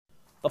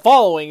The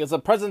following is a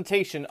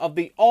presentation of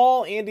the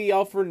All Andy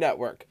Alford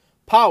Network,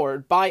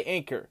 powered by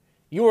Anchor.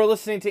 You are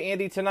listening to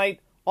Andy tonight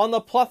on the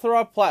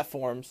plethora of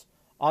platforms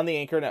on the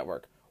Anchor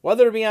Network,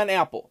 whether it be on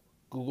Apple,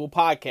 Google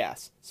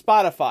Podcasts,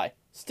 Spotify,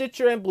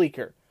 Stitcher, and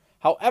Bleaker.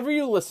 However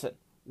you listen,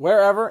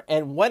 wherever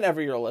and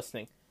whenever you're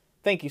listening,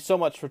 thank you so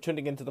much for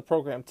tuning into the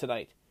program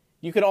tonight.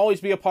 You can always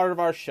be a part of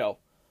our show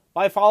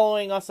by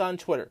following us on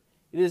Twitter.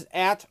 It is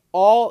at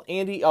All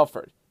Andy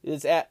Alford. It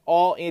is at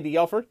All Andy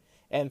Alford.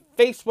 And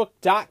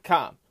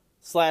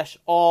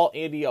Facebook.com/All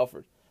Andy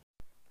Alford.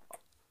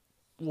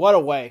 What a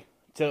way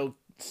to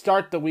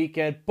start the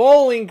weekend.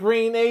 Bowling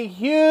Green, a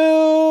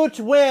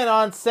huge win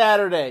on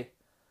Saturday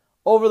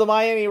over the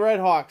Miami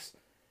Redhawks.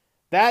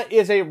 That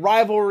is a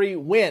rivalry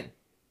win.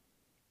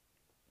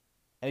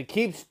 And it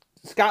keeps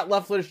Scott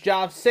Loeffler's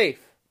job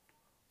safe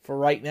for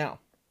right now.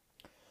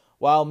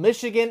 While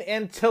Michigan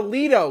and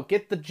Toledo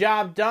get the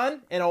job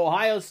done, and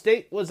Ohio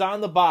State was on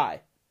the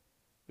bye.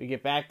 They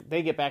get back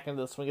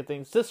into the swing of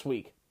things this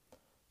week.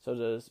 So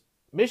does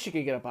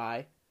Michigan get a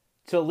bye?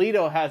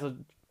 Toledo has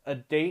a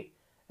date.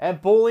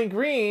 And Bowling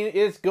Green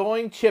is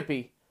going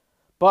chippy.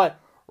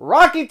 But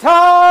Rocky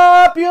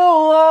Top, you'll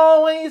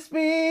always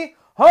be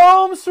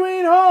home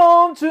sweet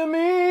home to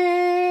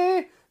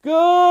me.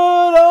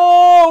 Good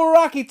old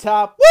Rocky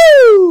Top.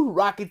 Woo!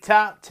 Rocky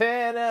Top,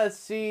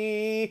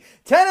 Tennessee.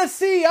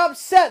 Tennessee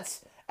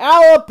upsets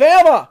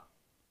Alabama.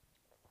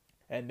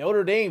 And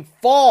Notre Dame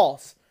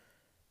falls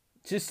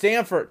to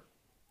Stanford.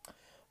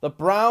 The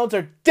Browns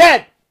are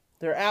dead.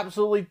 They're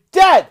absolutely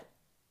dead.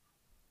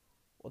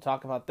 We'll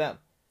talk about them.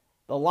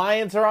 The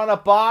Lions are on a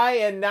bye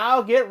and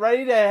now get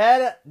ready to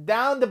head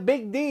down to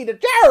Big D, to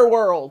Jerry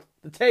World,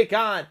 to take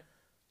on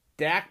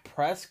Dak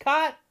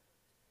Prescott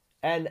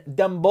and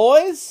them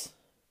boys.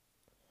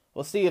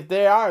 We'll see if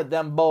they are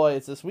them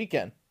boys this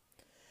weekend.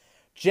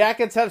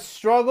 Jackets have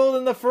struggled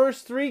in the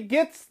first three.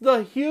 Gets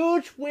the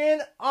huge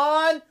win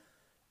on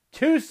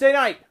Tuesday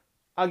night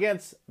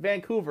against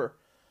Vancouver.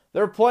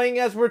 They're playing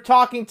as we're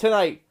talking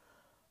tonight.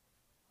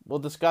 We'll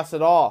discuss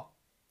it all.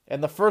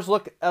 And the first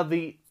look of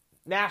the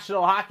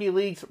National Hockey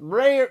League's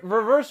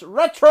reverse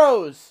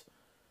retros.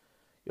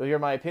 You'll hear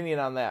my opinion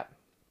on that.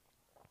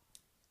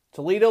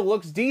 Toledo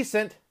looks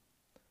decent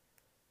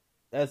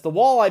as the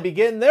Walleye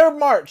begin their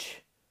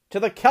march to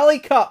the Kelly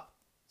Cup.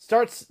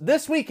 Starts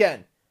this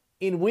weekend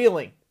in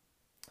Wheeling.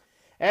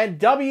 And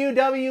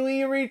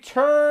WWE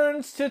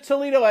returns to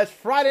Toledo as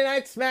Friday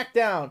Night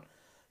SmackDown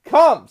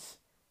comes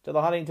to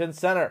the Huntington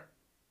Center.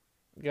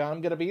 Yeah,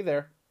 I'm going to be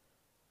there.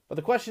 But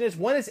the question is,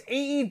 when is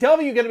AEW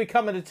going to be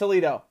coming to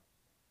Toledo?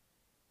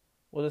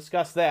 We'll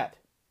discuss that.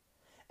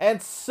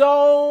 And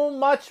so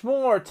much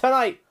more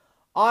tonight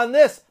on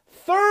this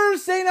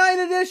Thursday night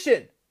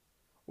edition.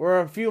 We're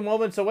a few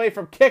moments away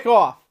from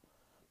kickoff.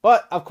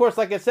 But, of course,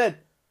 like I said,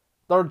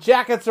 the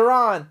Jackets are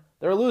on.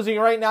 They're losing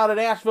right now to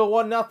Nashville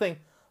 1-0.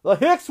 The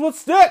Hicks with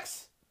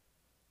sticks.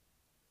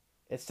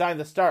 It's time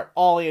to start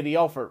All Andy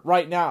Alford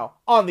right now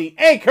on the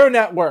Anchor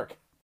Network.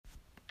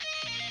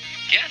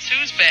 Guess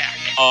who's back?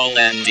 All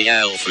Andy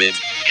Alford.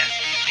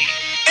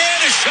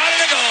 And a shot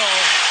at a goal.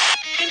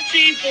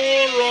 24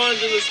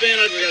 runs in the span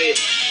of really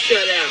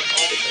shut out.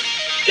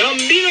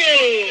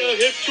 Gambino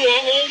hit to a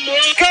home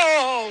run.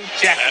 Go,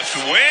 Jack. That's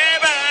way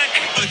back.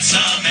 Put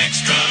some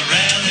extra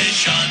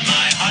relish on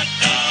my hot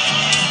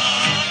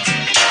dog.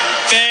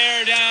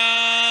 Bear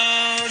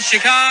down,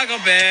 Chicago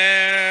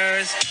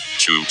Bears.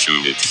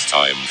 Choo-choo, it's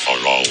time for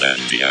All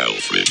Andy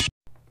Alford.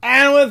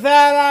 And with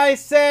that, I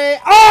say,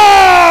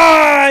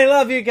 I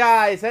love you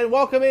guys, and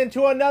welcome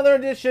into another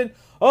edition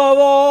of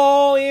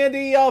All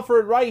Andy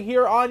Alford right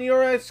here on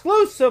your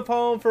exclusive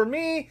home for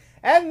me,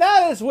 and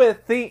that is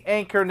with the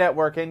Anchor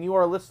Network. And you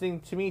are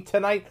listening to me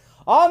tonight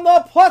on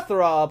the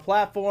plethora of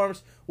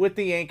platforms with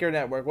the Anchor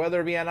Network,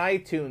 whether it be on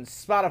iTunes,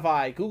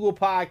 Spotify, Google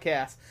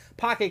Podcasts,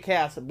 Pocket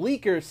Casts,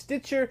 Bleaker,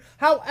 Stitcher,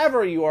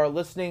 however you are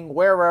listening,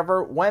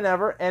 wherever,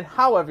 whenever, and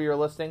however you're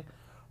listening.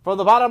 From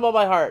the bottom of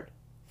my heart,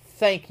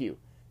 thank you.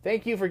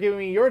 Thank you for giving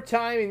me your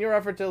time and your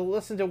effort to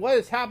listen to what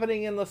is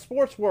happening in the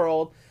sports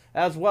world,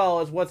 as well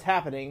as what's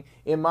happening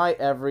in my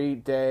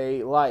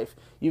everyday life.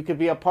 You could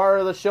be a part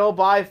of the show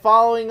by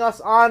following us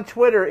on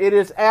Twitter. It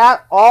is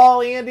at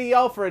All Andy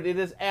Alford. It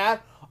is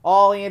at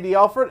All Andy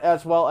Alford,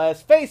 as well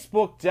as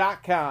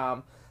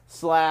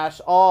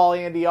Facebook.com/All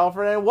Andy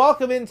Alford. And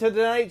welcome into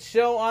tonight's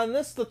show on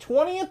this, the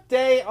 20th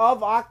day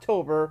of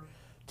October,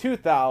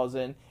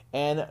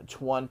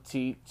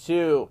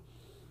 2022.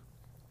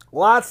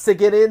 Lots to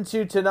get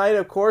into tonight,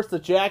 of course. The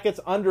Jackets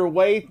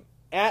underway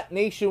at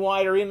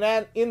Nationwide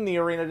Arena in the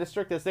Arena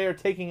District as they are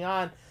taking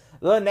on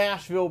the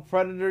Nashville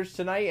Predators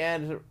tonight.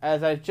 And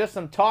as I just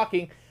am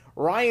talking,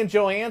 Ryan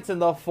Johansson,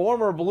 the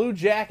former Blue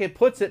Jacket,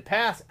 puts it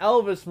past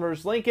Elvis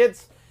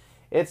Merzlikins.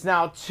 It's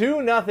now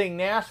 2-0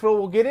 Nashville.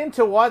 We'll get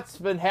into what's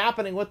been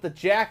happening with the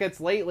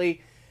Jackets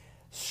lately.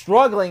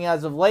 Struggling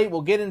as of late.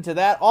 We'll get into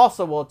that.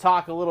 Also, we'll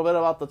talk a little bit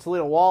about the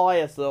Toledo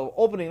Walleye as the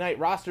opening night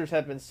rosters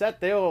have been set.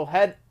 They will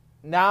head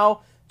now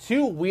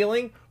to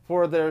Wheeling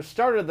for their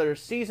start of their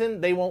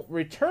season. They won't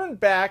return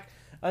back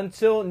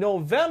until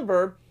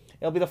November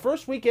It'll be the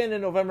first weekend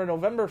in November,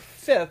 November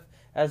 5th,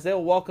 as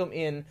they'll welcome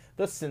in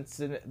the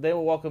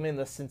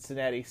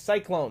Cincinnati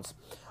Cyclones.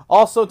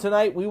 Also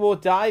tonight, we will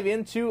dive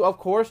into, of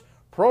course,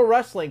 pro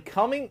wrestling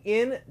coming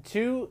in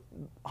to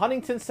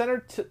Huntington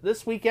Center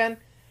this weekend,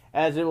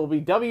 as it will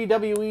be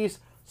WWE's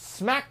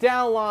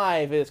SmackDown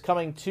Live is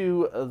coming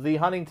to the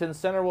Huntington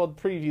Center. We'll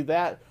preview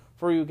that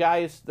for you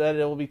guys, that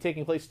it will be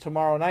taking place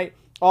tomorrow night.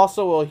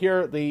 Also, we'll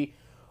hear the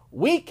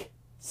Week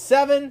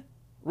 7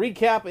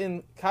 recap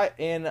in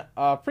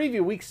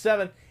preview Week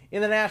 7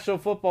 in the National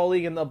Football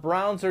League, and the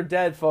Browns are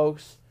dead,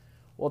 folks.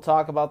 We'll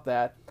talk about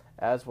that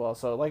as well.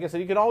 So, like I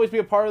said, you can always be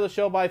a part of the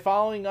show by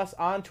following us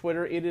on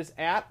Twitter. It is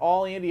at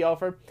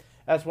AllAndyElford,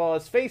 as well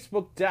as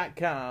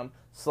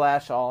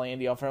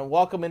Facebook.com/AllAndyElford. And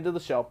welcome into the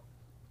show.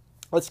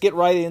 Let's get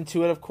right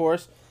into it, of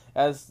course,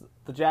 as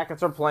the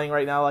Jackets are playing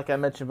right now, like I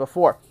mentioned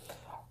before.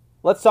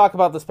 Let's talk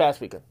about this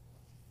past weekend.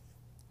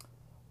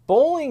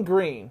 Bowling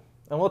Green,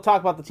 and we'll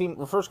talk about the team.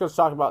 We're first going to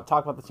talk about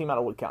the team out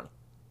of Wood County.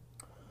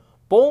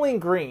 Bowling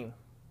Green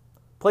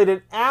played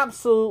an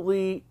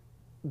absolutely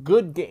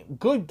good game.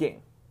 Good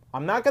game.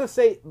 I'm not going to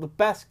say the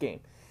best game.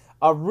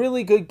 A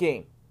really good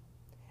game.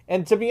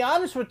 And to be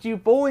honest with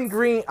you,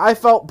 I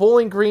felt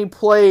Bowling Green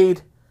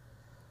played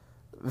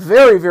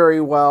very,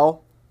 very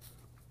well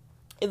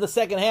in the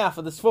second half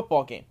of this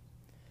football game.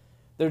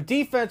 Their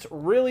defense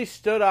really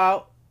stood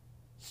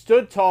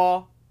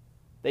tall.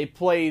 They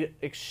played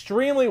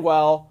extremely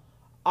well.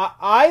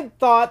 I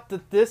thought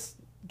that this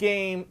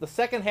game, the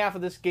second half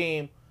of this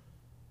game,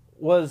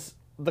 was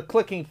the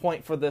clicking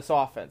point for this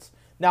offense.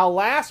 Now,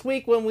 last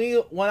week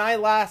when I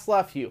last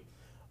left you,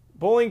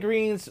 Bowling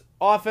Green's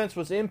offense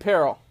was in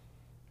peril.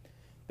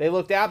 They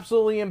looked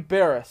absolutely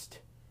embarrassed.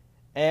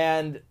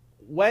 And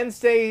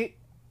Wednesday,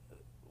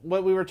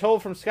 what we were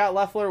told from Scott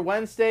Leffler,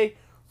 Wednesday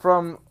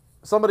from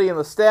somebody in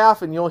the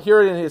staff, and you'll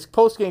hear it in his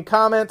post-game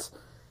comments,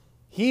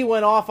 he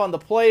went off on the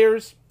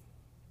players.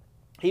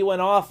 He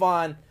went off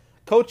on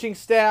coaching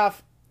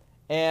staff.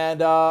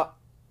 And I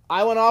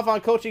went off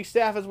on coaching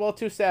staff as well,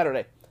 too,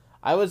 Saturday.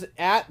 I was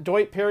at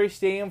Dwight Perry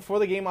Stadium for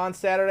the game on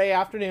Saturday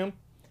afternoon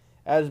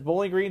as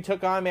Bowling Green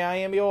took on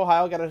Miami,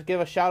 Ohio. Got to give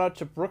a shout-out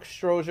to Brooke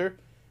Strozier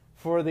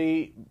for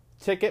the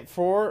ticket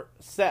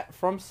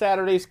from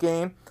Saturday's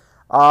game.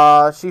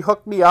 She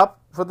hooked me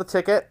up for the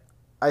ticket.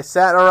 I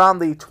sat around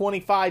the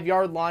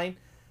 25-yard line,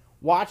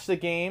 watched the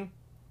game,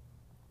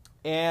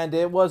 and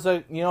it was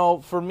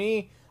for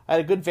me, I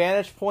had a good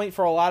vantage point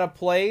for a lot of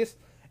plays.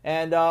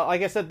 And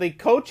like I said, the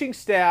coaching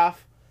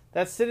staff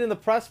that sit in the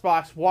press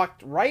box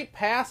walked right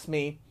past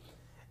me,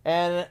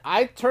 and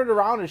I turned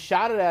around and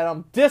shouted at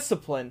them,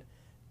 discipline.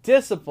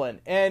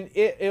 And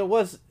it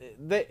was,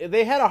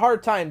 they had a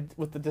hard time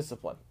with the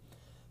discipline.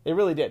 They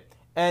really did.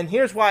 And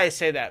here's why I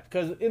say that.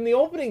 Because in the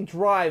opening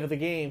drive of the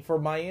game for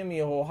Miami,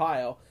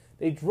 Ohio,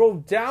 they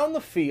drove down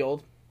the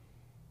field.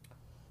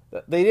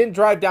 They didn't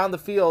drive down the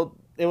field.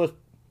 It was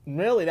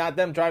really not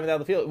them driving down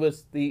the field. It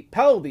was the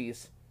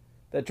penalties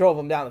that drove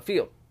them down the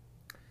field.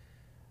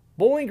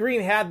 Bowling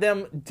Green had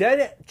them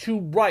dead to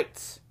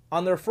rights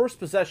on their first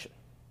possession.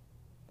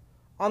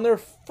 On their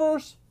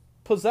first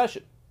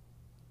possession,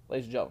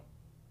 ladies and gentlemen.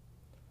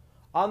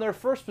 On their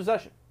first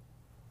possession.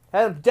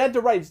 Had them dead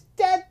to rights.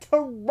 Dead to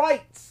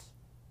rights!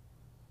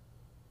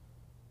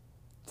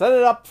 Set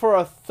it up for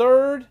a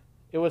third.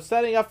 It was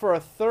setting up for a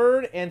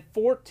 3rd and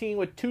 14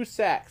 with 2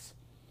 sacks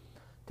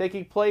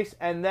taking place,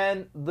 and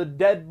then the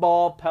dead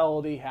ball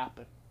penalty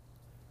happened.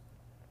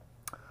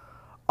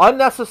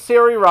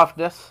 Unnecessary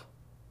roughness.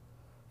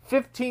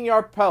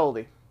 15-yard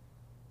penalty.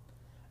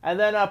 And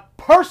then a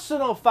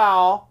personal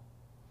foul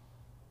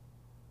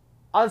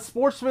on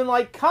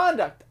sportsmanlike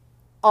conduct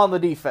on the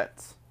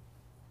defense,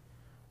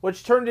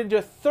 which turned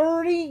into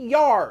 30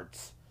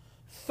 yards.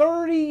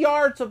 30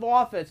 yards of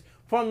offense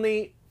from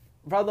the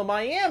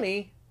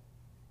Miami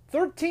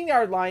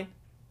 13-yard line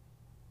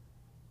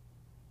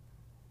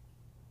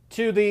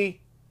to the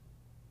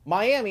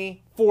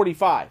Miami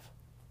 45.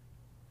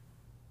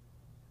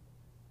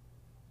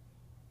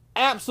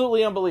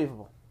 Absolutely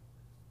unbelievable.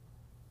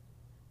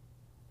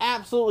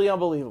 Absolutely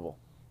unbelievable.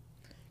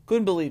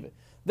 Couldn't believe it.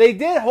 They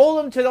did hold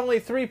them to only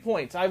 3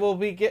 points. I will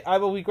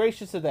be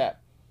gracious to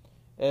that.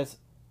 As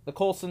the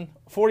Colson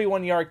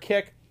 41-yard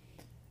kick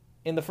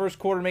in the first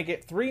quarter make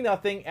it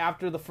 3-0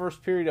 after the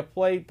first period of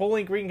play.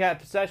 Bowling Green got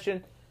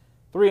possession,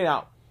 3 and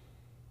out.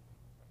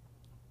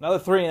 Another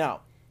 3 and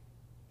out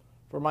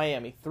for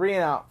Miami. 3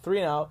 and out.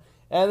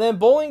 And then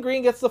Bowling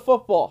Green gets the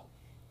football.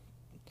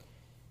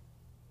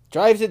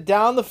 Drives it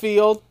down the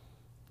field.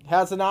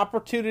 Has an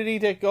opportunity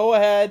to go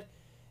ahead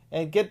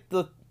and get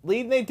the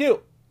lead, and they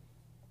do.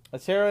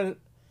 As Harold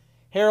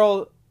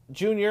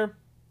Jr.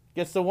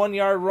 gets the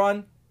 1-yard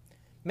run,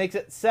 makes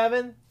it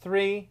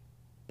 7-3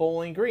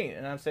 Bowling Green.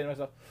 And I'm saying to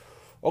myself,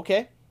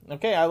 okay,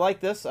 I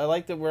like this. I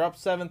like that we're up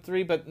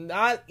 7-3, but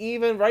not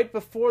even right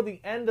before the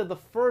end of the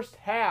first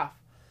half.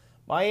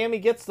 Miami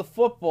gets the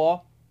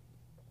football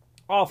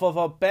off of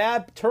a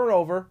bad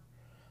turnover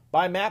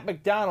by Matt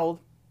McDonald.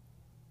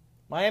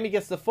 Miami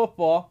gets the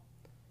football,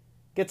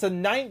 gets a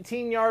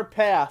 19-yard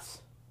pass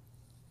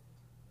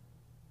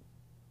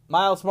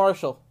Miles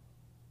Marshall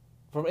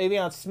from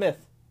Avion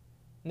Smith.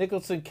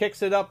 Nicholson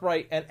kicks it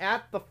upright, and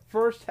at the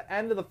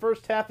end of the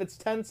first half, it's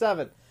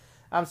 10-7.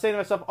 I'm saying to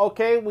myself,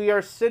 okay, we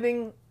are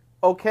sitting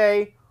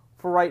okay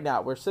for right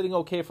now. We're sitting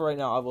okay for right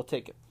now. I will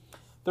take it.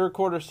 Third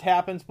quarter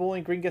happens.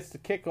 Bowling Green gets the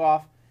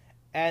kickoff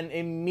and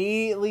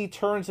immediately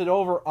turns it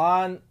over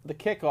on the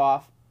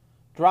kickoff,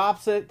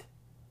 drops it,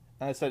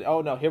 and I said,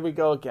 oh no, here we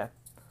go again.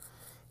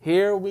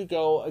 Here we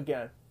go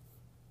again.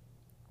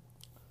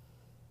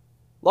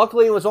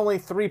 Luckily, it was only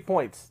 3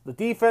 points. The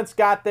defense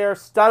got there,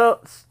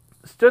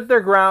 stood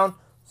their ground,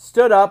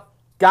 stood up,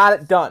 got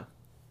it done.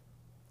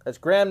 As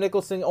Graham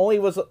Nicholson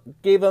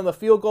gave them a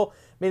field goal,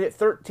 made it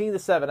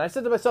 13-7. I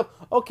said to myself,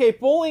 okay,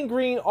 Bowling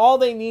Green, all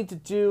they need to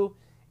do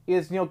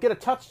is, get a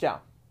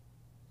touchdown.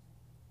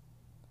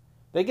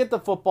 They get the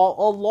football,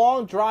 a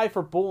long drive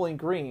for Bowling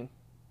Green.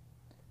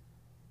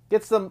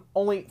 Gets them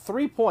only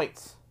 3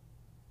 points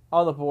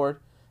on the board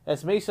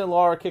as Mason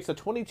Lawler kicks a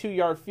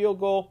 22-yard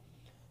field goal,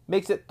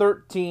 makes it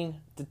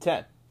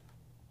 13-10.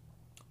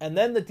 And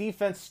then the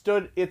defense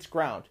stood its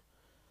ground.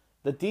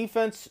 The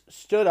defense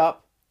stood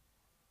up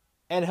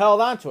and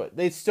held on to it.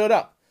 They stood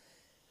up.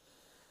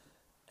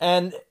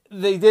 And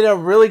they did a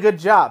really good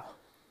job.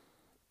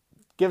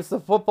 Gives the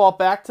football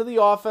back to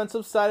the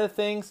offensive side of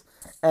things.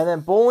 And then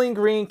Bowling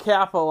Green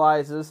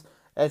capitalizes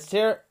as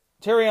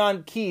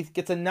Terrion Keith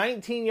gets a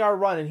 19-yard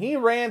run. And he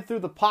ran through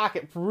the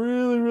pocket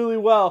really, really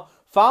well.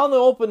 Found the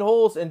open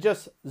holes and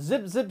just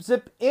zip, zip,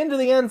 zip into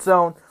the end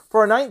zone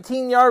for a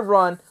 19-yard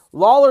run.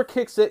 Lawler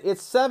kicks it.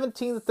 It's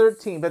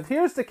 17-13. But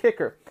here's the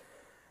kicker.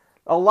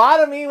 A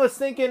lot of me was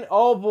thinking,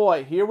 oh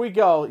boy, here we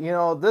go.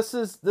 This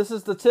is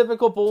the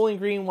typical Bowling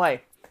Green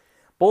way.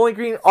 Bowling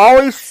Green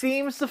always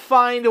seems to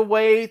find a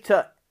way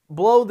to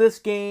blow this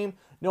game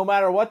no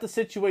matter what the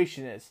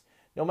situation is.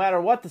 No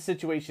matter what the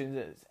situation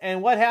is.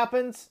 And what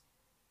happens?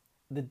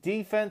 The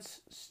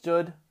defense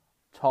stood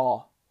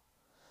tall.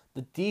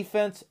 The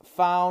defense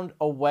found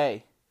a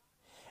way.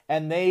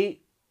 And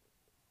they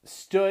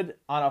stood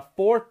on a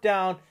fourth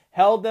down,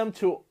 held them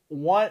to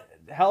one,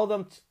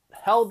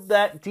 held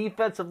that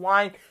defensive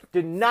line,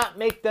 did not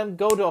make them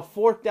go to a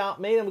fourth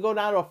down, made them go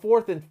down to a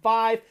 4th and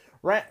 5,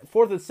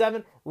 4th and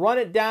 7, run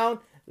it down.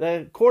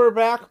 The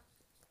quarterback,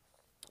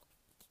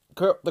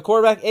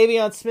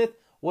 Avion Smith,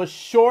 was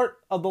short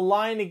of the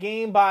line of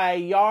game by a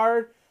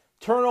yard.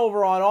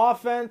 Turnover on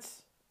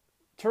offense.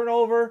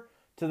 Turnover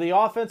to the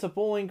offense of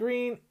Bowling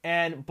Green,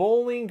 and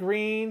Bowling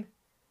Green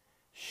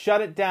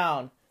shut it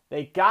down.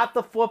 They got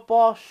the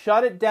football,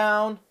 shut it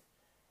down,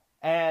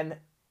 and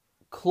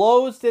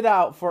closed it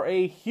out for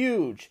a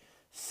huge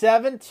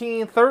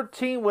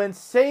 17-13 win,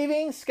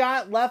 saving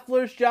Scott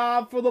Leffler's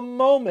job for the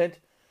moment,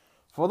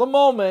 and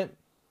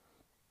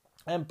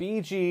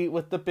BG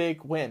with the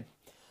big win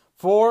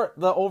for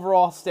the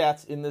overall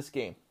stats in this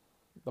game.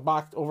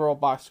 The overall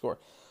box score.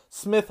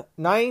 Smith,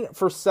 9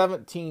 for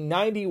 17,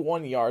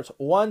 91 yards,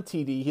 1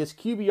 TD. His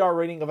QBR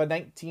rating of a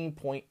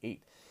 19.8.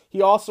 He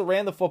also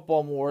ran the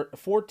football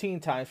 14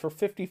 times for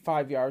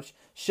 55 yards.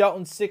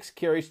 Shelton, 6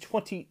 carries,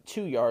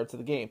 22 yards of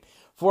the game.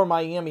 For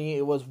Miami,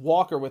 it was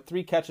Walker with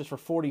 3 catches for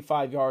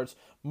 45 yards.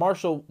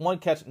 Marshall, 1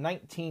 catch,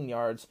 19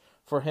 yards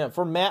for him.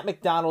 For Matt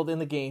McDonald in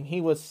the game,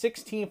 he was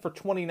 16 for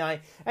 29.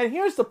 And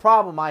here's the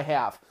problem I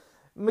have.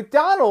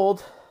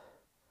 McDonald,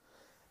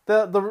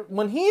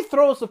 when he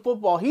throws the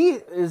football, he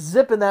is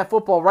zipping that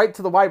football right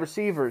to the wide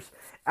receivers.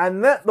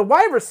 And the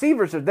wide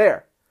receivers are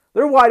there.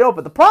 They're wide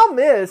open. The problem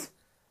is,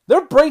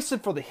 they're bracing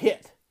for the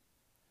hit.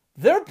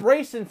 They're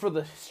bracing for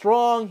the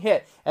strong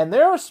hit. And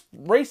they're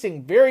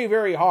bracing very,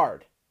 very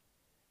hard.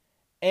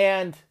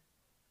 And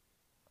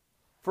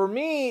for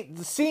me,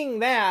 seeing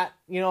that,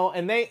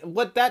 and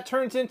what that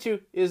turns into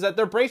is that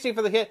they're bracing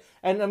for the hit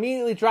and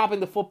immediately dropping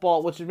the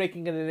football, which is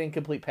making it an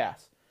incomplete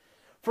pass.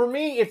 For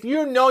me, if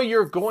you know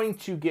you're going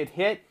to get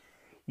hit,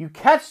 you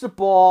catch the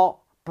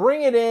ball,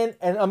 bring it in,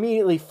 and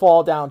immediately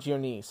fall down to your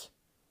knees.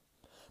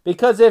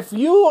 Because if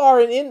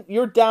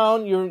you're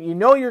down, you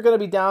know you're going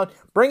to be down,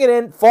 bring it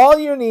in, fall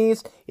to your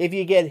knees. If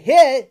you get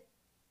hit,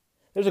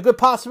 there's a good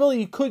possibility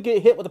you could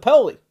get hit with a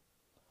penalty.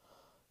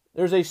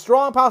 There's a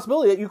strong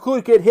possibility that you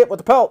could get hit with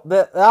the penalty.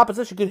 The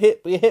opposition could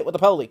be hit with a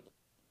penalty.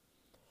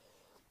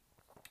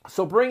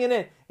 So bring it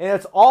in. And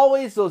it's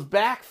always those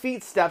back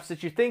feet steps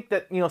that you think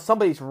that,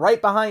 somebody's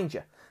right behind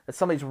you. That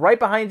somebody's right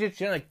behind you, it's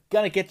going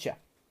to get you.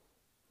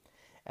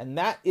 And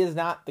that is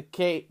not the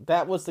case.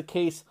 That was the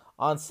case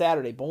on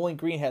Saturday. Bowling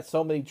Green had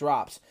so many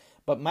drops.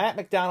 But Matt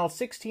McDonald,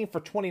 16 for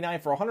 29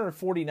 for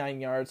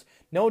 149 yards,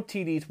 no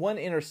TDs, 1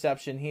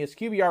 interception. He has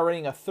QBR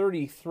rating of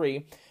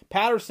 33.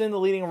 Patterson, the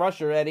leading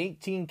rusher, at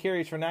 18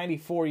 carries for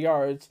 94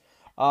 yards.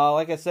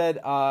 Like I said,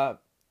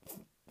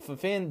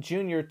 Finn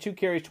Jr., 2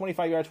 carries,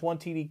 25 yards, 1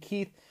 TD.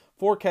 Keith,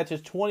 4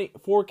 catches,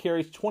 4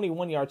 carries,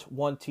 21 yards,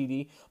 1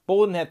 TD.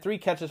 Bolden had 3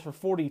 catches for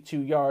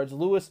 42 yards.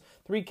 Lewis,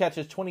 3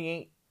 catches,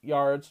 28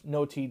 yards,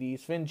 no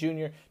TDs. Finn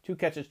Jr., 2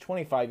 catches,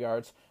 25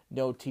 yards,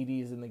 no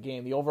TDs in the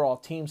game. The overall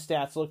team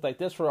stats looked like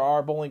this for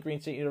our Bowling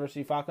Green State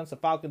University Falcons. The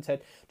Falcons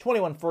had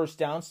 21 first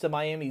downs to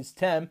Miami's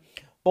 10.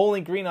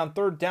 Bowling Green on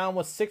third down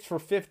was 6 for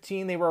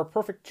 15. They were a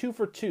perfect 2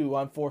 for 2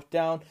 on fourth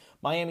down.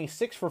 Miami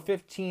 6 for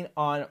 15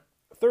 on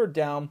third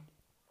down,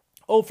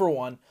 0 for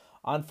 1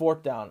 on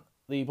fourth down.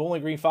 The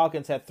Bowling Green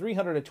Falcons had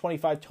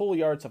 325 total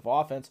yards of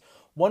offense,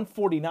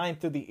 149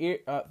 through the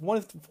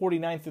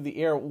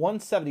air,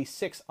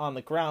 176 on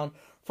the ground.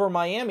 For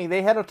Miami,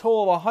 they had a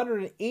total of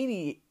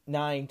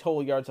 189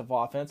 total yards of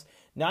offense,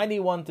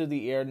 91 through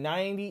the air,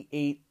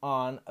 98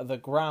 on the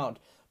ground.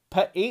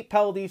 8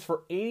 penalties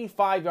for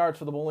 85 yards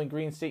for the Bowling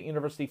Green State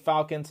University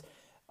Falcons.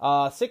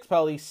 6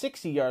 penalties,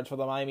 60 yards for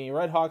the Miami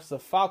Redhawks. The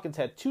Falcons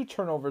had 2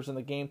 turnovers in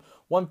the game,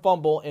 1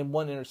 fumble and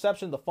 1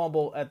 interception. The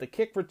fumble at the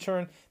kick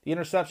return. The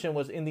interception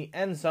was in the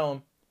end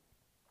zone.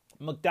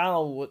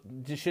 McDonald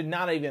should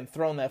not have even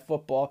thrown that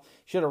football.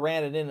 Should have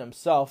ran it in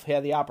himself. He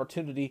had the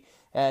opportunity,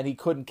 and he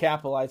couldn't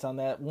capitalize on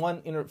that.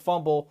 1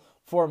 fumble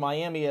for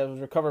Miami. It was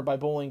recovered by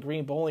Bowling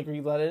Green. Bowling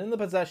Green led it in the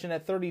possession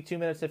at 32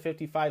 minutes and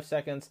 55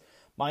 seconds.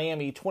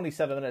 Miami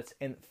 27 minutes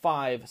and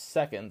 5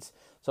 seconds.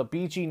 So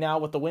BG now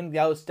with the win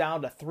goes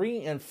down to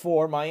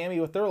 3-4. Miami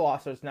with their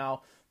losses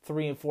now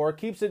 3-4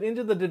 keeps it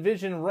into the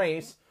division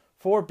race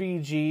for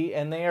BG,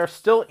 and they are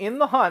still in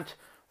the hunt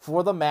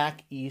for the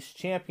MAC East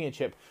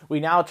Championship. We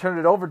now turn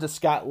it over to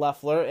Scott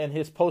Loeffler and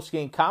his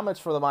post-game comments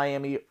for the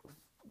Miami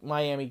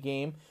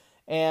game,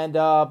 and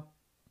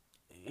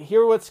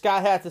hear what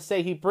Scott had to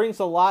say. He brings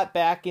a lot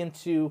back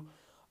into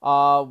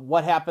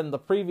what happened the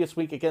previous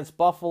week against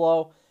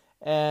Buffalo.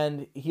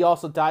 And he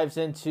also dives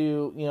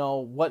into,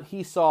 what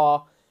he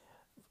saw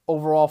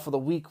overall for the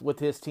week with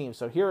his team.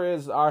 So here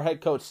is our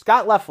head coach,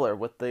 Scott Loeffler,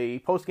 with the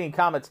post-game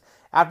comments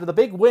after the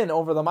big win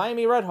over the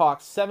Miami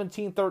Redhawks,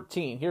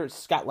 17-13. Here's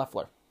Scott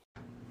Loeffler.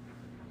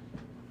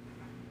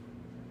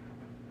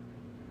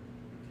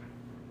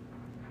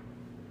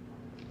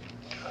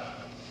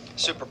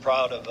 Super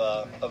proud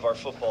of our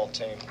football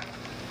team.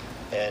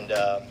 And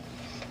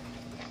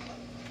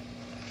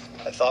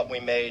I thought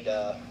we made,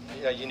 I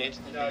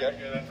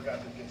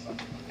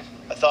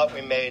thought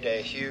we made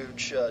a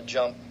huge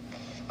jump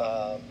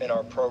in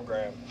our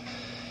program.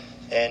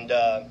 And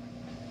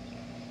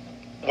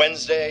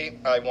Wednesday,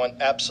 I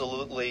went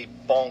absolutely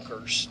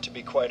bonkers, to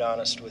be quite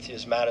honest with you,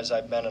 as mad as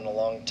I've been in a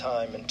long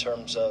time in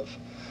terms of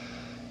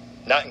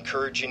not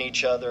encouraging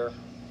each other.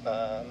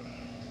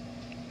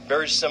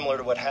 Very similar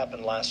to what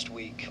happened last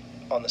week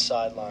on the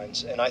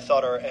sidelines. And I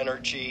thought our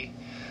energy...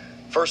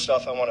 First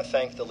off, I want to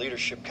thank the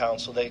Leadership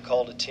Council. They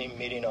called a team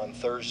meeting on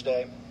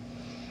Thursday,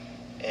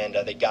 and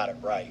they got it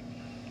right.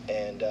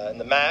 And in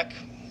the MAC,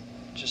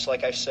 just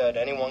like I said,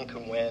 anyone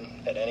can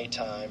win at any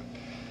time.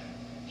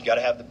 You got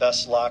to have the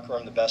best locker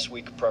room, the best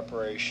week of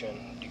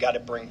preparation. You got to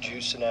bring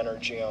juice and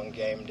energy on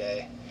game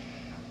day.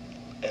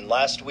 And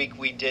last week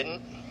we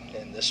didn't,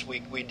 and this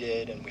week we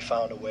did, and we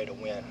found a way to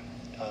win.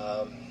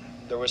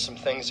 There were some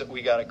things that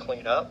we got to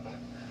clean up.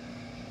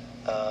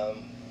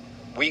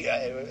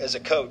 As a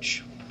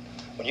coach,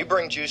 when you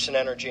bring juice and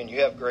energy and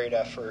you have great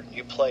effort,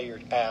 you play your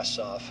ass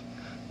off,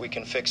 we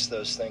can fix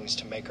those things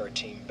to make our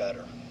team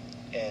better.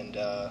 And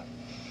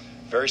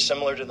very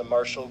similar to the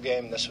Marshall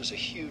game, this was a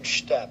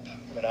huge step.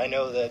 And I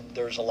know that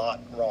there's a lot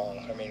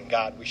wrong. I mean,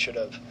 God, we should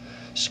have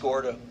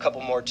scored a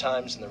couple more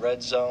times in the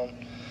red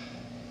zone.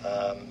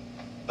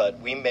 But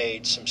we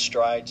made some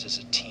strides as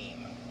a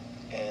team.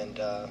 And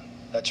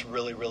that's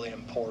really, really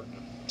important.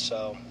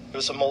 So it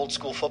was some old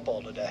school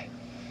football today.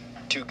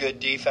 2 good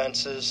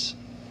defenses.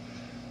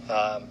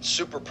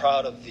 Super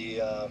proud of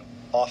the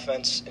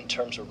offense in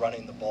terms of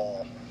running the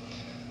ball.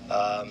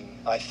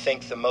 I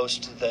think the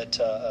most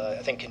that I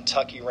think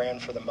Kentucky ran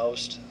for the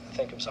most. I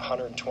think it was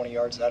 120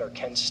 yards, that or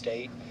Kent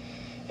State,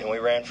 and we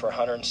ran for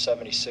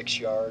 176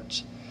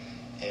 yards.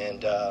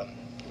 And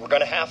we're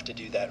going to have to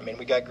do that. I mean,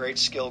 we got great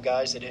skill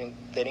guys. They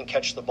didn't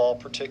catch the ball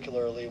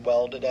particularly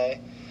well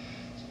today,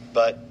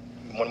 but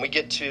when we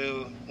get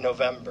to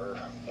November,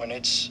 when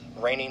it's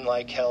raining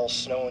like hell,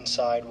 snowing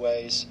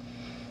sideways,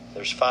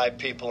 there's 5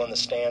 people in the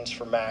stands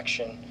from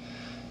action.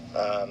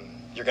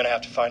 You're going to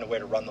have to find a way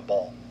to run the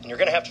ball. And you're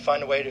going to have to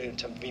find a way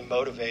to be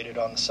motivated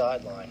on the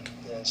sideline.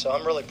 And so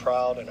I'm really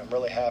proud and I'm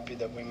really happy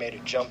that we made a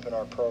jump in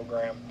our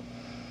program.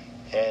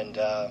 And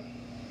I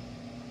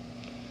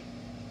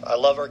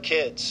love our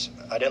kids.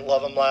 I didn't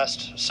love them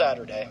last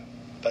Saturday,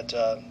 but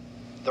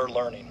they're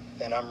learning.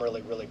 And I'm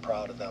really, really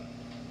proud of them.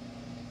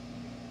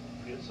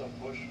 Get some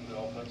push from the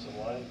offensive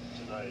line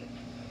tonight.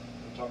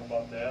 We'll talk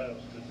about that. It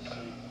was good to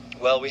see.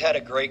 Well, we had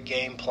a great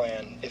game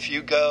plan. If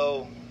you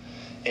go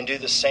and do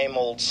the same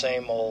old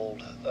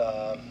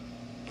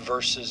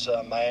versus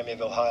Miami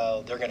of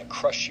Ohio, they're going to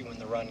crush you in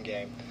the run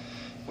game.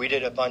 We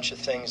did a bunch of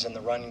things in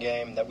the run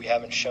game that we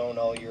haven't shown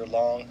all year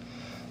long.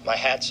 My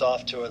hat's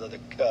off to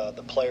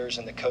the players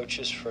and the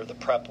coaches for the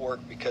prep work,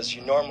 because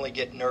you normally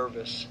get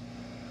nervous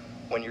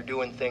when you're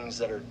doing things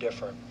that are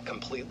different,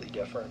 completely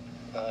different.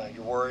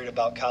 You're worried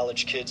about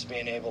college kids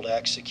being able to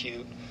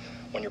execute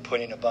when you're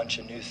putting a bunch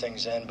of new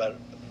things in, but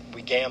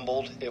we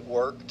gambled, it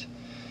worked,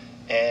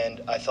 and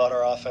I thought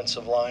our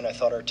offensive line, I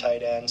thought our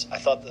tight ends, I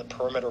thought the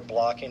perimeter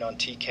blocking on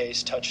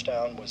TK's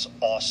touchdown was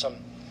awesome,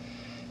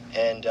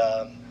 and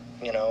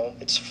You know,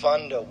 it's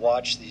fun to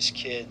watch these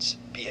kids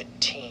be a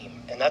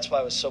team. And that's why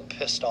I was so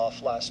pissed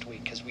off last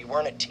week, because we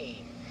weren't a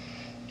team.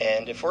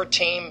 And if we're a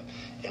team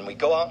and we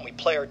go out and we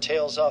play our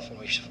tails off and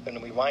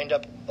we wind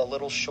up a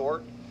little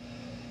short,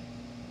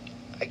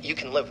 you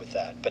can live with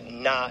that. But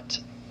not,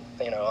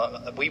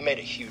 we made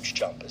a huge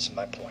jump, is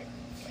my point.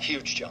 A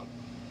huge jump.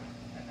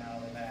 And now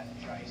with that,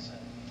 Jason,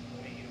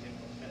 the way he was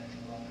able to finish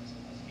Robinson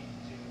was key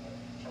too. But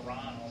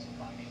Tehran also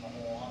finding the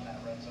hole on that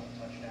red zone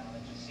touchdown.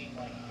 It just seemed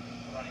like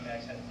the running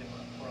backs had a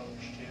different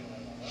approach too.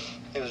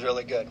 It was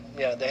really good.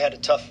 Yeah, they had a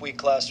tough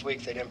week last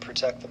week. They didn't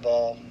protect the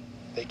ball.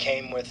 They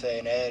came with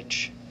an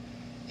edge.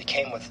 They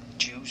came with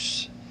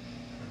juice.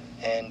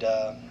 And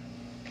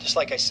just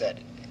like I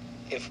said,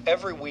 if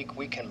every week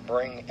we can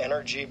bring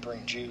energy,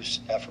 bring juice,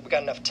 effort, we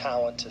got enough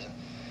talent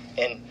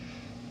and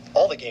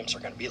all the games are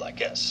going to be like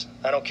this.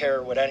 I don't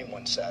care what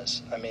anyone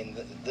says. I mean,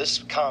 this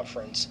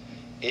conference,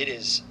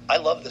 I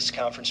love this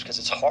conference because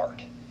it's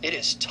hard. It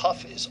is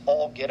tough as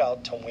all get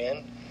out to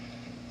win.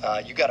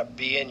 You got to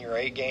be in your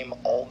A game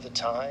all the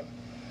time.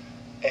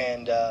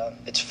 And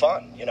it's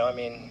fun,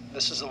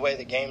 this is the way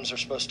the games are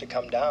supposed to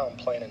come down,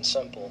 plain and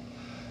simple.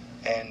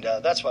 And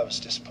that's why I was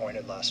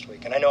disappointed last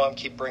week. And I know I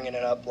keep bringing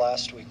it up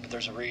last week, but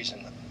there's a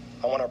reason.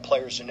 I want our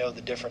players to know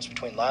the difference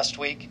between last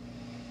week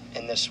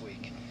and this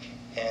week.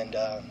 And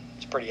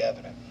it's pretty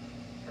evident.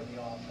 For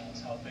the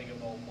offense, how big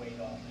of a weight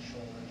off the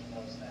shoulders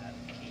was that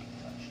key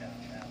touchdown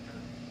after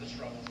the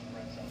struggles in the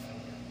red zone?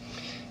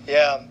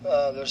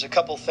 Yeah, there's a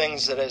couple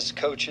things that as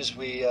coaches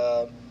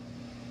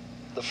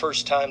the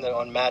first time that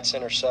on Matt's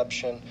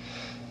interception,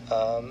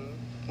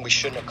 we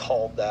shouldn't have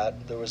called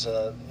that. There was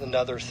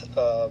another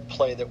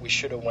play that we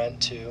should have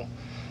went to.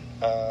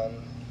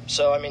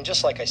 So,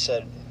 just like I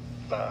said,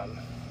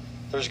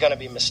 there's going to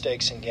be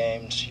mistakes in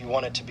games. You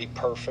want it to be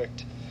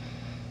perfect.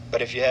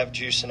 But if you have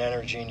juice and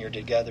energy and you're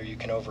together, you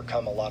can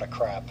overcome a lot of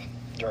crap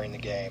during the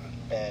game.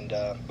 And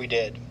we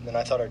did. And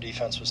I thought our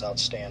defense was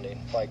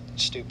outstanding, like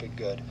stupid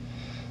good.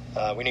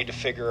 We need to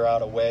figure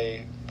out a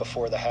way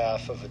before the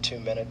half of a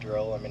 2-minute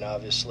drill.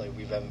 Obviously,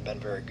 we haven't been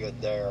very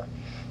good there.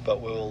 But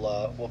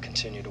we'll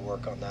continue to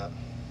work on that.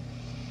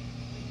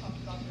 You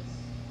talked about this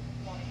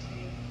wanting to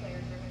be a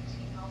player-driven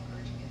team. How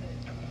encouraging is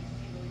it to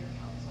see Will, your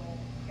council,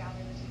 gather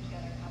the team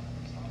together and have them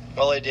respond?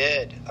 Well, it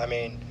did.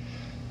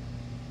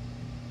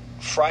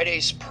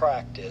 Friday's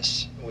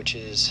practice, which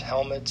is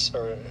helmets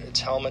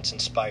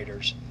and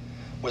spiders,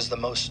 was the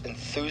most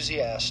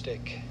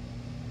enthusiastic.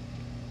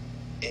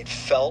 It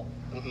felt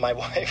my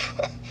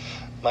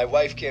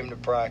wife came to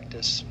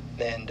practice,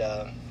 and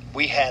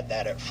we had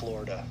that at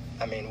Florida.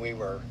 We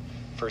were,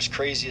 for as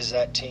crazy as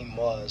that team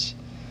was,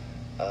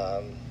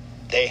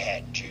 they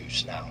had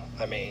juice now.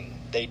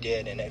 They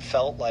did, and it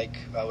felt like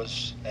I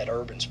was at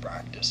Urban's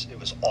practice. It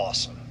was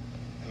awesome.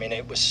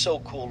 It was so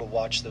cool to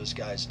watch those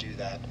guys do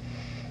that.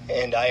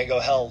 And I go,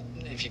 hell,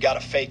 if you got to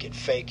fake it,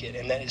 fake it.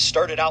 And then it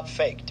started out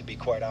fake, to be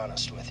quite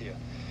honest with you.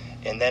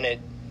 And then it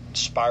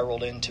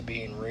spiraled into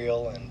being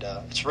real, and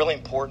it's really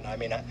important.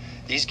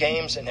 These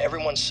games, and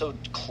everyone's so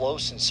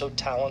close and so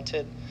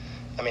talented.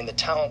 The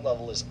talent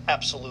level is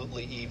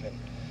absolutely even.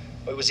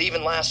 It was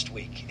even last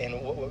week, and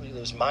it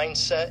was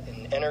mindset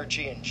and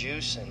energy and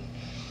juice, and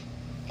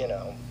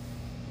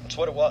it's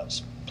what it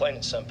was, plain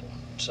and simple.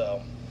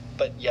 So,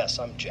 but yes,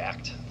 I'm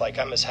jacked.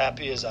 I'm as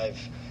happy as I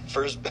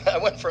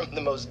went from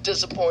the most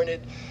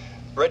disappointed,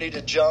 ready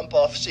to jump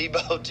off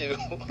SIBO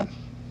to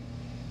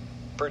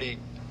pretty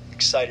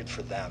excited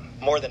for them.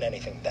 More than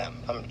anything, them.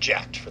 I'm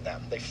jacked for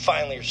them. They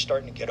finally are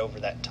starting to get over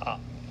that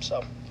top.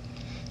 So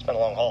it's been a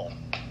long haul.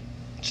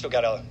 Still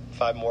got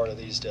 5 more of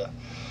these to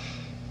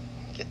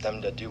get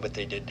them to do what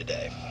they did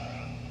today.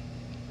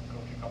 Coach,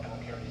 a couple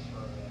of carries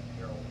for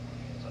Harold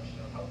and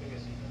touchdown. How big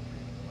is he been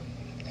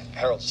for you?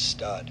 Harold's a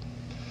stud.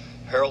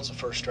 Harold's a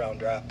first-round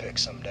draft pick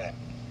someday.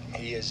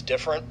 He is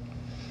different.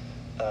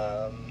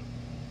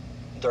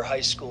 Their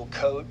high school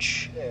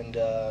coach, and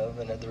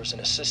there was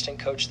an assistant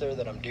coach there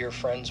that I'm dear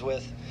friends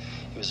with.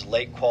 He was a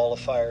late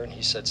qualifier, and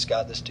he said,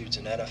 Scott, this dude's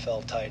an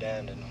NFL tight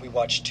end. And we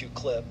watched 2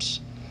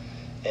 clips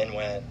and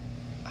went,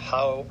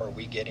 how are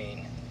we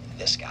getting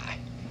this guy?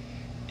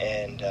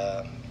 And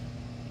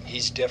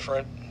he's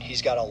different.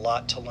 He's got a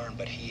lot to learn,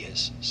 but he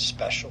is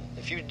special.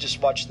 If you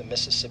just watch the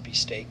Mississippi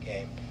State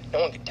game,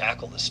 no one can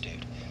tackle this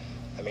dude.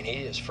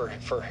 He is, for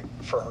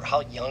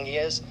how young he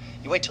is,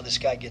 you wait till this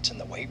guy gets in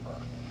the weight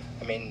room.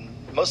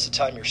 Most of the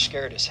time you're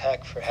scared as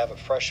heck for have a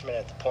freshman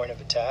at the point of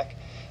attack.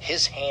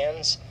 His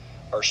hands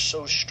are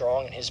so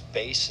strong and his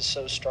base is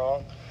so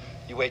strong.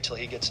 You wait till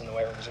he gets in the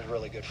weight room because he's a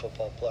really good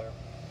football player.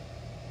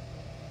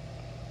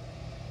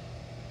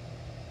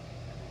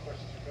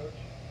 Questions for Coach?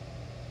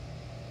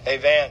 Hey,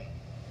 Van.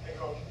 Hey,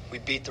 Coach. We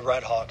beat the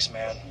Red Hawks,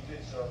 man. You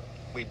did, sir.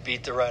 We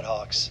beat the Red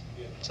Hawks.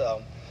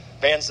 So,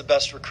 Van's the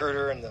best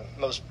recruiter and the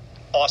most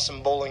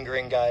awesome Bowling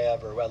Green guy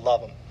ever. I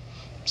love him.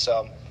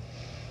 So,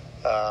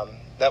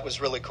 that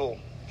was really cool.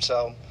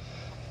 So,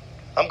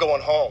 I'm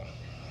going home.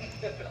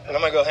 And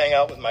I'm going to go hang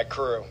out with my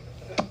crew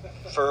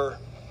for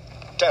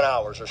 10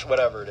 hours or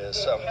whatever it is.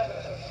 So,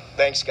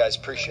 thanks, guys.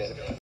 Appreciate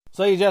it. So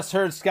So you just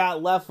heard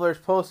Scott Loeffler's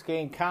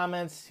post-game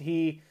comments.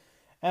 He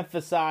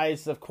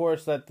emphasized, of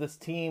course, that this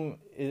team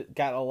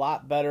got a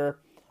lot better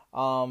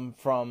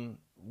from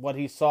what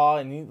he saw,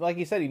 and like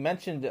he said, he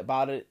mentioned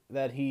about it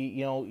that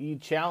he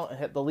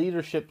challenged, the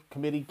leadership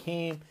committee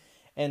came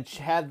and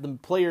had the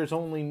players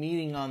only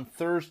meeting on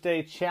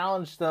Thursday,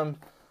 challenged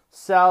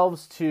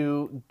themselves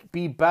to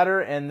be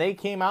better, and they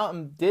came out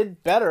and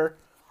did better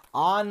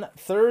on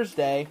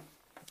Thursday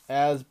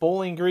as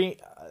Bowling Green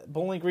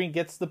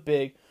gets the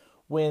big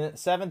win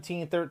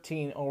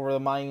 17-13 over the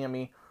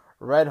Miami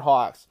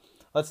Redhawks.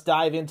 Let's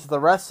dive into the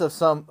rest of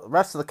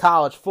the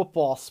college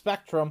football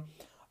spectrum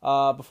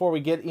before we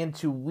get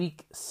into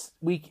week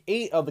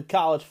 8 of the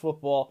college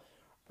football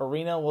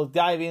arena. We'll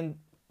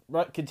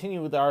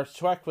continue with our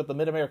trek with the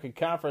Mid-American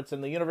Conference,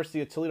 and the University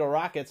of Toledo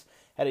Rockets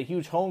had a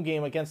huge home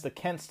game against the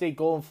Kent State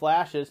Golden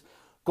Flashes.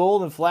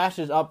 Golden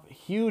Flashes up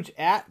huge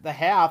at the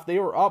half. They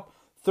were up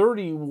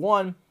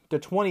 31-28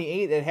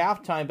 at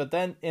halftime, but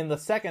then in the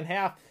second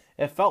half,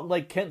 it felt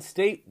like Kent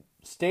State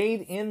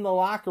stayed in the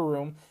locker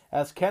room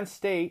as Kent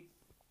State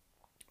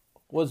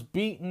was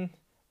beaten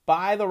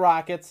by the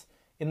Rockets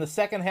in the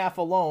second half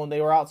alone.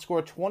 They were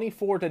outscored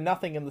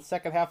 24-0 in the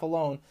second half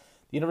alone.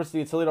 The University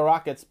of Toledo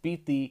Rockets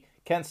beat the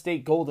Kent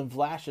State Golden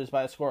Flashes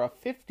by a score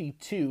of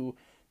 52-31.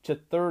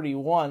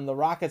 The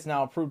Rockets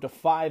now improved to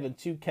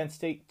 5-2. Kent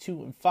State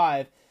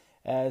 2-5.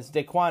 As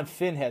Daquan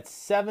Finn had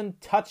 7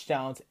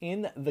 touchdowns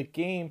in the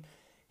game.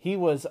 He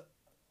was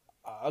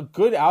a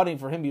good outing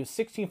for him. He was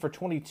 16 for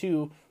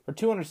 22 for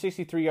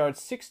 263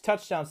 yards, 6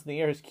 touchdowns in the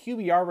air. His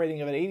QBR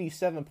rating of an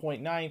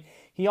 87.9.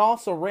 He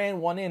also ran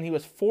one in. He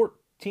was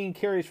 14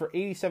 carries for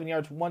 87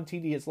 yards, 1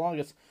 TD. His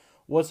longest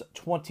was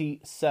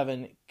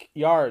 27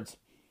 yards.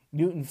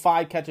 Newton,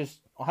 5 catches,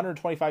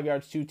 125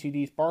 yards, 2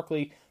 TDs.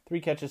 Barkley,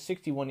 3 catches,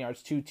 61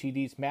 yards, 2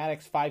 TDs.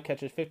 Maddox, 5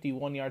 catches,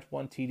 51 yards,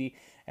 1 TD.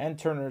 And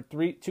Turner,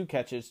 2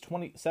 catches,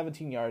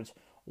 17 yards,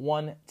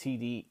 1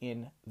 TD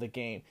in the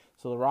game.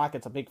 So the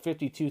Rockets, a big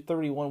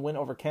 52-31 win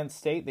over Kent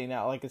State. They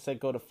now, like I said,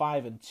 go to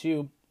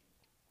 5-2.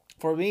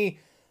 For me,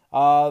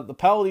 the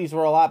penalties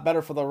were a lot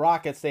better for the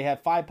Rockets. They had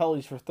 5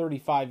 penalties for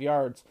 35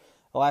 yards.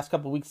 The last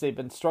couple of weeks they've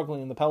been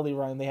struggling in the penalty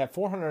run. They had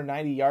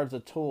 490 yards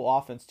of total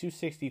offense,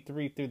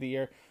 263 through the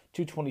air,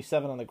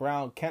 227 on the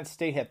ground. Kent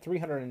State had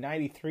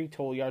 393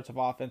 total yards of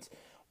offense,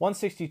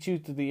 162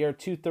 through the air,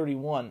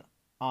 231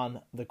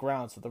 on the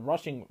ground. So the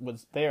rushing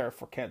was there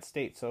for Kent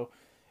State. So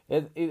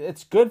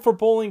it's good for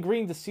Bowling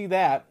Green to see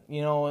that.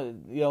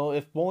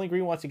 If Bowling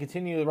Green wants to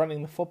continue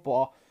running the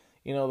football,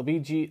 the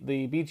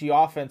BG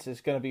offense is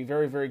going to be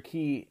very, very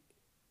key.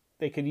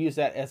 They could use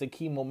that as a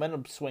key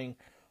momentum swing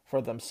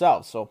for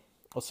themselves. So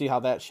we'll see how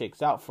that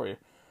shakes out for you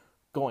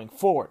going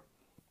forward.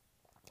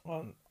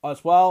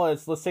 As well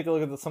as, let's take a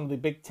look at some of the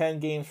Big Ten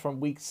games from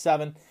Week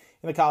 7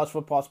 in the college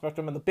football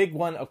spectrum. And the big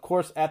one, of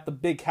course, at the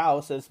Big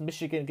House, is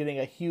Michigan getting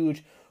a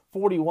huge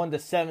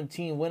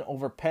 41-17 win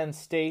over Penn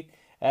State,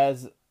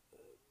 as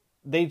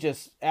they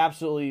just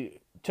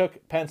absolutely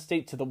took Penn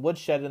State to the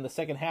woodshed in the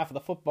second half of the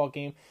football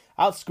game,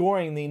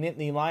 outscoring the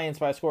Nittany Lions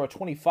by a score of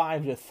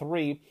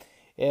 25-3.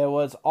 It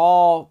was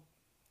all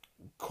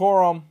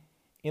Corum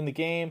in the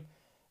game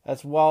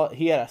as well.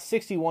 He had a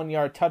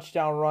 61-yard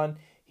touchdown run.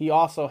 He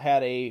also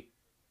had a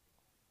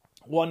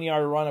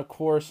 1-yard run, of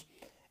course,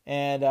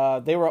 and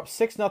they were up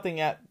 6-0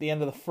 at the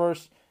end of the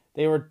first.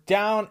 They were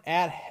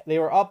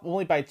up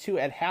only by 2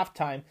 at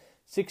halftime,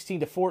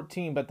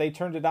 16-14, but they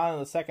turned it on in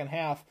the second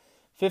half,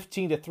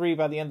 15-3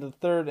 by the end of the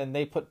third, and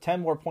they put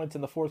 10 more points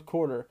in the fourth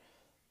quarter.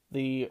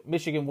 The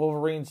Michigan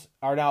Wolverines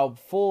are now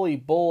fully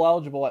bowl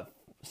eligible at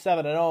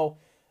 7-0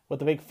 with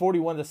the big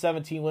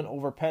 41-17 win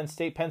over Penn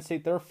State. Penn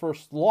State, their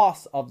first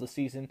loss of the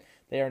season.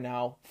 They are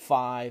now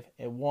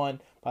 5-1.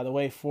 By the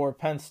way, for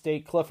Penn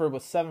State, Clifford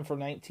was 7 for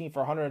 19 for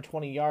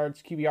 120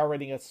 yards, QBR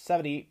rating of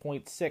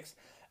 78.6.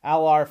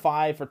 Allar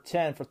 5 for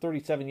 10 for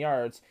 37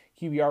 yards,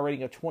 QBR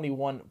rating of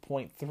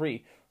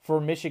 21.3. For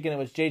Michigan, it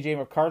was J.J.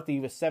 McCarthy. He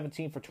was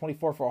 17 for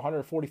 24 for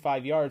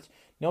 145 yards.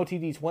 No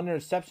TDs, 1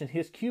 interception.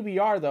 His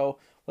QBR, though,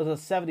 was a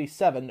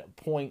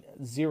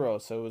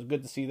 77.0, so it was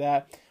good to see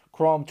that.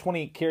 Crom,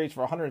 28 carries for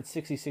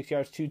 166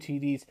 yards, 2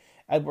 TDs.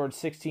 Edwards,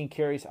 16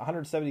 carries,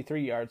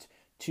 173 yards,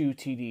 2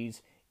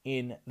 TDs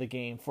in the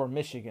game for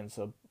Michigan.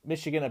 So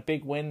Michigan, a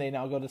big win. They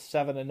now go to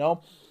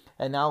 7-0.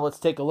 And now let's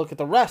take a look at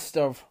the rest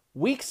of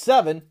Week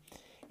 7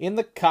 in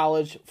the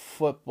college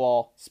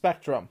football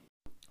spectrum.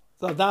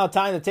 So it's now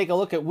time to take a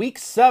look at Week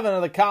 7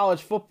 of the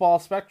college football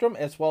spectrum,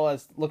 as well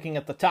as looking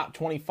at the top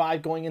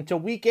 25 going into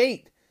Week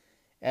 8,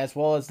 as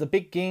well as the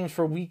big games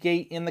for Week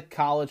 8 in the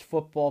college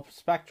football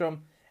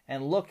spectrum,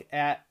 and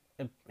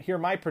hear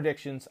my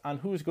predictions on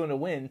who's going to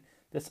win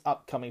this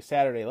upcoming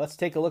Saturday. Let's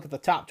take a look at the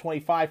top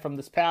 25 from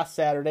this past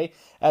Saturday,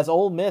 as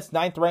Ole Miss,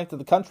 9th ranked in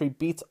the country,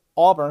 beats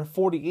Auburn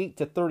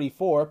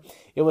 48-34.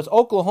 It was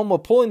Oklahoma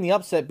pulling the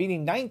upset,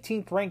 beating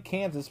 19th ranked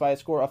Kansas by a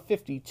score of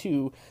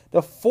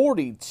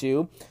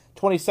 52-42.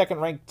 22nd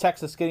ranked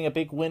Texas getting a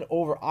big win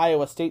over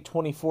Iowa State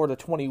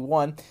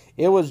 24-21.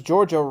 It was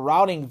Georgia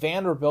routing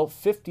Vanderbilt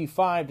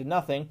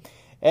 55-0.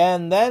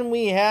 And then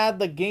we had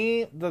the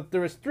game.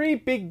 There was 3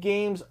 big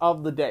games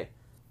of the day.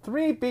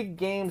 3 big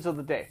games of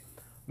the day.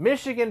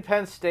 Michigan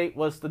Penn State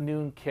was the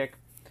noon kick.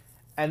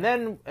 And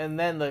then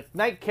the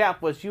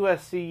nightcap was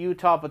USC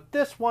Utah, but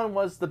this one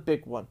was the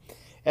big one,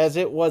 as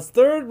it was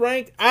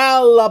 3rd-ranked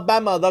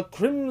Alabama, the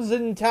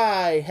Crimson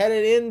Tide,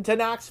 headed into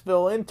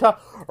Knoxville, into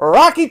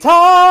Rocky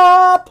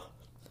Top,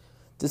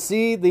 to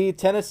see the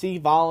Tennessee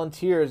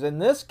Volunteers.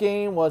 And this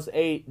game was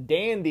a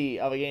dandy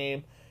of a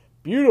game,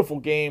 beautiful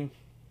game.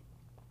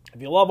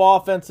 If you love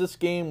offense, this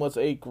game was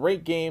a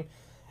great game,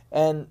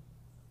 and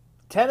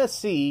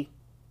Tennessee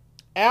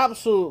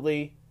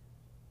absolutely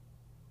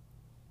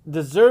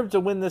deserved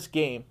to win this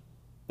game.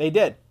 They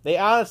did. They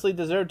honestly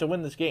deserved to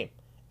win this game.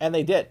 And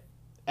they did.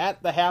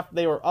 At the half,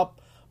 they were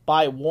up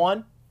by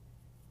 1.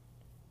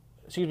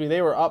 Excuse me,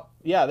 they were up.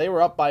 Yeah, they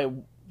were up by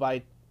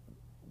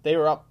they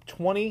were up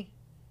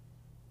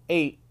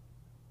 28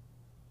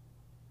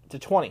 to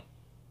 20.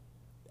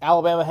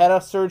 Alabama had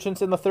a surge in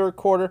the 3rd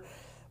quarter,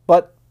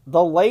 but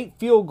the late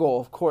field goal,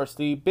 of course,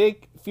 the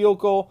big field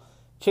goal,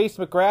 Chase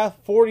McGrath,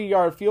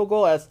 40-yard field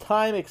goal as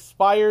time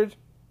expired,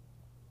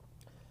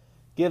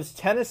 gives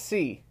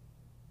Tennessee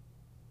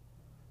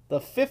the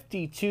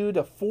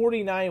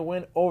 52-49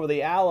 win over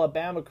the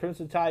Alabama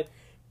Crimson Tide,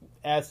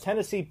 as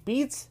Tennessee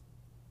beats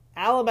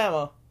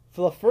Alabama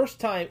for the first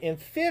time in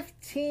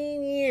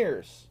 15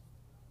 years.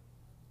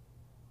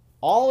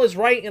 All is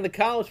right in the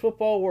college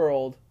football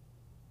world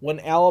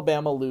when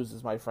Alabama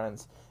loses, my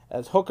friends.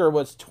 As Hooker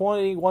was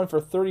 21 for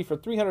 30 for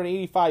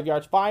 385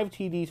 yards, 5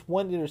 TDs,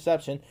 1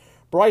 interception.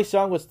 Bryce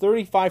Young was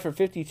 35 for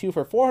 52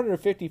 for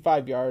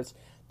 455 yards,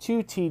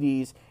 2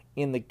 TDs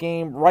in the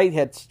game. Wright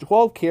had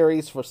 12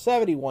 carries for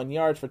 71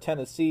 yards for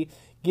Tennessee.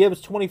 Gibbs,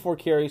 24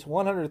 carries,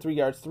 103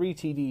 yards, 3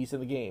 TDs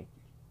in the game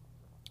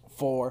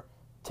for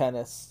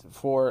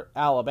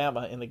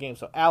Alabama in the game.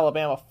 So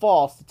Alabama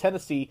falls to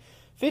Tennessee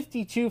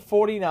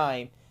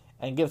 52-49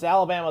 and gives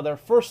Alabama their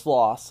first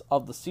loss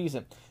of the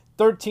season.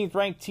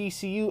 13th-ranked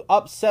TCU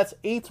upsets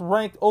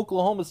 8th-ranked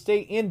Oklahoma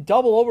State in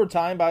double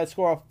overtime by a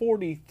score of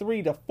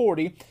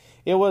 43-40.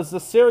 It was the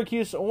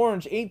Syracuse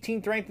Orange,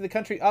 18th ranked in the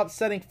country,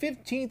 upsetting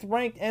 15th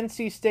ranked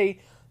NC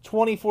State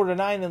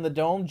 24-9 in the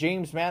Dome.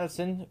 James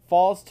Madison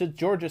falls to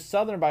Georgia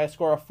Southern by a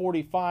score of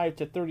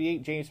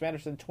 45-38. James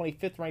Madison,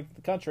 25th ranked in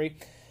the country.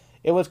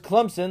 It was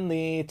Clemson,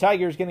 the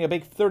Tigers, getting a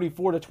big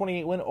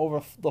 34-28 win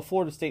over the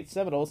Florida State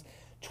Seminoles.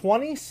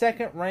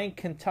 22nd ranked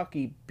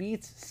Kentucky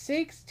beats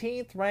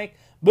 16th ranked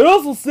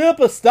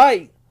Mississippi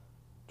State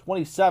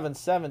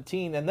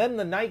 27-17. And then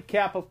the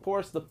nightcap, of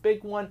course, the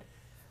big one.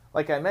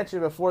 Like I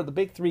mentioned before, the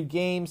big 3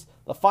 games.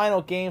 The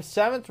final game,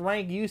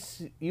 7th-ranked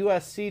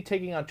USC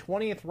taking on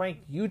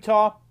 20th-ranked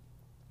Utah.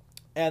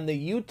 And the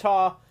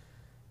Utah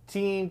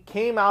team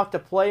came out to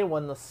play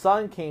when the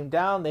sun came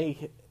down.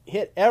 They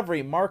hit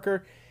every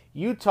marker.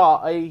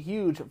 Utah, a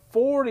huge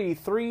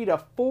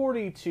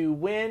 43-42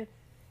 win,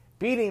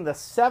 beating the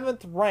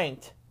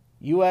 7th-ranked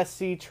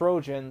USC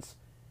Trojans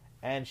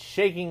and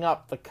shaking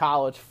up the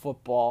college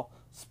football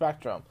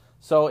spectrum.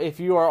 So if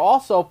you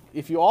also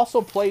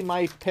play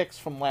my picks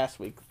from last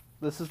week,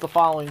 this is the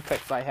following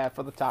picks I had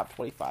for the top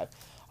 25.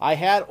 I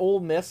had Ole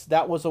Miss,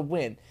 that was a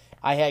win.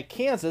 I had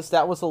Kansas,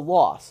 that was a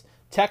loss.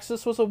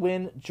 Texas was a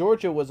win.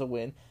 Georgia was a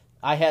win.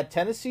 I had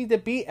Tennessee to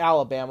beat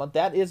Alabama,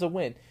 that is a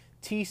win.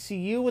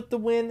 TCU with the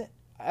win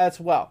as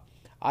well.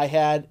 I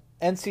had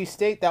NC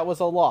State, that was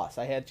a loss.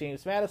 I had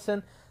James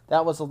Madison,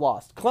 that was a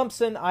loss.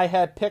 Clemson, I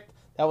had picked,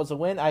 that was a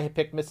win. I had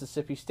picked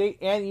Mississippi State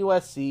and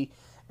USC,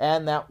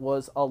 and that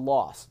was a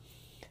loss.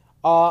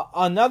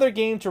 Another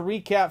game to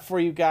recap for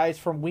you guys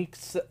from week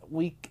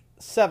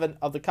 7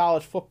 of the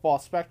college football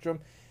spectrum.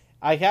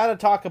 I had to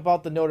talk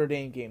about the Notre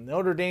Dame game.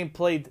 Notre Dame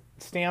played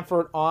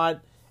Stanford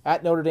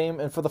at Notre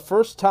Dame, and for the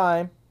first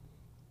time,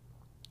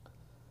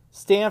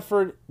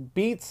 Stanford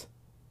beats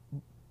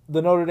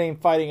the Notre Dame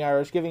Fighting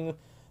Irish, giving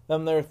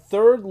them their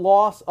 3rd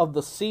loss of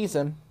the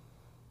season,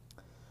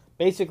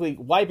 basically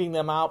wiping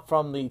them out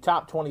from the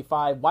top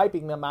 25,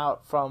 wiping them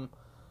out from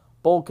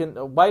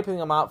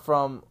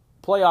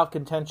playoff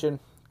contention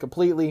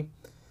completely,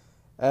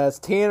 as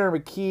Tanner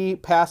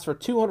McKee passed for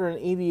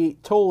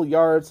 288 total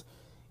yards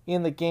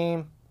in the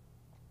game.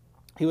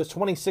 He was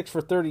 26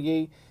 for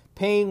 38.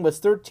 Payne was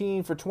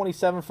 13 for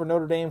 27 for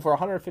Notre Dame for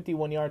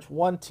 151 yards,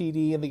 1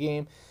 TD in the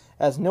game,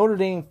 as Notre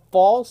Dame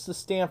falls to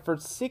Stanford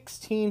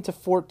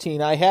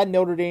 16-14. I had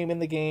Notre Dame in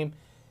the game,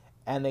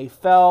 and they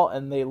fell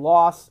and they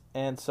lost,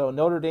 and so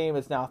Notre Dame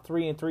is now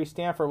 3-3.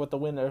 Stanford with the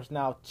win is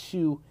now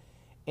 2-4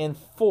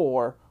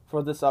 for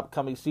this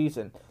upcoming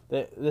season,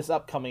 this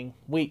upcoming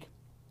week.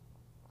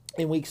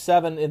 In week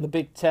 7 in the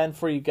Big Ten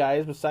for you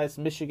guys, besides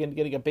Michigan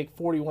getting a big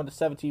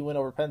 41-17 win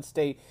over Penn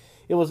State,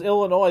 it was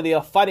Illinois, the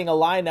Fighting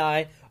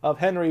Illini of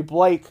Henry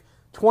Blake,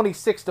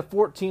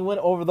 26-14 win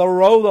over the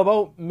Row the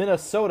Boat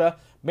Minnesota.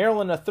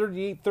 Maryland, a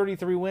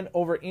 38-33 win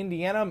over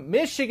Indiana.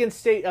 Michigan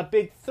State, a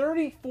big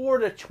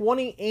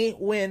 34-28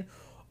 win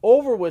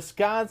over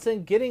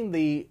Wisconsin, getting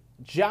the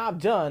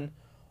job done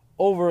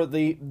over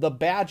the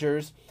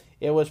Badgers.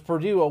 It was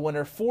Purdue, a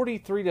winner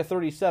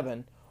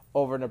 43-37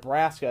 over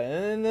Nebraska.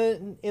 And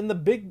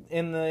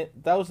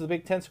that was the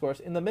Big Ten scores.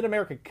 In the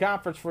Mid-American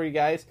Conference for you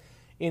guys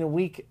in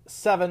Week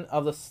 7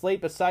 of the slate,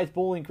 besides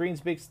Bowling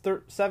Green's big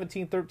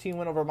 17-13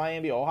 win over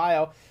Miami,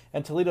 Ohio,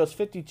 and Toledo's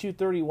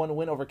 52-31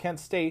 win over Kent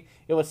State,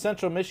 it was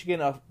Central Michigan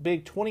a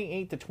big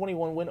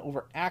 28-21 win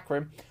over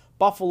Akron,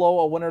 Buffalo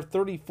a winner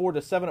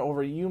 34-7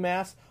 over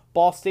UMass,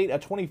 Ball State a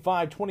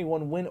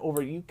 25-21 win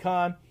over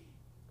UConn,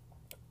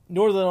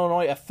 Northern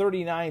Illinois a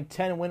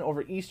 39-10 win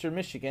over Eastern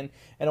Michigan,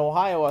 and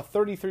Ohio a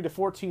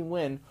 33-14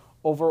 win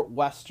over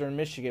Western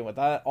Michigan. With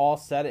that all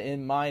set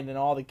in mind in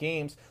all the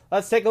games,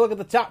 let's take a look at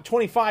the top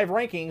 25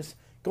 rankings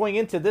going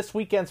into this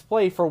weekend's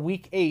play for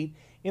Week 8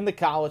 in the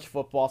college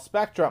football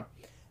spectrum.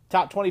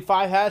 Top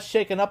 25 has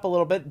shaken up a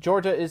little bit.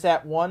 Georgia is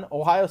at 1.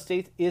 Ohio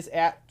State is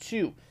at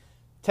 2.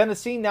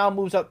 Tennessee now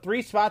moves up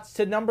 3 spots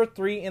to number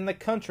 3 in the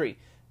country.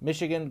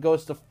 Michigan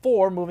goes to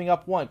 4, moving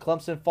up 1.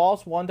 Clemson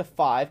falls 1 to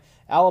 5.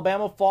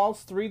 Alabama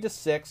falls 3 to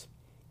 6.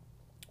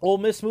 Ole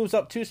Miss moves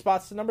up 2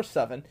 spots to number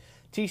 7.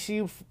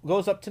 TCU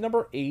goes up to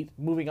number 8,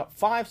 moving up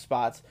 5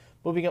 spots.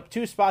 Moving up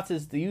 2 spots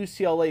is the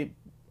UCLA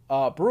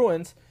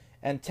Bruins,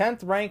 and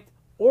 10th ranked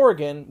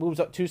Oregon moves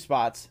up 2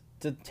 spots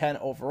to 10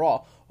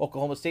 overall.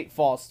 Oklahoma State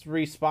falls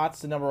 3 spots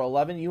to number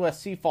 11.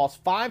 USC falls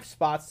 5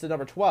 spots to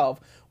number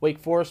 12. Wake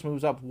Forest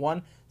moves up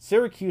 1.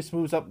 Syracuse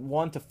moves up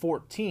 1 to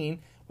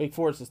 14. Wake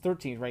Forest is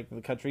 13th ranked in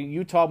the country.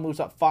 Utah moves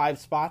up 5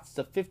 spots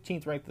to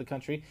 15th ranked in the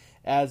country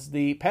as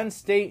the Penn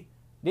State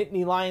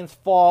Nittany Lions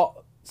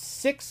fall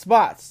 6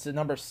 spots to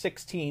number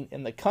 16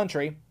 in the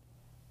country.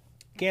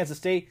 Kansas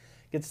State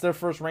gets their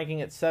first ranking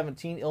at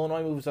 17.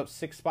 Illinois moves up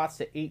 6 spots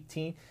to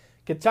 18.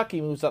 Kentucky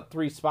moves up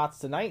 3 spots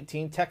to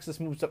 19. Texas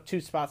moves up 2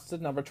 spots to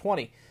number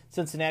 20.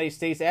 Cincinnati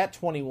stays at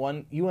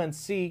 21.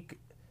 UNC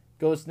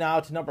goes now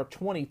to number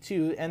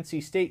 22.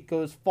 NC State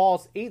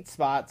falls 8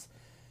 spots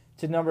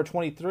to number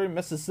 23.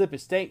 Mississippi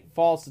State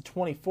falls to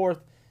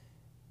 24th,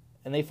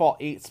 and they fall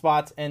 8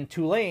 spots. And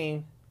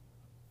Tulane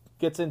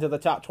gets into the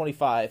top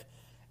 25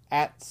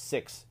 at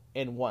 6-1,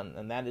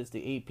 and that is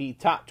the AP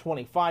top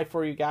 25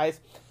 for you guys.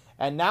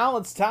 And now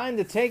it's time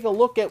to take a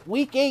look at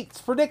Week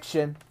 8's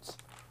predictions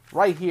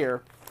right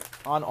here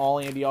on All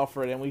Andy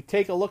Alfred. And we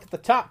take a look at the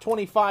top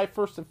 25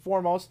 first and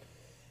foremost.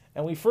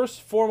 And we first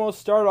and foremost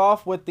start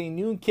off with the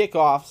noon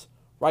kickoffs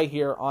right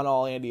here on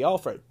All Andy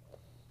Alfred.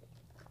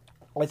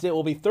 As it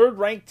will be 3rd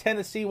ranked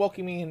Tennessee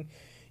welcoming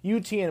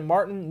UT and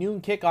Martin.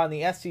 Noon kick on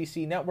the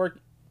SEC network.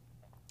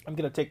 I'm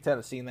going to take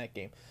Tennessee in that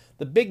game.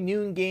 The big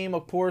noon game,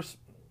 of course,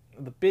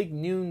 the big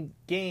noon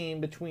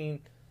game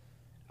between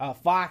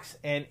Fox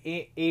and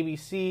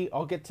ABC.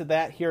 I'll get to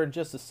that here in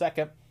just a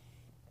second.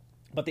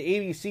 But the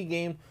ABC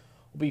game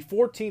will be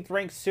 14th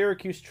ranked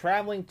Syracuse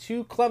traveling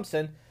to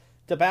Clemson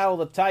to battle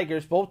the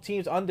Tigers. Both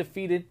teams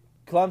undefeated.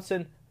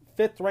 Clemson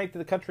 5th ranked in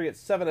the country at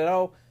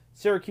 7-0.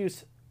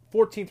 Syracuse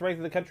 14th ranked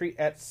in the country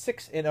at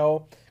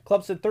 6-0.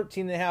 Clemson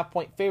 13.5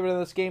 point favorite in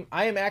this game.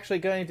 I am actually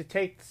going to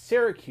take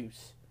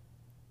Syracuse.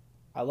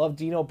 I love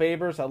Dino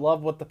Babers. I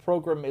love what the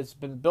program has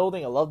been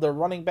building. I love their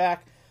running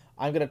back.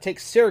 I'm going to take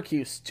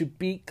Syracuse to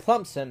beat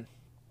Clemson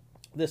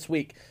this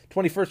week.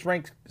 21st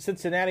ranked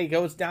Cincinnati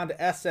goes down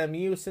to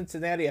SMU.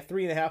 Cincinnati a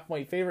 3.5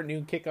 point favorite.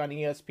 Noon kick on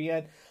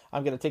ESPN.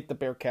 I'm going to take the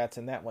Bearcats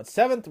in that one.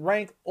 7th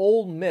ranked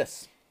Ole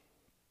Miss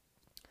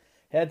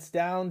heads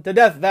down to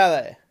Death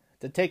Valley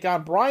to take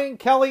on Brian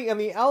Kelly and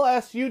the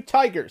LSU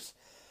Tigers.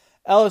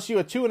 LSU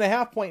a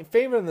 2.5 point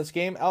favorite in this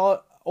game.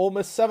 Ole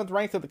Miss 7th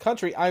ranked in the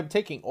country. I'm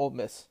taking Ole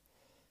Miss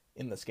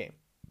in this game.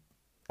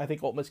 I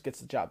think Ole Miss gets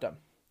the job done.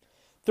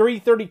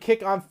 3:30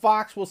 kick on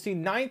Fox. We'll see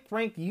 9th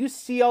ranked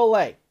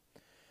UCLA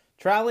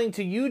traveling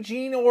to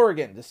Eugene,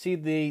 Oregon to see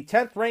the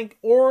 10th ranked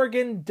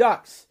Oregon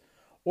Ducks.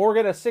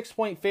 Oregon a 6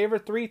 point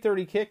favorite.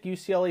 3:30 kick.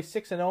 UCLA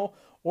 6-0.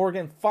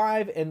 Oregon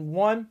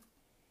 5-1.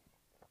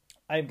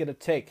 I'm going to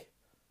take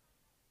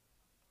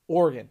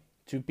Oregon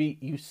to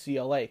beat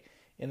UCLA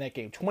in that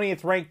game.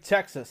 20th ranked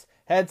Texas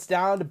heads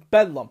down to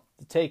Bedlam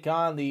to take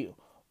on the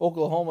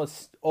Oklahoma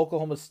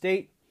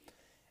State.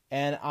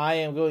 And I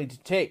am going to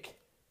take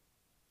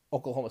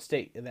Oklahoma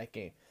State in that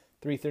game.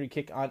 3:30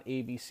 kick on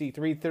ABC.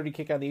 3:30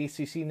 kick on the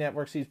ACC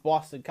network sees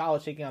Boston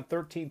College taking on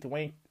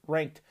 13th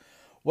ranked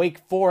Wake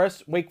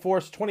Forest. Wake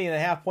Forest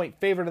 20.5 point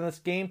favorite in this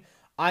game.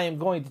 I am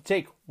going to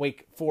take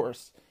Wake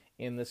Forest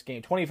in this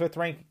game. 25th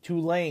ranked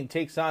Tulane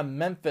takes on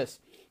Memphis.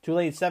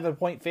 Tulane 7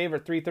 point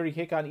favorite. 3:30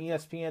 kick on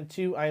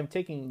ESPN2. I am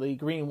taking the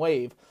Green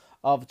Wave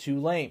of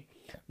Tulane.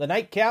 The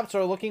nightcaps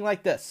are looking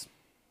like this.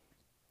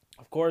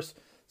 Of course,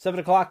 7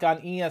 o'clock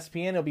on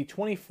ESPN. It'll be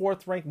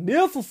 24th ranked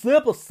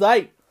Mississippi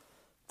State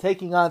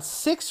taking on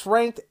 6th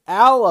ranked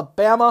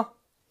Alabama.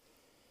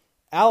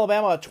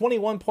 Alabama a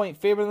 21 point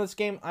favorite in this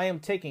game. I am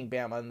taking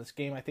Bama in this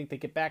game. I think they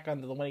get back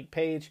onto the winning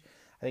page.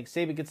 I think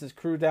Saban gets his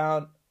crew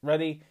down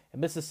ready. And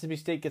Mississippi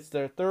State gets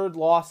their 3rd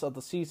loss of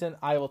the season.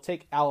 I will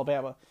take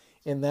Alabama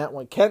in that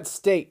one. Kansas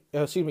State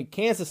 5-1.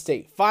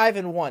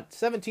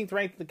 17th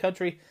ranked in the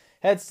country.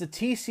 Heads to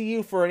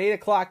TCU for an 8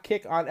 o'clock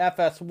kick on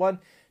FS1.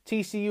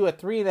 TCU a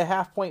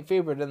 3.5 point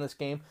favorite in this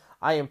game.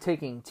 I am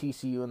taking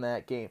TCU in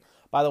that game.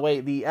 By the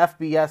way, the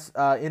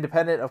FBS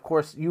Independent, of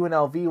course,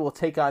 UNLV will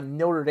take on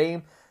Notre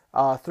Dame.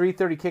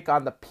 3:30 kick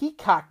on the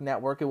Peacock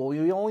Network. It will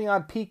be only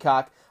on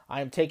Peacock. I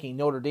am taking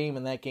Notre Dame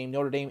in that game.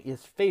 Notre Dame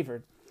is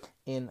favored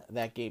in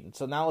that game.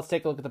 So now let's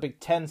take a look at the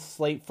Big Ten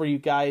slate for you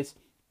guys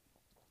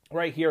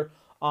right here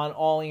on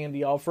All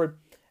Andy Alfred.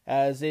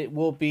 As it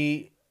will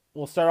be,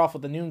 we'll start off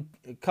with the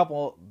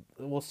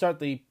we'll start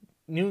the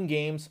noon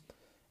games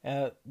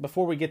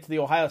before we get to the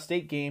Ohio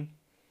State game.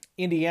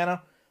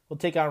 Indiana will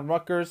take on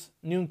Rutgers.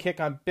 Noon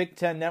kick on Big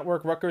Ten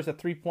Network. Rutgers a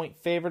 3-point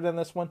favorite in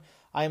this one.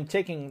 I am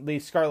taking the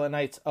Scarlet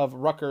Knights of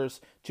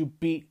Rutgers to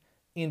beat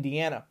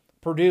Indiana.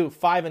 Purdue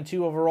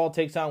 5-2 overall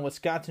takes on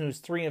Wisconsin, who's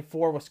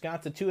 3-4.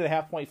 Wisconsin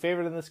 2.5-point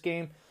favorite in this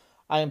game.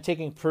 I am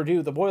taking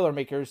Purdue, the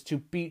Boilermakers, to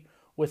beat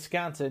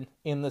Wisconsin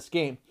in this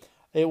game.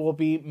 It will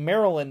be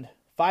Maryland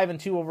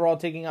 5-2 overall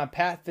taking on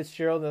Pat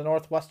Fitzgerald, the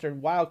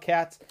Northwestern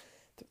Wildcats.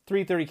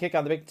 3:30 kick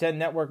on the Big Ten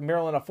Network.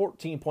 Maryland a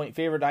 14-point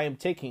favorite. I am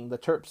taking the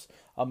Terps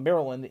of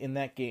Maryland in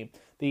that game.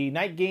 The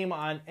night game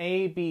on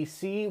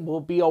ABC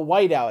will be a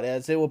whiteout,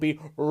 as it will be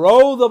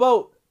Row the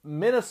Boat.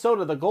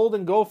 Minnesota, the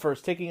Golden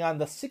Gophers, taking on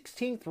the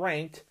 16th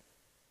ranked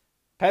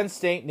Penn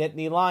State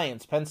Nittany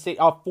Lions. Penn State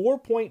a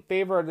 4-point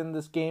favorite in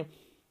this game.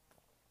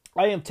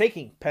 I am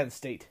taking Penn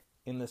State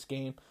in this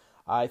game.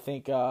 I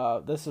think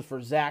this is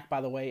for Zach,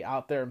 by the way,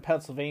 out there in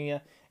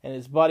Pennsylvania, and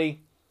his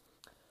buddy.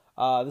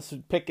 This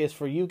pick is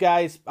for you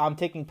guys. I'm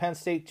taking Penn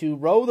State to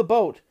row the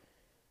boat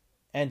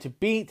and to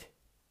beat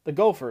the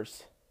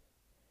Gophers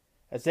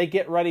as they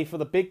get ready for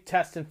the big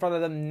test in front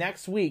of them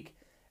next week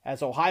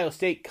as Ohio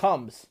State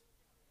comes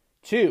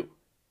to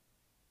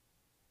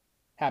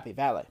Happy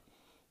Valley.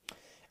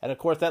 And, of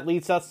course, that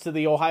leads us to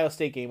the Ohio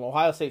State game.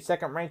 Ohio State,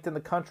 second ranked in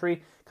the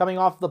country, coming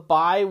off the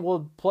bye,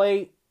 will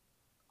play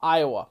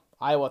Iowa.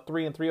 Iowa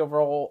 3-3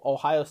 overall.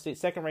 Ohio State,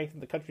 second ranked in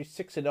the country,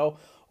 6-0.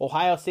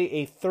 Ohio State,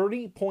 a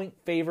 30-point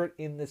favorite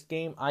in this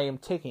game. I am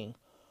taking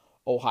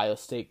Ohio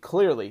State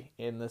clearly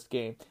in this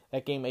game.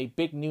 That game, a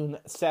big noon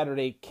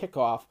Saturday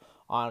kickoff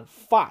on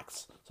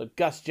Fox. So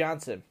Gus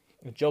Johnson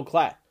and Joe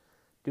Klatt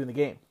doing the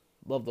game.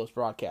 Love those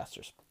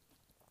broadcasters.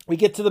 We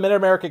get to the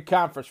Mid-American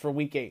Conference for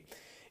Week 8.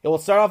 It will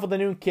start off with the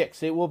noon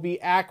kicks. It will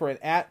be Akron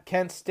at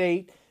Kent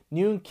State.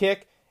 Noon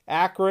kick,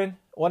 Akron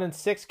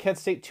 1-6, Kent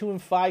State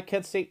 2-5.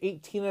 Kent State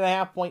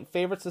 18.5-point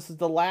favorites. This is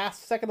the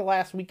second to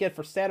last weekend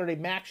for Saturday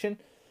Maction,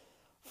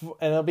 and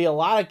there'll be a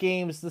lot of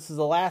games. This is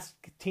the last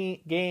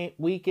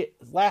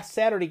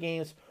Saturday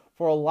games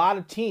for a lot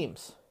of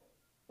teams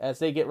as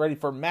they get ready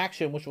for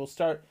Maction, which will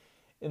start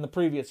in the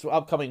previous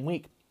upcoming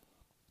week.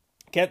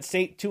 Kent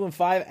State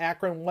 2-5,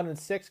 Akron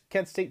 1-6.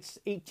 Kent State's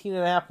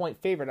 18.5-point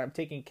favorite. I'm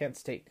taking Kent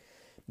State.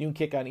 Noon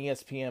kick on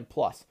ESPN+.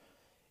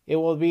 It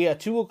will be a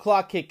 2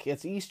 o'clock kick.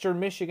 It's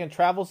Eastern Michigan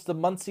travels to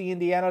Muncie,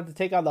 Indiana to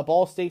take on the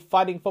Ball State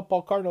Fighting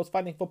Football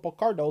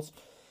Cardinals.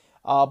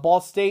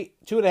 Ball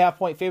State,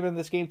 2.5-point favorite in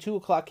this game. 2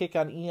 o'clock kick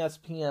on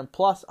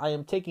ESPN+. I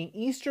am taking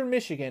Eastern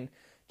Michigan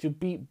to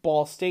beat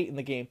Ball State in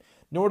the game.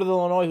 Northern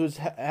Illinois, who's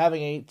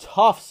having a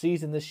tough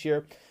season this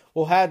year,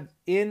 will head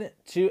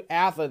into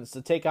Athens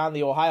to take on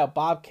the Ohio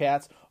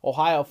Bobcats.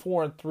 Ohio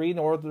 4-3.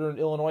 Northern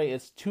Illinois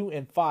is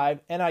 2-5.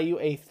 NIU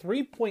a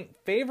 3-point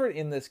favorite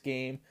in this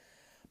game.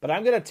 But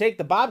I'm going to take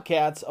the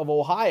Bobcats of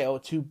Ohio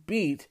to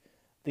beat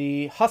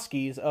the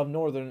Huskies of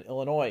Northern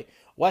Illinois.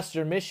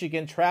 Western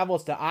Michigan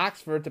travels to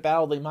Oxford to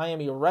battle the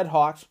Miami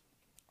Redhawks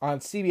on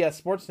CBS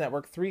Sports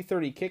Network.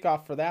 3:30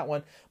 kickoff for that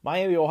one.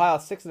 Miami, Ohio,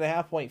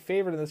 6.5-point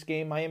favorite in this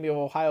game. Miami of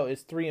Ohio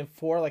is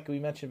 3-4, like we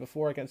mentioned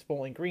before, against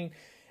Bowling Green.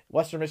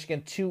 Western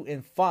Michigan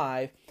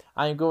 2-5.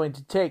 I am going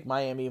to take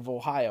Miami of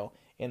Ohio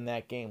in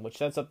that game, which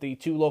sets up the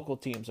two local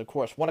teams, of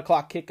course. 1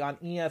 o'clock kick on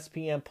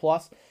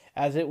ESPN+,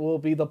 as it will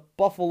be the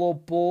Buffalo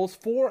Bulls,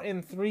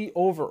 4-3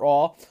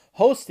 overall,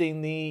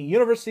 hosting the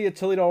University of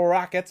Toledo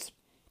Rockets.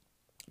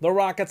 The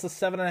Rockets, a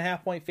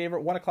 7.5-point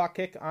favorite. 1 o'clock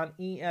kick on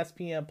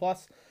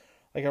ESPN+.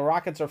 Like the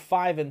Rockets are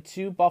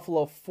 5-2,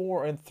 Buffalo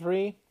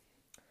 4-3.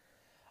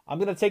 I'm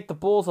going to take the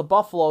Bulls of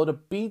Buffalo to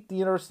beat the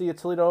University of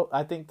Toledo.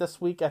 I think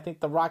this week,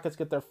 the Rockets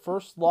get their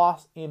first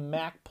loss in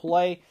MAC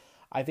play.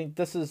 I think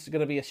this is going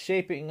to be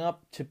shaping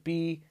up to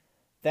be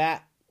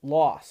that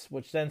loss,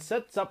 which then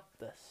sets up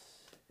this.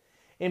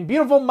 In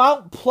beautiful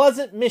Mount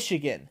Pleasant,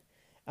 Michigan,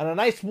 on a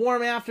nice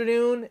warm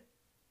afternoon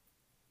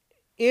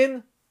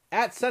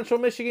at Central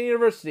Michigan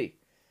University,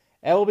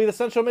 it will be the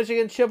Central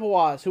Michigan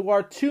Chippewas, who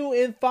are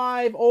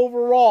 2-5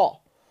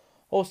 overall,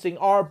 hosting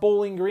our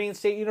Bowling Green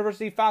State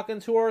University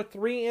Falcons, who are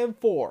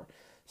 3-4.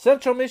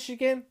 Central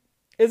Michigan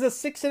is a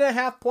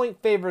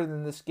 6.5-point favorite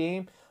in this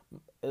game.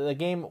 The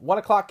game, 1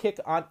 o'clock kick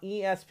on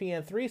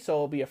ESPN3, so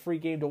it'll be a free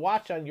game to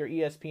watch on your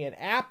ESPN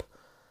app.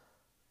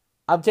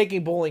 I'm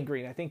taking Bowling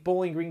Green. I think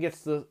Bowling Green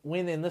gets the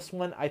win in this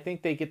one. I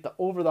think they get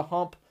over the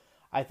hump.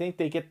 I think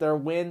they get their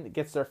win,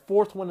 gets their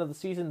fourth win of the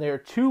season. They are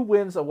 2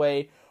 wins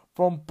away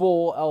from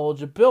bowl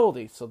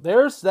eligibility. So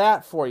there's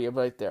that for you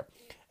right there.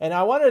 And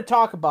I wanted to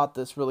talk about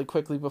this really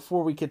quickly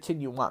before we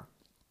continue on.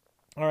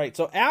 All right,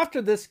 so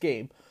after this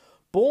game,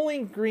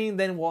 Bowling Green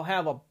then will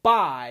have a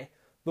bye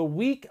the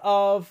week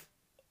of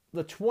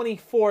the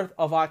 24th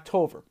of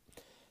October.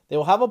 They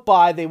will have a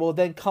bye. They will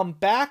then come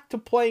back to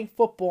playing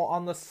football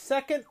on the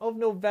 2nd of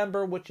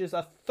November, which is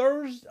a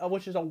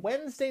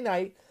Wednesday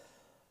night.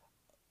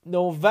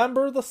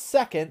 November the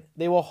 2nd,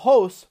 they will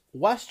host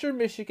Western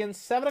Michigan,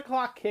 7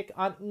 o'clock kick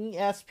on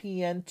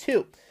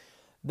ESPN2.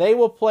 They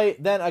will play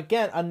then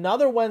again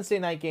another Wednesday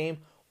night game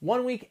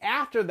 1 week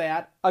after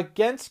that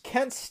against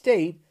Kent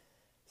State,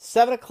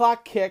 7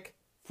 o'clock kick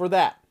for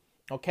that.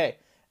 Okay,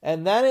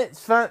 and then it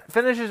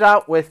finishes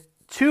out with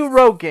 2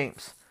 road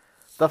games.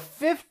 The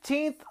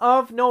 15th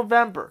of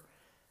November.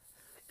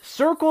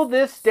 Circle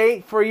this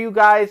date for you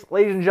guys,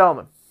 ladies and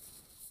gentlemen.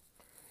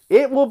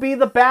 It will be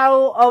the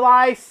Battle of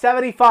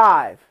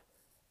I-75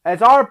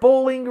 as our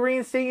Bowling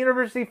Green State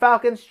University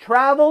Falcons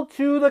travel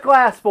to the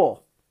Glass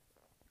Bowl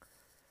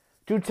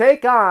to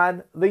take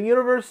on the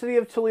University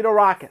of Toledo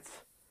Rockets.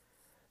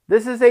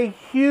 This is a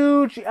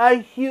huge,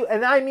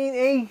 and I mean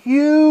a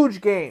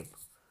huge game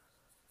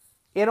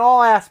in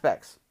all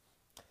aspects.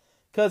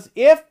 Because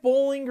if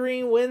Bowling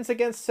Green wins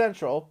against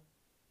Central,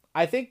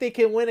 I think they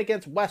can win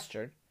against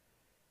Western.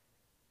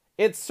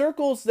 It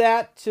circles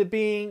that to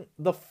being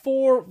the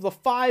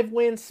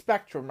 5-win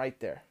spectrum right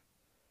there.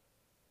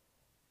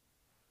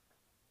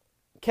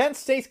 Kent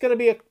State's going to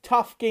be a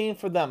tough game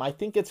for them. I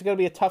think it's going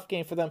to be a tough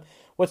game for them,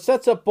 which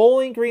sets up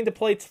Bowling Green to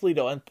play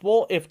Toledo. And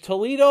if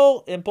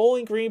Toledo and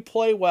Bowling Green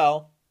play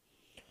well,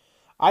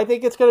 I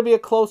think it's going to be a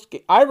close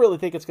game. I really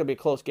think it's going to be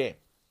a close game.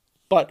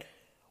 But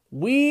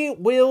we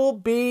will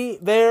be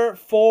there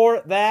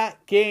for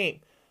that game.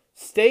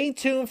 Stay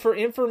tuned for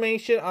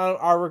information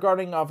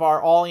regarding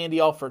our All Andy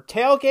Alford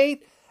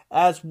tailgate,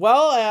 as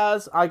well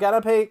as, I got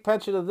to pay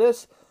attention to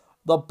this,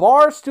 the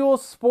Barstool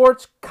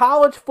Sports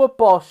College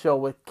Football Show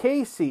with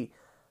Casey,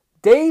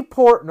 Dave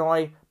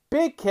Portnoy,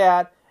 Big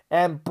Cat,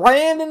 and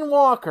Brandon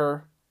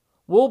Walker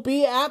will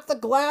be at the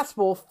Glass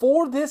Bowl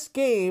for this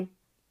game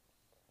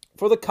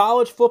for the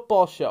College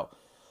Football Show.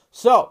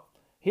 So,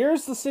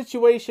 here's the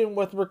situation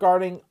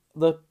regarding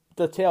the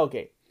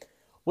tailgate.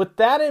 With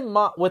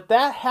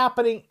that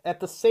happening at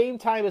the same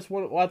time as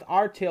with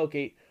our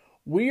tailgate,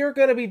 we are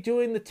going to be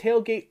doing the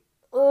tailgate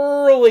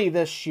early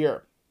this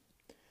year.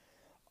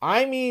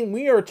 I mean,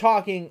 we are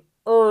talking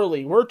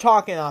early. We're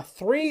talking a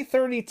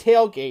 3:30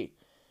 tailgate,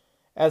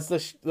 as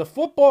the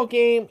football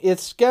game is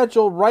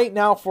scheduled right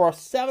now for a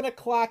 7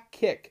 o'clock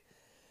kick.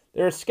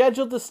 They're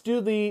scheduled to do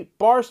the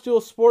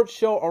Barstool Sports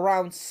Show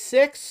around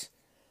 6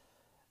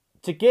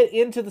 to get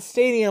into the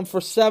stadium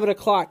for 7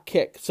 o'clock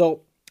kick.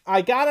 So,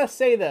 I gotta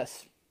say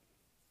this.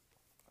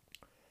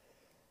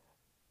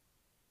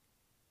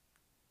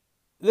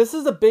 This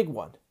is a big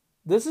one.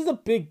 This is a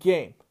big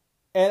game.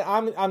 And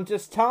I'm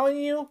just telling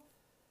you,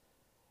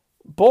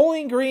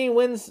 Bowling Green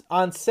wins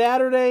on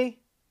Saturday.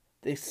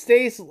 They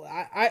stays.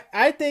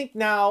 I think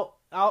now,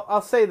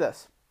 I'll say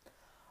this.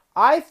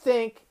 I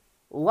think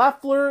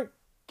Loeffler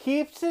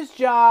keeps his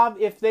job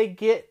if they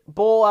get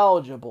bowl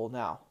eligible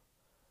now.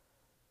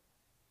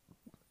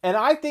 And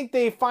I think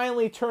they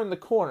finally turned the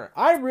corner.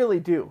 I really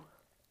do.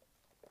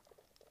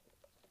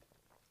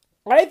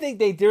 I think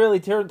they really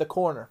turned the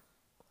corner.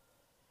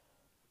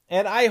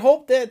 And I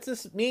hope that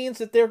this means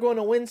that they're going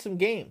to win some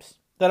games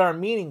that are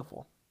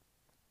meaningful.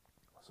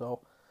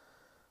 So,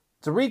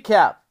 to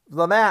recap,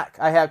 the MAC,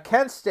 I have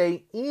Kent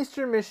State,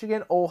 Eastern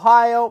Michigan,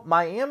 Ohio,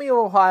 Miami of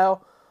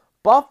Ohio,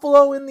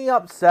 Buffalo in the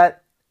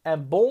upset,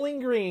 and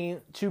Bowling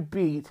Green to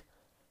beat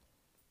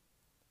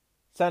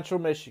Central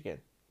Michigan.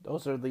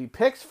 Those are the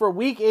picks for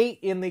Week 8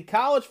 in the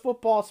college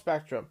football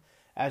spectrum.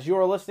 As you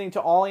are listening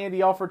to All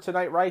Andy Alford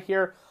tonight right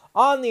here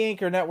on the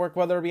Anchor Network,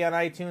 whether it be on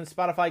iTunes,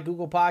 Spotify,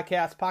 Google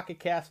Podcasts, Pocket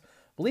Casts,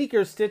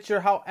 Bleaker,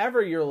 Stitcher,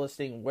 however you're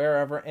listening,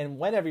 wherever and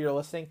whenever you're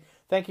listening.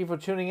 Thank you for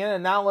tuning in.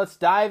 And now let's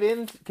dive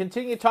in,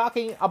 continue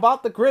talking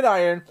about the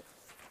gridiron.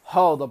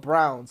 Oh, the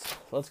Browns.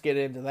 Let's get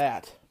into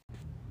that.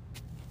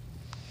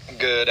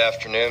 Good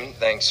afternoon.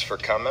 Thanks for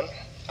coming.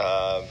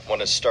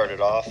 Want to start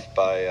it off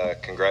by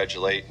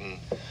congratulating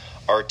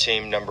our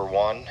team, number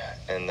 1,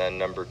 and then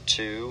number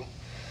 2,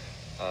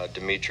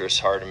 Demetrius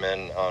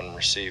Hardiman, on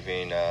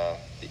receiving the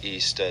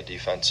East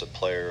Defensive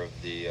Player of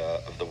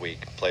the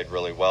Week. Played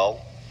really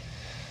well.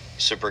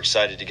 Super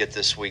excited to get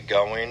this week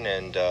going,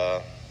 and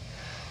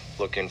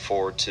looking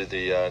forward to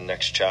the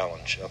next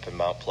challenge up in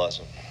Mount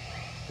Pleasant.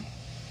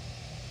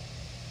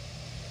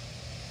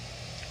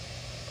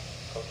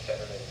 Coach,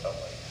 Saturday felt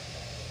like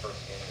the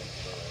first game that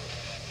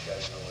you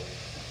guys really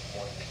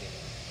won the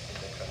game in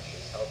the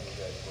trenches. How do you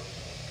guys work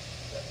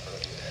that for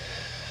you?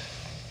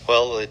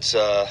 Well,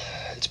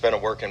 it's been a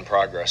work in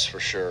progress for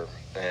sure,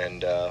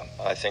 and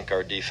I think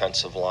our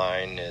defensive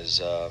line is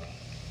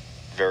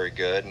very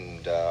good,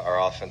 and our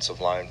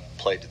offensive line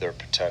played to their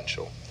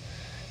potential.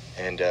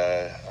 And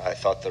I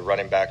thought the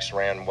running backs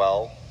ran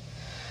well.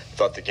 I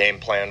thought the game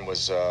plan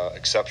was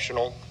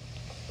exceptional,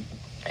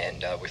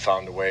 and we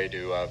found a way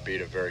to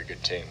beat a very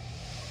good team.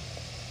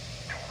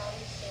 How are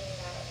you seeing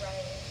that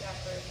running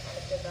effort kind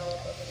of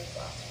develop over these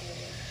last few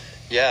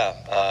weeks? Yeah,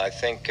 I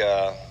think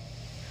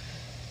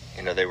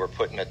they were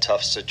put in a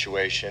tough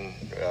situation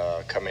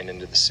coming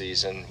into the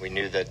season. We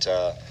knew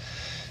that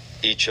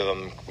each of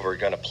them were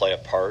going to play a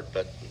part,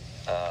 but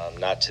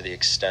not to the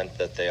extent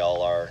that they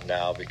all are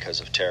now because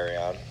of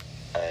Terrion.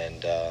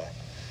 And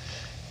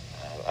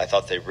I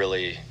thought they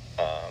really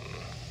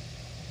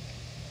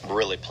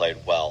played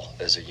well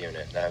as a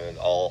unit. I mean,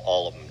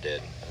 all of them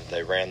did.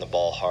 They ran the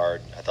ball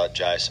hard. I thought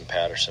Jason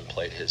Patterson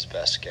played his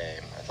best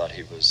game. I thought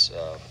he was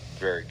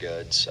very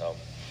good. So,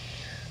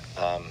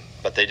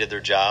 but they did their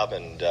job,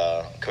 and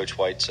Coach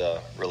White's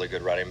a really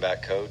good running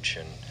back coach,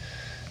 and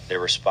they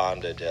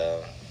responded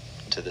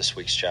to this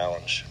week's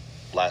challenge,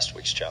 last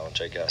week's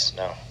challenge, I guess.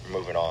 Now,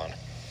 moving on. It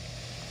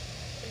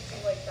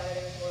seemed like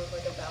Saturday was more of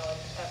like a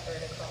balanced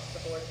effort across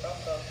the board from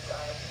both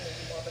sides,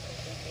 maybe more of a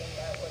complete game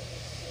than what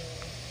we've seen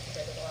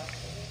compared to the last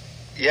 2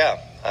 weeks.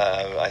 Yeah,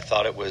 I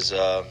thought it was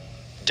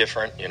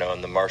different. You know,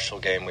 in the Marshall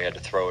game, we had to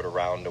throw it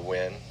around to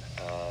win.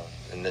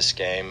 In this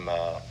game,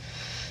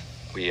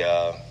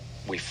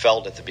 we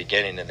felt at the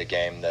beginning of the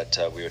game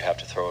that we would have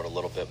to throw it a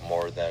little bit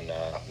more than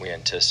we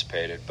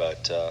anticipated,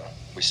 but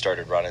we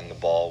started running the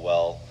ball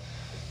well.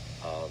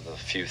 The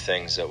few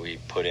things that we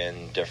put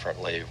in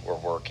differently were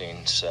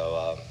working,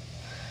 so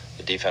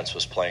the defense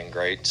was playing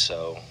great,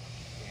 so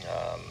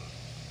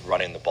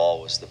running the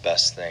ball was the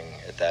best thing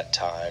at that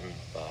time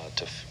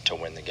to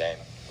win the game.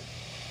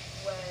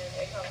 When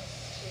it comes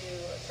to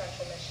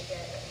Central Michigan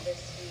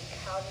this week,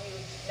 how do you,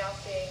 now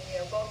seeing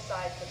both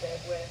sides of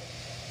it with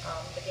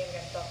the game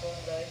against Buffalo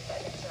and the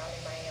excitement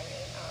surrounding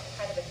Miami,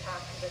 kind of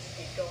attack this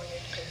week going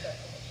into Central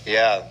Michigan?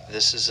 Yeah,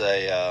 this is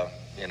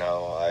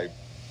I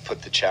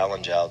put the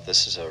challenge out.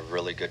 This is a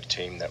really good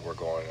team that we're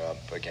going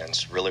up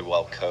against, really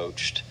well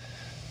coached.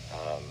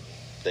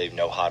 They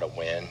know how to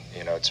win.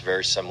 It's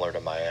very similar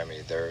to Miami.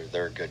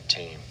 They're a good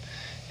team.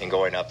 And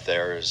going up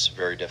there is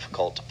very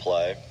difficult to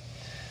play.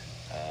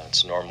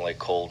 It's normally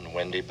cold and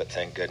windy, but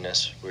thank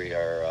goodness we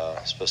are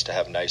supposed to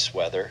have nice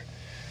weather.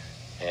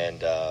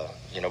 And,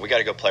 we got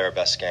to go play our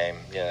best game.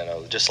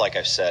 Just like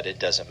I've said, it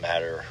doesn't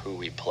matter who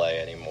we play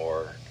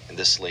anymore. And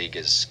this league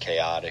is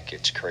chaotic.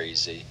 It's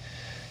crazy.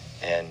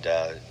 And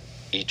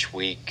each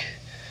week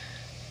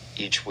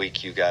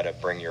you got to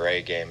bring your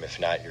A game. If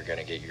not, you're going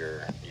to get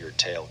your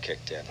tail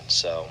kicked in.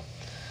 So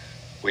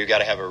we've got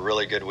to have a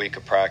really good week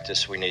of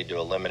practice. We need to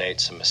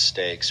eliminate some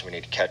mistakes. We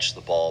need to catch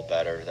the ball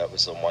better. That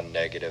was the one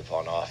negative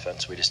on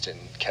offense. We just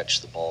didn't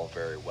catch the ball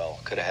very well.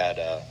 Could have had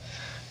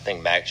I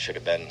think Max should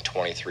have been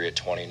 23 of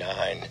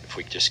 29 if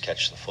we could just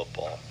catch the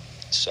football.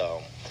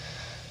 So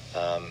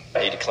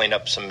need to clean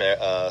up some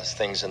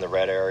things in the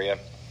red area.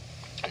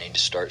 I need to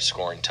start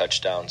scoring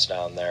touchdowns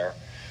down there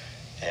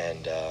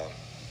and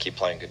keep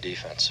playing good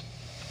defense.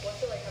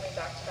 What's it like having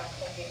back-to-back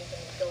home games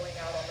and going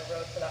out on the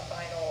road for that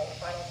final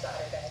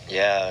Saturday?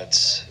 Yeah,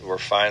 we're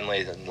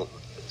finally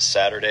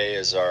Saturday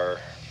is our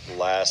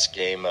last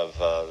game of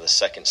the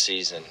second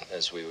season,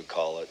 as we would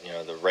call it.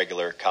 The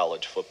regular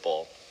college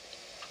football,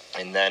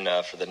 and then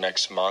for the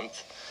next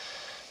month,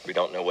 we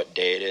don't know what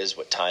day it is,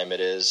 what time it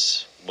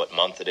is, what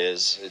month it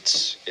is.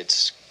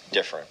 It's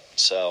different.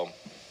 So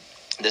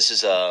this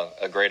is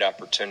a great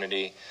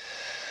opportunity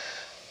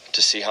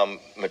to see how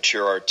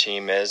mature our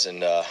team is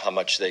and how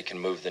much they can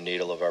move the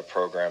needle of our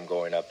program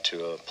going up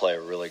to play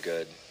a really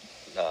good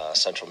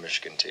Central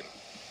Michigan team.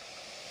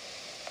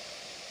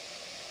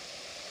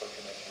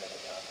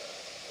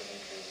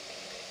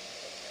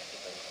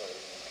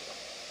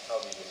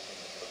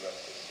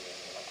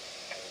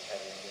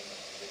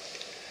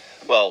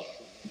 Well,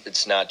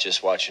 it's not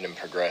just watching him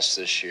progress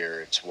this year.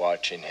 It's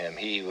watching him.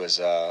 He was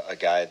a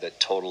guy that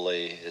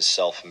totally is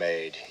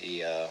self-made.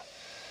 He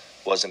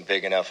wasn't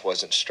big enough,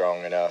 wasn't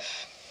strong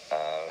enough.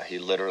 He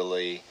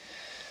literally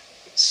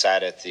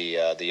sat at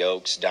the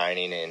Oaks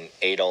dining and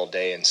ate all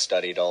day and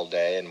studied all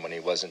day. And when he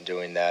wasn't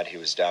doing that, he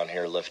was down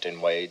here lifting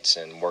weights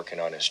and working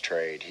on his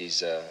trade.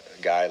 He's a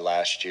guy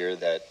last year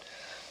that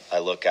I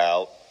look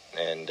out,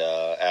 and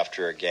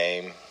after a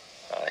game,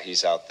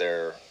 he's out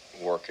there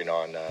working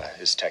on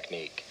his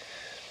technique.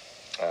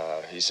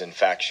 He's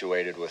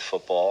infatuated with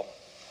football.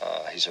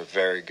 He's a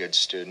very good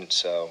student,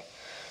 so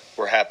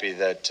we're happy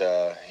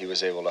that he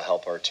was able to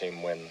help our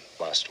team win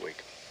last week.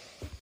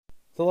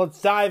 So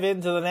let's dive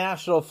into the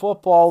National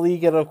Football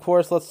League, and of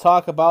course, let's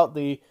talk about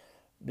the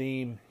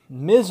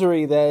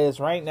misery that is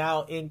right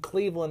now in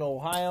Cleveland,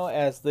 Ohio,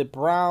 as the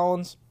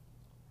Browns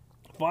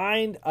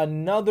find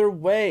another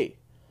way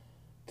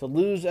to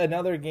lose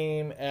another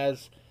game,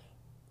 as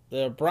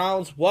the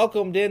Browns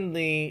welcomed in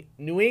the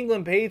New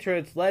England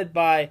Patriots led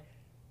by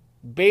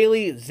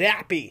Bailey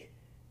Zappi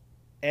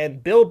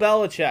and Bill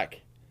Belichick.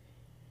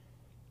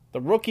 The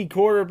rookie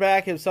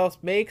quarterback himself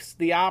makes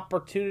the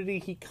opportunity.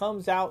 He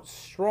comes out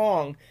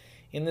strong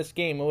in this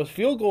game. It was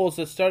field goals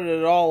that started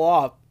it all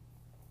off.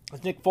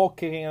 With Nick Folk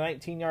kicking a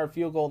 19-yard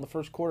field goal in the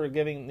first quarter,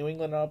 giving New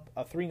England up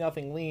a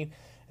 3-0 lead.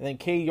 And then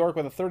Kay York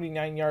with a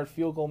 39-yard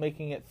field goal,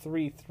 making it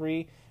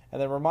 3-3.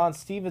 And then Ramon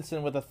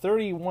Stevenson with a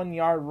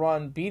 31-yard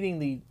run, beating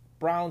the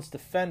Browns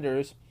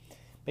defenders,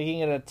 making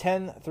it a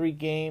 10-3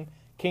 game.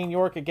 Kane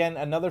York, again,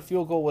 another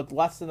field goal with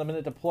less than a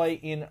minute to play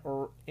in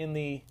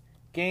the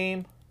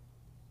game,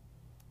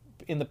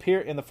 in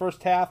the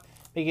first half,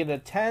 making it a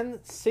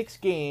 10-6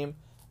 game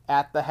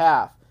at the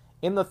half.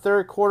 In the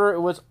third quarter,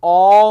 it was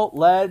all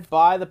led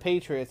by the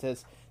Patriots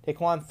as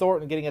Tyquan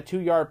Thornton getting a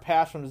 2-yard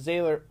pass from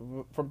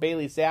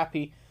Bailey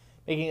Zappi,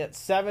 making it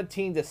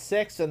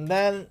 17-6, and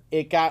then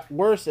it got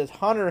worse as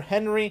Hunter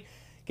Henry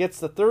gets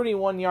the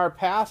 31-yard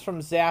pass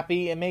from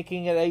Zappi and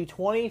making it a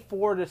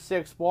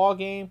 24-6 ball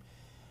game.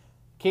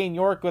 Kane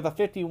York with a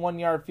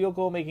 51-yard field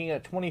goal, making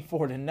it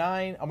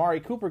 24-9. Amari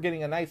Cooper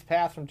getting a nice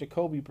pass from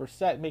Jacoby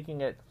Brissett,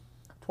 making it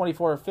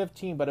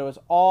 24-15, but it was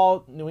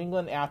all New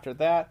England after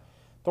that.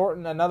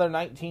 Thornton, another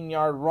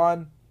 19-yard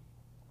run,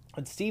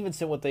 and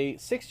Stevenson with a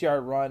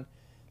 6-yard run.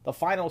 The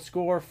final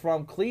score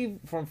from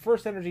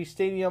First Energy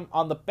Stadium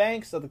on the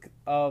banks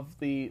of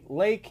the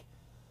lake,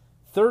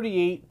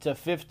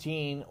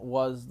 38-15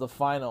 was the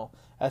final.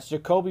 As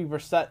Jacoby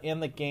Brissett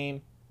in the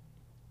game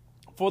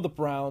for the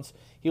Browns,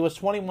 he was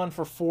 21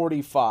 for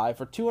 45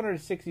 for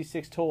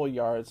 266 total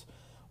yards,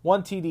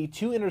 1 TD,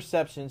 2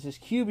 interceptions. His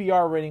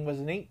QBR rating was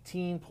an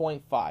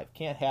 18.5.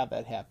 Can't have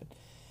that happen.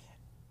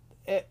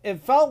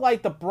 It felt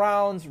like the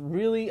Browns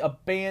really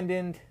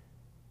abandoned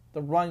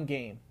the run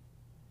game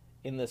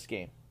in this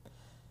game,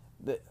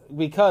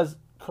 because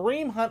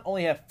Kareem Hunt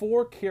only had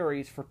 4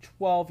 carries for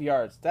 12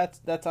 yards. That's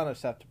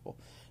unacceptable.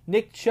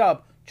 Nick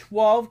Chubb,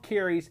 12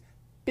 carries,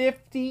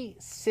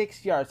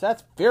 56 yards.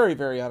 That's very,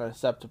 very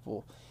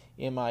unacceptable,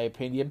 in my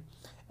opinion.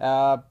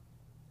 The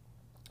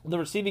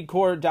receiving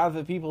core,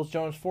 Donovan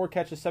Peoples-Jones, 4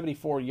 catches,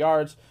 74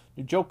 yards.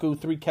 Njoku,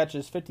 3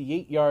 catches,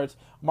 58 yards.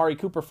 Amari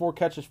Cooper, 4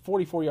 catches,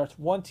 44 yards,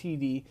 1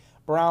 TD.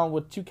 Brown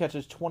with 2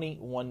 catches,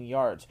 21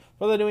 yards.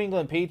 For the New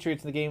England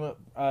Patriots in the game,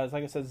 like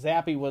I said,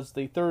 Zappi was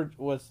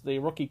the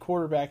rookie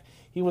quarterback.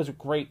 He was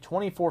great,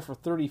 24 for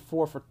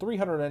 34 for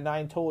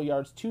 309 total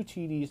yards, 2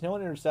 TDs, no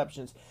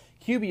interceptions.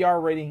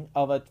 QBR rating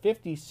of a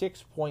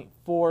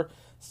 56.4.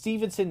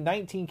 Stevenson,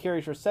 19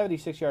 carries for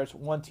 76 yards,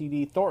 1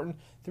 TD. Thornton,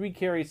 3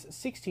 carries,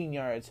 16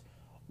 yards,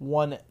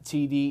 1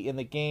 TD in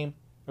the game.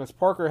 As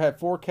Parker had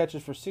 4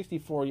 catches for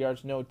 64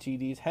 yards, no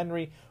TDs.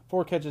 Henry,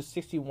 4 catches,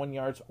 61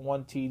 yards,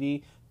 1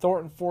 TD.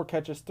 Thornton, 4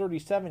 catches,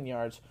 37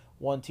 yards,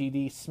 1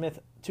 TD. Smith,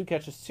 2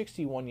 catches,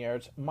 61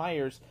 yards.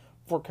 Myers,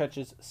 4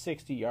 catches,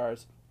 60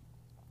 yards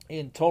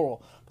in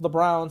total. For the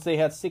Browns, they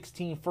had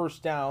 16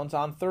 first downs.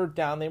 On third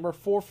down, they were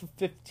 4 for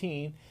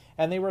 15,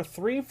 and they were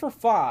 3 for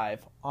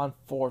 5 on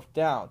fourth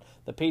down.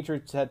 The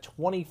Patriots had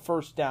 20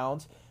 first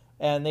downs,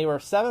 and they were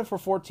 7 for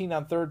 14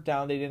 on third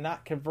down. They did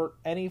not convert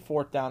any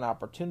fourth down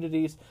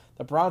opportunities.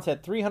 The Browns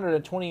had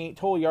 328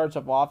 total yards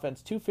of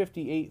offense,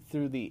 258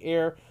 through the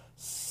air,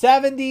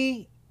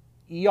 70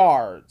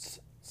 yards,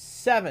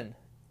 70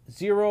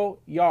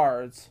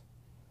 yards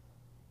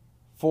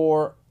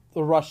for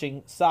the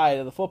rushing side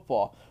of the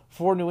football.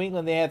 For New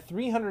England, they had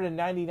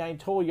 399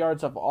 total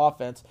yards of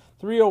offense,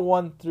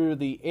 301 through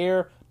the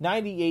air,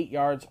 98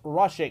 yards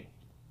rushing.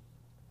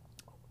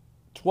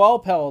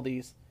 12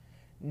 penalties,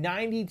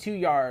 92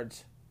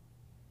 yards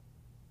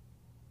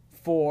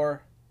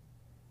for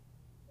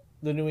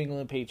the New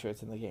England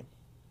Patriots in the game.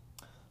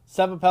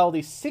 7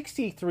 penalties,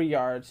 63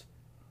 yards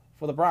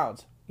for the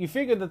Browns. You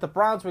figured that the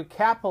Browns would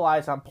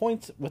capitalize on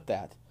points with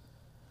that.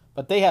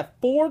 But they had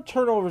 4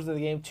 turnovers in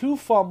the game, 2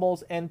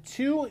 fumbles, and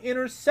 2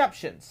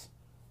 interceptions.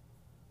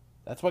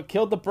 That's what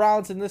killed the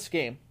Browns in this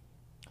game.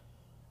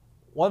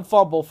 1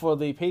 fumble for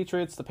the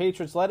Patriots. The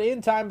Patriots led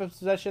in time of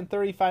possession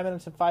 35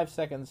 minutes and 5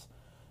 seconds.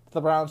 The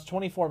Browns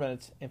 24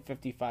 minutes and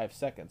 55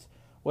 seconds.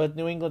 With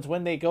New England's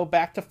win, they go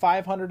back to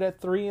 500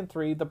 at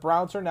 3-3. The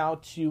Browns are now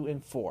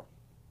 2-4.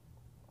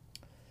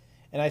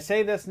 And I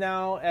say this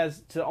now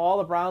as to all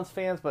the Browns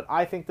fans, but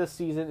I think this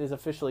season is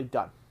officially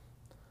done.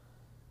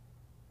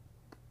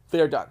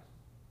 They're done.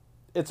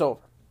 It's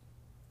over.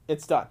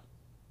 It's done.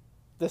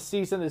 This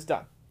season is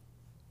done.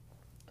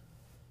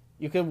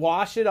 You can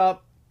wash it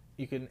up.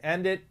 You can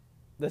end it.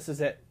 This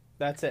is it.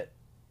 That's it.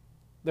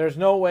 There's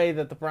no way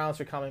that the Browns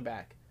are coming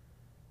back.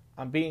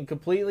 I'm being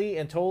completely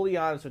and totally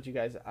honest with you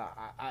guys.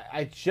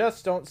 I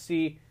just don't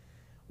see,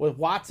 with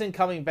Watson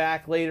coming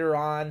back later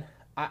on,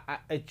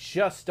 I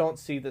just don't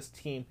see this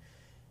team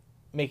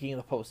making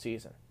the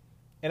postseason.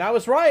 And I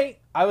was right.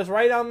 I was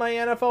right on my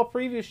NFL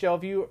preview show.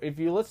 If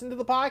you listen to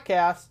the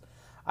podcast,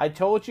 I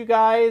told you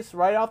guys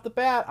right off the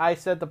bat, I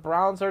said the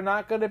Browns are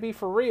not going to be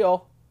for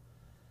real.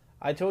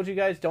 I told you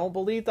guys, don't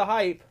believe the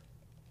hype.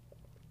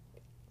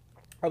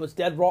 I was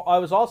dead wrong.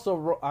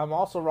 I'm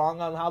also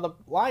wrong on how the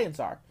Lions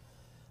are.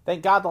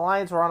 Thank God the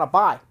Lions were on a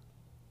bye.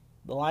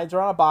 The Lions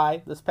are on a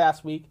bye this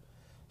past week,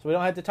 so we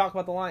don't have to talk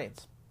about the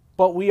Lions.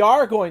 But we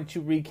are going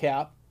to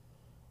recap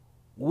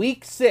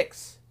Week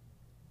 6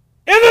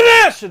 in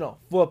the National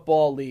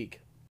Football League.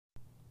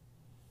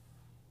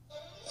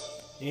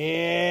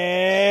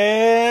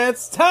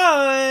 It's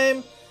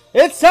time.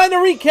 It's time to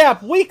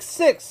recap Week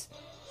 6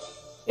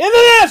 in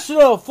the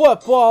National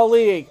Football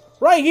League.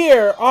 Right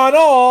here on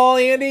All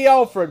Andy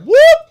Alfred. Whoop!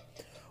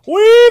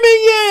 We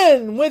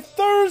begin with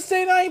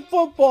Thursday Night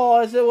Football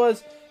as it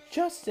was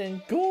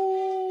Justin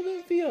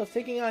Golden Fields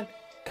taking on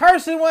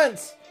Carson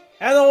Wentz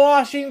and the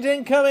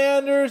Washington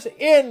Commanders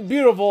in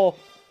beautiful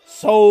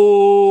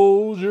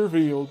Soldier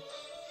Field.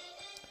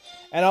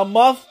 And a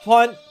muff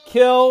punt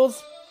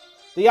kills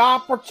the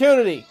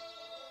opportunity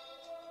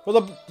for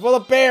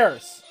the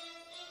Bears,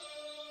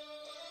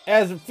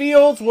 as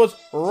Fields was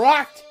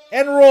rocked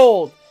and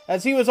rolled,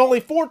 as he was only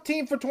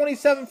 14 for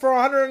 27 for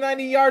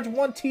 190 yards,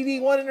 1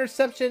 TD, 1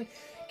 interception,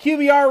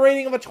 QBR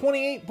rating of a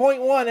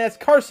 28.1, as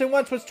Carson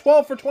Wentz was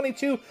 12 for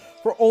 22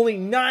 for only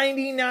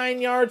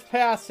 99 yards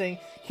passing,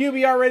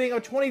 QBR rating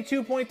of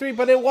 22.3,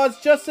 but it was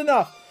just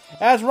enough,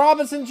 as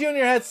Robinson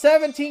Jr. had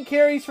 17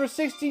 carries for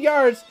 60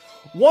 yards,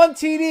 1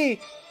 TD,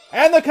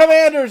 and the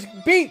Commanders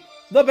beat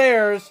the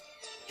Bears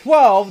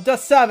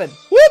 12-7.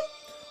 Whoop!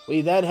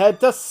 We then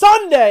head to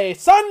Sunday,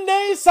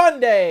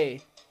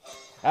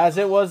 as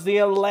it was the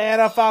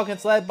Atlanta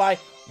Falcons led by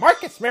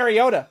Marcus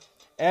Mariota,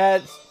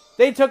 as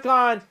they took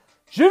on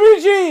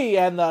Jimmy G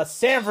and the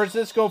San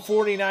Francisco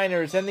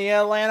 49ers, and the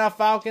Atlanta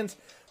Falcons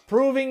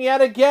proving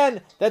yet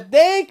again that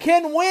they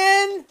can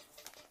win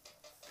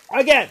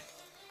again,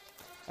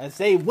 as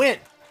they win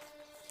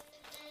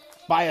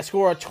by a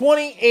score of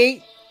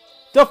 28-14.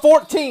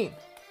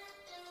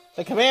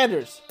 The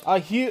Commanders,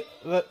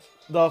 the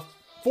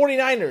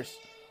 49ers,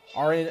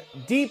 are in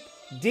deep,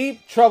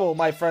 deep trouble,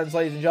 my friends,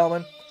 ladies and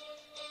gentlemen.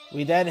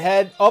 We then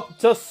head up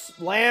to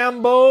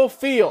Lambeau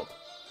Field,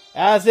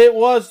 as it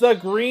was the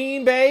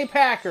Green Bay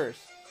Packers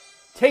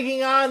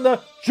taking on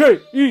the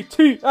Jets,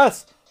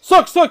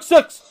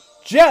 sucks,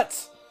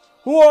 Jets,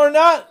 who are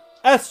not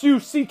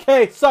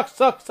S-U-C-K, sucks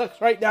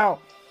right now.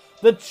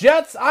 The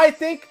Jets, I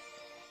think,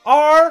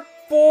 are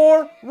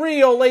for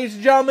real, ladies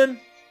and gentlemen.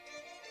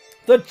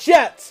 The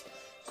Jets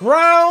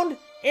ground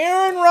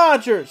Aaron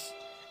Rodgers,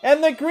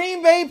 and the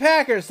Green Bay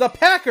Packers, the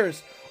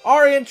Packers,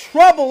 are in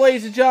trouble,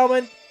 ladies and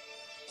gentlemen,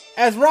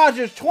 as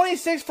Rodgers,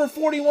 26 for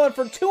 41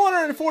 for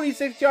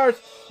 246 yards,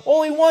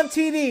 only 1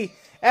 TD,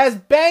 as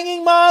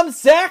banging mom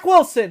Zach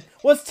Wilson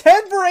was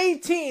 10 for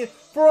 18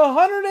 for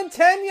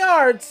 110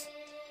 yards.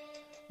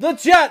 The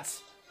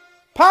Jets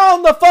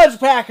pound the Fudge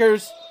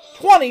Packers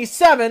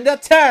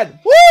 27-10.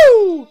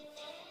 Woo!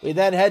 We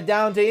then head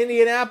down to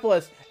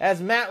Indianapolis,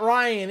 as Matt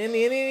Ryan in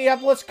the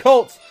Indianapolis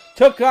Colts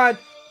took on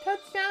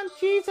Touchdown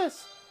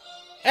Jesus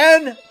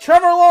and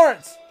Trevor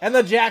Lawrence and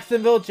the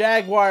Jacksonville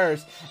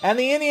Jaguars. And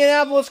the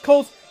Indianapolis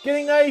Colts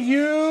getting a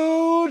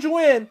huge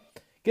win,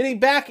 getting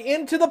back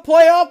into the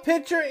playoff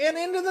picture and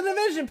into the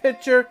division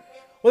picture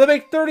with a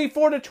big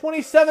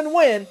 34-27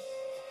 win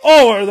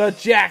over the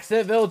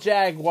Jacksonville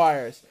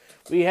Jaguars.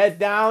 We head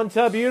down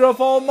to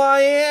beautiful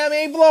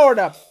Miami,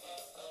 Florida,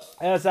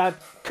 as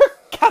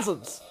Kirk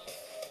Cousins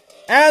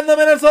and the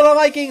Minnesota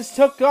Vikings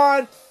took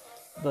on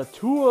the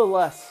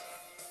two-less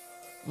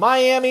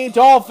Miami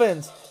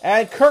Dolphins.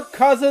 And Kirk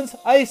Cousins,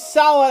 a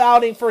solid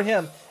outing for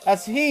him,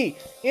 as he,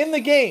 in the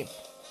game,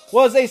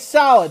 was a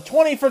solid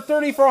 20 for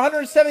 30 for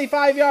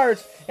 175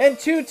 yards and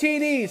 2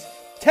 TDs.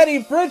 Teddy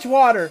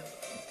Bridgewater,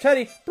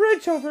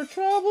 Bridge over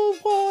troubled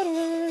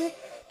water,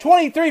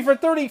 23 for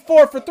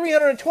 34 for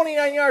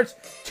 329 yards,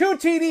 2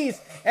 TDs,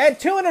 and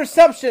 2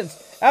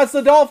 interceptions, as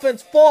the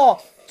Dolphins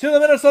fall to the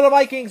Minnesota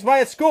Vikings by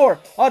a score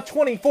of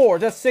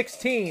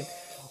 24-16.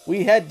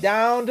 We head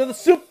down to the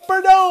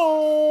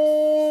Superdome,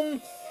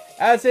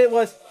 as it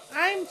was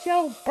I'm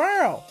Joe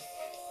Burrow.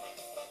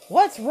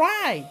 Let's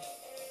ride.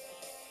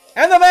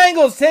 And the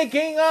Bengals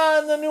taking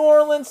on the New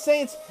Orleans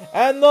Saints.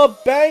 And the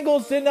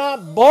Bengals did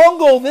not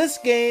bungle this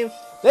game.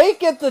 They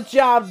get the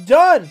job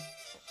done,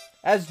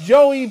 as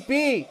Joey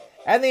B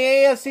and the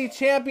AFC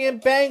champion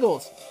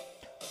Bengals,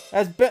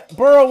 as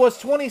Burrow was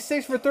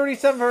 26 for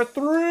 37 for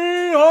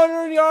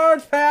 300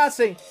 yards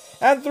passing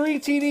and 3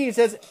 TDs,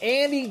 as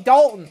Andy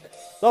Dalton,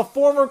 the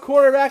former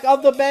quarterback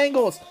of the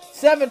Bengals,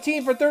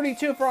 17 for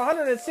 32 for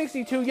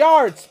 162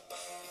 yards,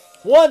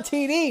 1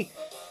 TD.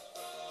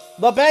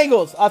 The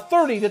Bengals, a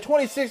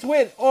 30-26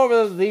 win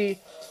over the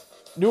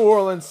New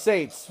Orleans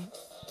Saints.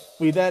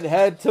 We then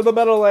head to the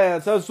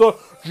Meadowlands as the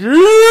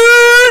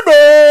G-Men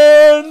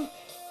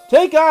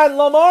take on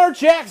Lamar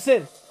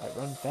Jackson. I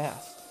run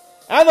fast.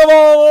 And the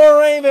Baltimore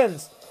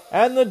Ravens.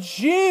 And the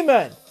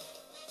G-Men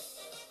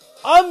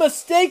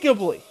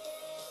unmistakably,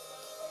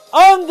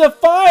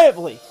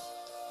 undefiably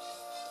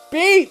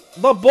beat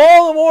the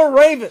Baltimore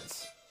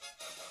Ravens,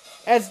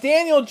 as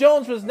Daniel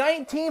Jones was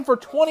 19 for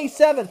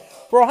 27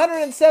 for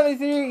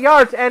 173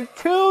 yards and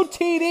 2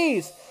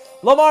 TDs.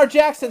 Lamar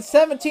Jackson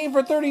 17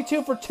 for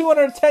 32 for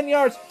 210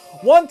 yards,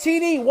 1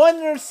 TD, 1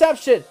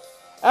 interception,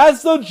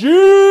 as the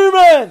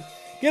G-Men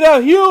get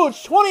a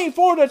huge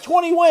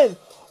 24-20 win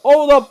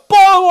over the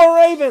Baltimore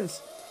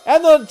Ravens.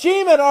 And the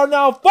G-Men are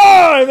now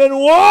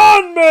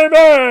 5-1,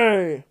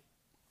 baby!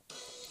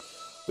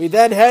 We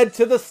then head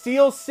to the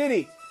Steel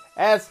City,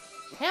 as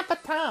Tampa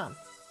Tom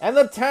and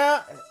the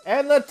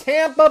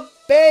Tampa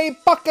Bay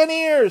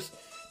Buccaneers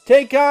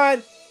take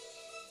on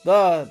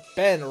the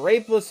Ben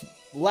Rapeless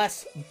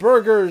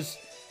Burgers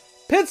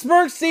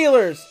Pittsburgh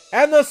Steelers.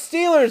 And the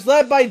Steelers,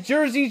 led by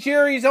Jersey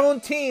Jerry's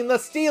own team, the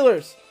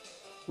Steelers,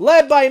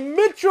 led by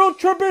Mitchell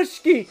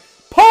Trubisky,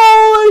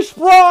 Polish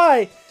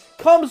Bry,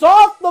 comes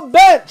off the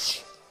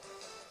bench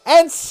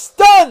and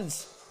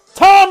stuns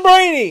Tom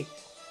Brady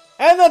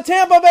and the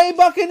Tampa Bay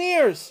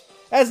Buccaneers,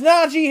 as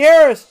Najee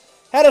Harris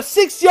had a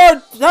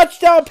 6-yard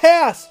touchdown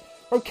pass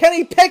from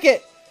Kenny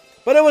Pickett.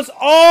 But it was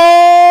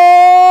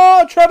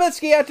all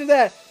Trubisky after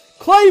that.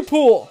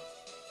 Claypool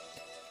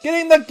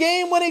getting the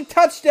game-winning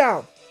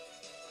touchdown.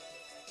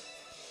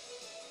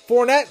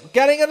 Fournette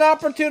getting an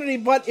opportunity,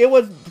 but it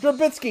was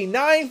Trubisky,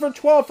 9 for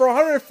 12 for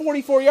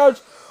 144 yards,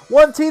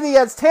 1 TD,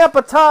 as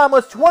Tampa Tom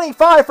was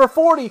 25 for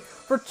 40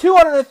 for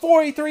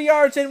 243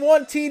 yards and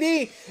 1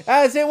 TD,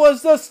 as it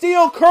was the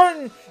Steel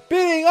Curtain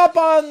beating up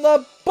on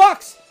the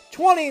Bucs,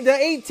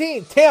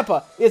 20-18.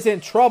 Tampa is in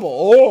trouble.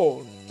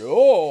 Oh,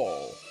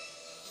 no.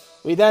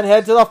 We then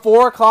head to the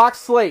 4 o'clock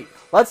slate.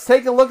 Let's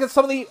take a look at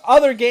some of the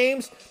other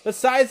games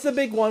besides the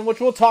big one, which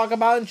we'll talk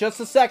about in just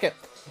a second.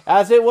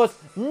 As it was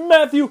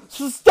Matthew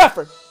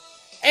Stafford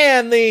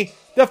and the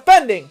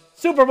defending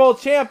Super Bowl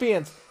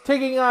champions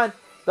taking on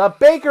the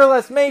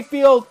Bakerless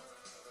Mayfield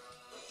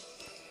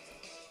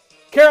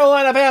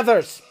Carolina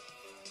Panthers.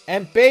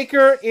 And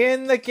Baker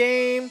in the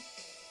game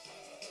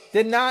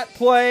did not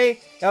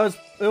play. It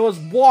was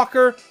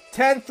Walker,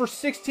 10 for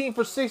 16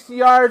 for 60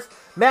 yards.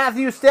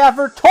 Matthew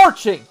Stafford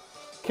torching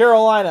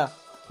Carolina,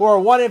 who are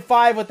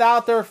 1-5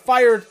 without their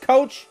fired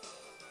coach.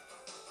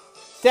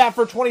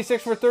 Stafford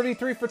 26 for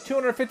 33 for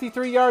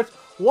 253 yards,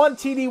 1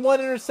 TD, 1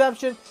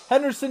 interception.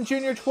 Henderson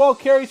Jr. 12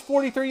 carries,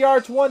 43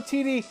 yards, 1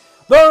 TD.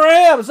 The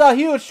Rams, a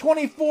huge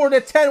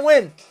 24-10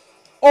 win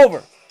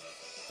over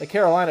the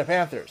Carolina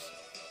Panthers.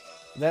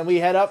 Then we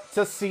head up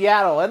to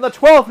Seattle and the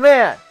 12th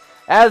man,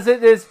 as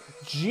it is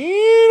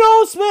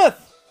Geno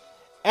Smith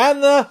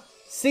and the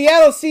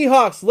Seattle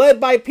Seahawks, led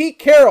by Pete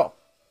Carroll.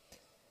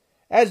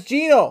 As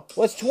Geno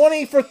was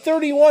 20 for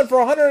 31 for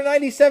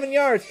 197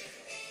 yards.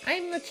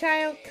 I'm the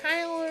child,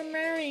 Kyler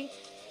Murray.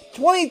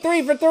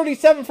 23 for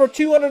 37 for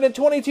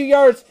 222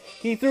 yards.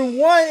 He threw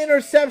 1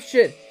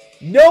 interception.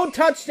 No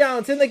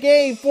touchdowns in the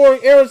game for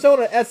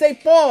Arizona as they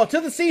fall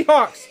to the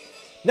Seahawks.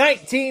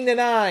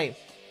 19-9.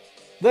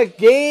 The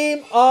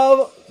game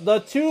of the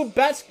 2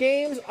 best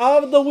games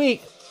of the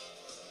week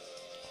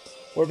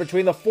were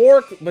between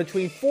 4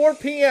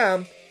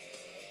 p.m.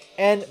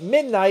 and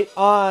midnight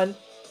on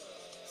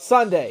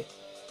Sunday.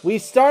 We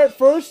start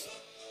first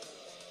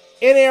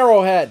in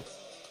Arrowhead,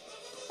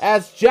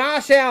 as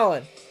Josh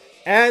Allen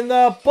and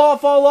the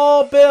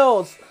Buffalo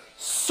Bills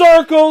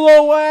circle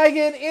the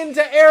wagon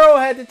into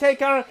Arrowhead to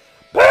take on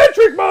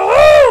Patrick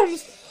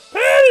Mahomes,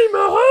 Patty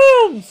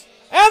Mahomes,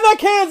 and the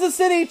Kansas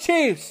City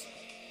Chiefs.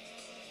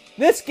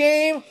 This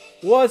game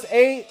was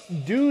a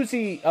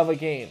doozy of a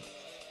game.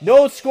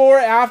 No score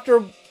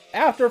after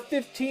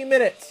 15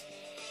 minutes.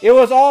 It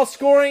was all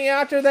scoring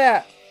after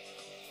that,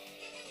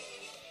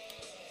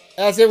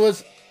 as it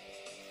was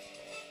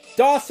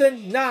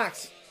Dawson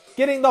Knox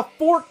getting the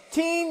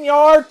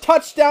 14-yard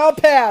touchdown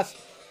pass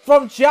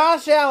from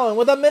Josh Allen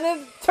with a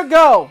minute to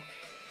go,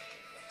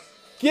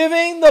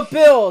 giving the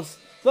Bills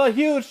the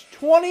huge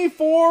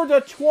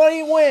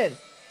 24-20 win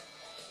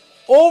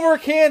over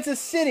Kansas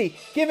City,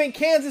 giving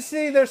Kansas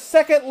City their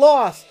second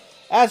loss,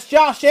 as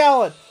Josh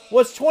Allen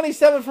was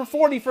 27 for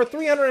 40 for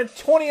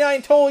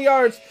 329 total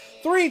yards,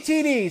 3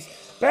 TDs.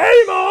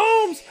 Patty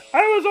Mahomes,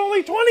 I was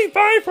only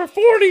 25 for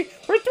 40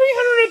 for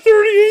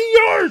 338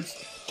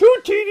 yards, 2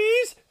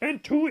 TDs,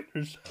 and 2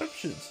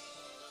 interceptions.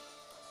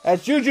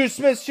 As Juju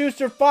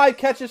Smith-Schuster, 5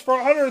 catches for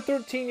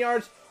 113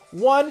 yards,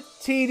 1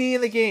 TD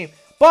in the game.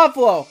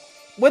 Buffalo,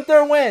 with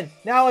their win,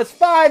 now is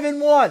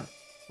 5-1,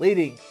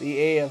 leading the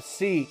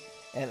AFC,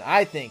 and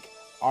I think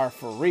are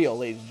for real,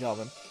 ladies and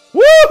gentlemen.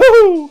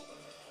 Woohoo!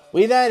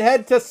 We then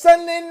head to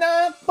Sunday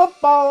Night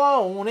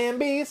Football on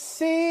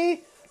NBC,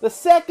 the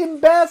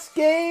second best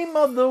game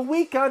of the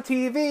week on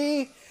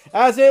TV,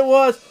 as it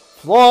was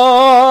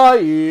Fly,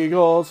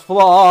 Eagles,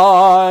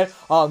 fly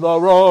on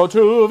the road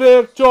to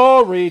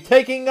victory,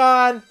 taking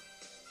on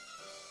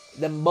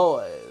the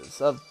boys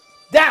of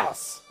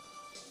Dallas.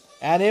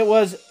 And it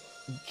was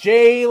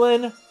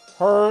Jalen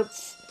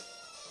Hurts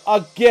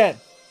again.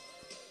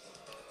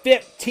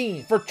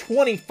 15 for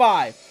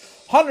 25,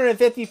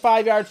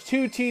 155 yards,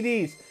 2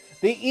 TDs.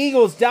 The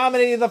Eagles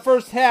dominated the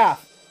first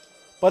half,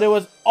 but it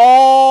was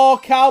all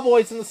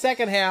Cowboys in the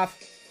second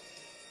half,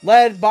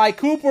 led by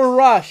Cooper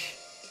Rush,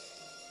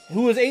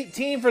 who was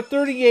 18 for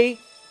 38,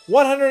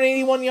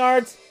 181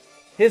 yards.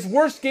 His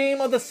worst game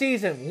of the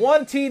season.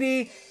 1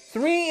 TD,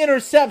 3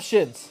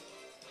 interceptions.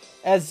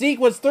 As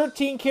Zeke was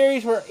 13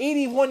 carries for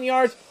 81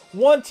 yards,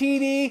 1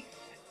 TD.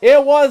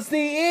 It was the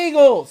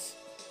Eagles,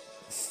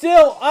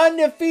 still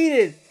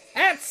undefeated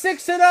at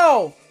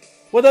 6-0,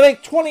 with a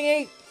big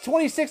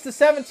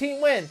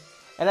 26-17 win.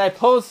 And I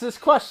pose this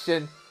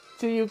question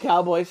to you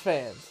Cowboys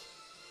fans.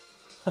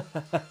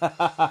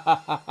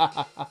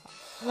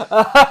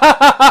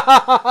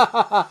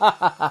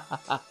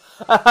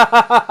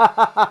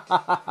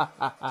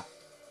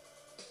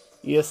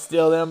 You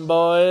still them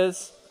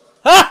boys?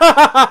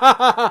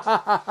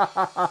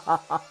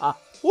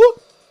 Woo.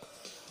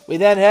 We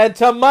then head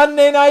to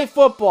Monday Night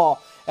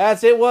Football,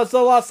 as it was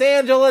the Los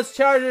Angeles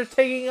Chargers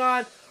taking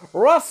on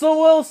Russell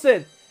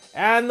Wilson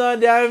and the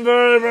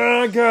Denver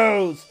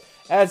Broncos.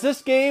 As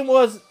this game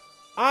was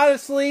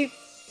honestly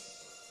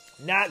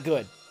not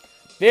good.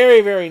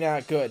 Very, very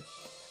not good.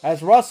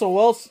 As Russell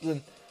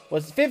Wilson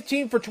was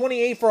 15 for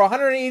 28 for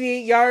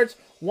 188 yards,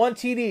 1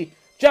 TD.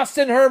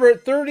 Justin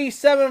Herbert,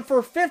 37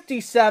 for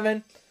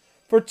 57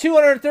 for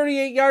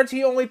 238 yards.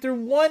 He only threw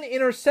 1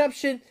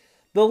 interception.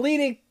 The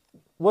leading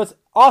was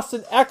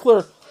Austin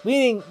Eckler,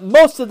 leading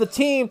most of the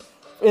team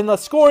in the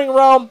scoring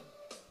realm,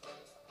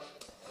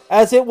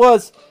 as it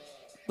was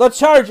the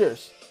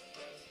Chargers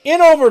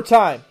in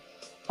overtime.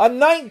 A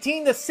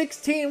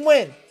 19-16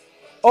 win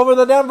over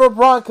the Denver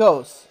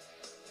Broncos.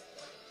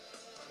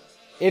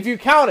 If you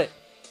count it,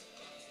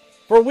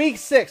 for week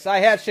 6, I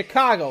had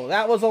Chicago.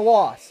 That was a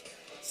loss.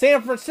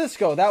 San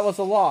Francisco, that was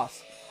a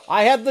loss.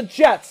 I had the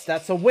Jets.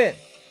 That's a win.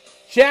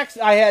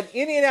 I had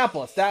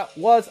Indianapolis. That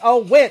was a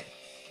win.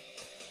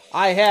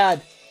 I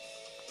had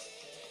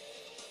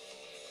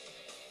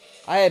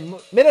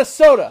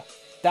Minnesota.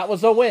 That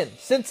was a win.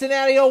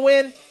 Cincinnati, a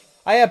win.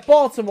 I had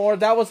Baltimore.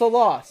 That was a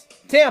loss.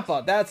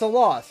 Tampa, that's a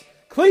loss.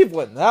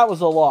 Cleveland, that was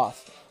a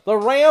loss. The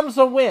Rams,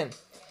 a win.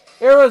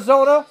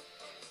 Arizona,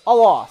 a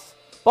loss.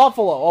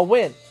 Buffalo, a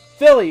win.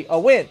 Philly, a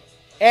win.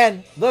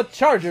 And the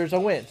Chargers, a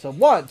win. So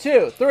 1,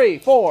 2, 3,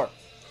 4,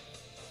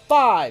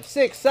 5,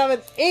 6,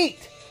 7,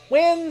 8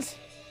 wins.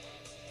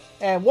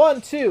 And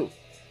 1, 2,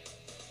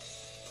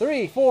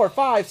 3, 4,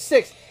 5,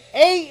 6,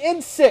 8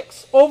 and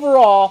 6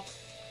 overall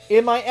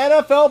in my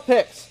NFL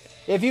picks.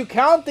 If you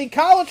count the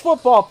college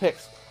football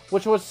picks,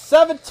 which was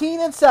 17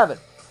 and 7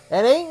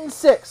 and 8 and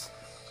 6,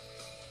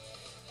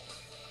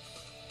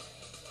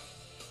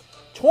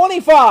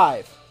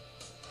 25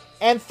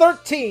 and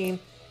 13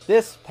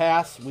 this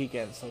past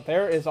weekend. So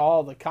there is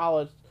all the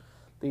NFL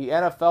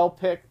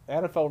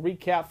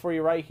recap for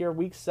you right here,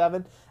 week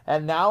 7.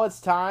 And now it's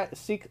time,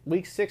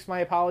 week 6, my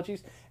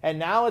apologies. And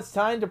now it's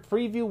time to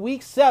preview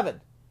week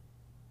 7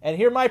 and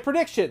hear my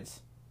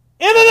predictions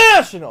in the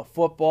National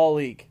Football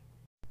League.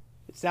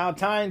 It's now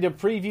time to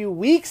preview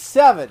week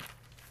 7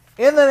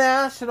 in the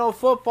National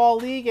Football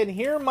League and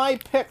hear my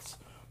picks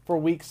for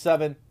week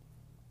 7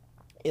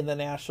 in the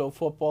National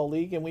Football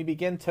League. And we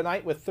begin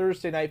tonight with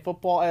Thursday Night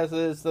Football, as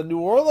is the New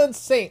Orleans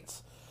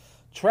Saints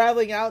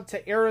traveling out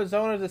to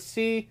Arizona to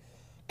see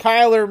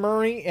Kyler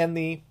Murray and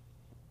the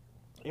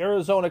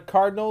Arizona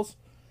Cardinals.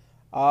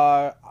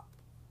 The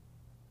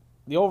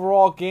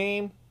overall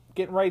game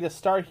getting ready to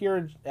start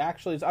here.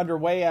 Actually, is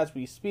underway as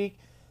we speak.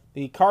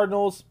 The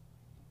Cardinals,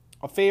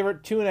 a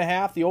favorite,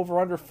 2.5. The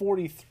over-under,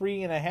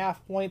 43.5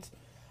 points.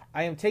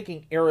 I am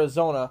taking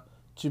Arizona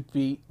to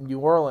beat New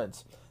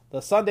Orleans.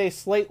 The Sunday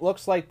slate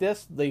looks like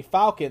this. The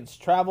Falcons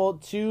travel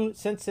to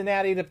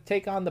Cincinnati to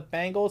take on the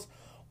Bengals.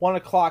 1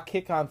 o'clock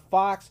kick on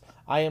Fox.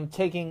 I am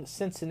taking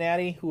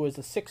Cincinnati, who is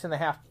a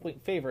 6.5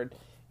 point favorite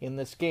in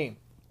this game.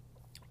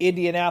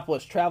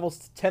 Indianapolis travels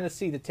to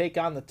Tennessee to take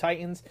on the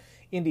Titans.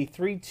 Indy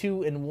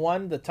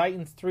 3-2-1. The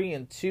Titans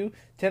 3-2.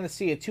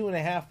 Tennessee a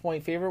 2.5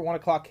 point favorite. 1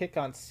 o'clock kick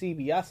on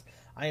CBS.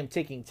 I am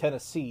taking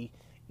Tennessee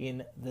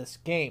in this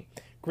game.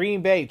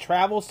 Green Bay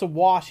travels to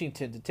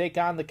Washington to take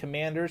on the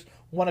Commanders.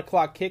 1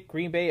 o'clock kick.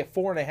 Green Bay a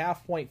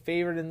 4.5 point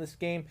favorite in this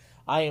game.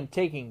 I am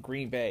taking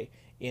Green Bay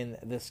in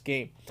this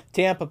game.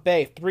 Tampa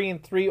Bay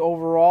 3-3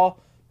 overall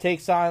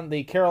takes on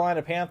the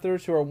Carolina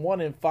Panthers, who are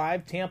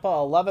 1-5. Tampa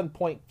 11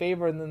 point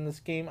favorite in this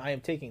game. I am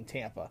taking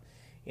Tampa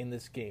in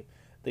this game.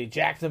 The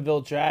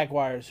Jacksonville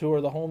Jaguars, who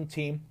are the home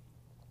team,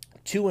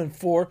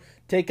 2-4,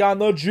 take on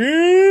the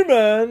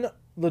G-Men,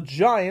 the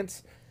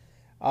Giants.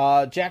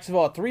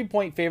 Jacksonville a 3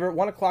 point favorite.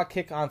 1 o'clock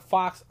kick on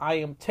Fox. I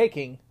am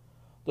taking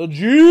the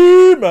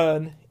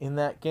G-Men in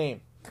that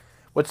game,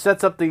 which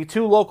sets up the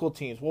two local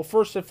teams. We'll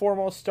first and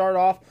foremost start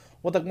off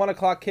with a 1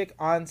 o'clock kick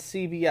on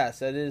CBS.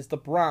 That is the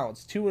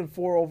Browns, 2-4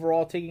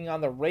 overall, taking on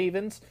the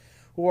Ravens,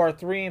 who are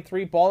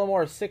 3-3.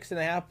 Baltimore, a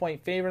 6.5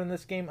 point favorite in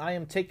this game. I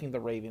am taking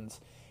the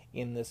Ravens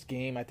in this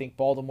game. I think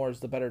Baltimore is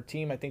the better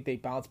team. I think they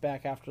bounce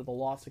back after the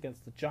loss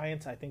against the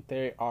Giants. I think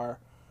they are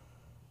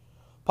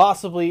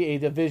possibly a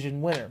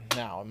division winner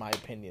now, in my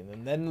opinion.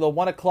 And then the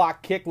 1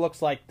 o'clock kick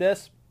looks like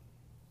this.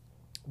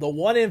 The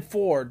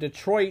 1-4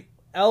 Detroit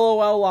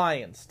LOL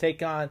Lions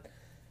take on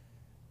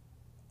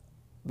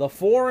the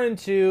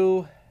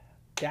 4-2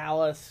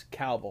 Dallas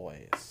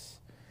Cowboys.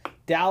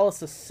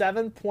 Dallas a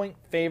 7 point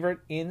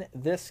favorite in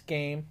this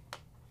game.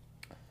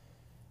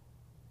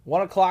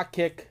 1 o'clock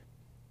kick.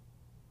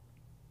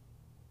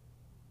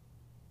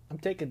 I'm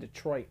taking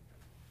Detroit.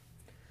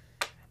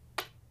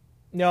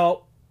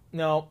 No.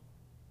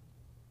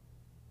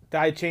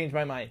 I changed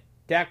my mind.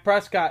 Dak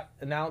Prescott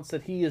announced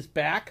that he is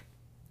back.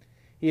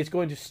 He is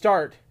going to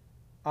start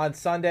on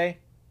Sunday.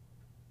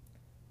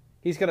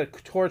 He's going to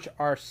torch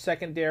our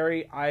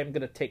secondary. I'm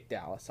going to take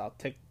Dallas. I'll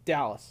take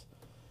Dallas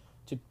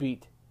to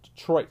beat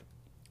Detroit.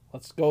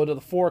 Let's go to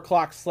the 4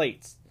 o'clock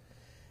slates,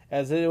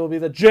 as it will be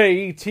the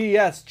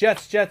Jets,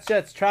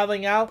 Jets,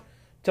 traveling out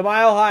to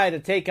Mile High to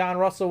take on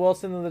Russell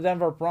Wilson and the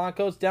Denver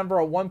Broncos. Denver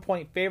a 1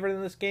 point favorite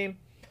in this game.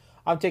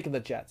 I'm taking the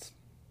Jets.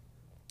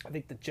 I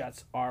think the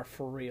Jets are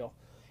for real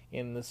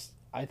in this.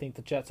 I think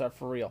the Jets are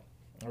for real.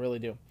 I really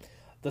do.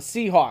 The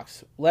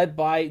Seahawks, led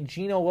by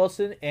Geno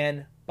Wilson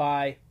and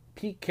by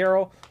Pete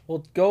Carroll,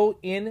 will go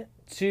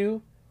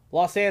into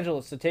Los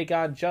Angeles to take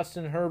on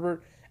Justin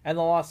Herbert and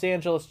the Los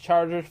Angeles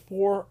Chargers.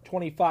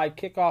 4:25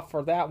 kickoff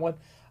for that one.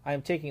 I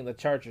am taking the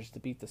Chargers to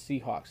beat the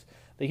Seahawks.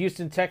 The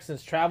Houston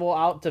Texans travel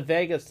out to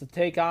Vegas to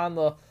take on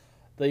the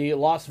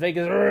Las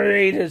Vegas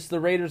Raiders. The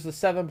Raiders, the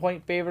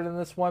 7-point favorite in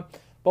this one.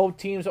 Both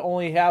teams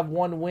only have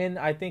one win.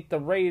 I think the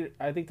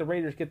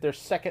Raiders get their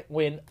second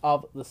win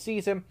of the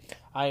season.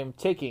 I am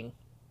taking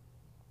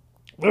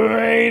the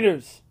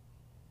Raiders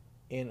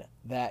in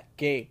that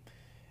game.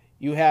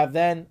 You have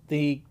then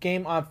the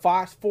game on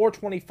Fox,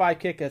 4:25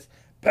 kick as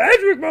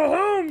Patrick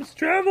Mahomes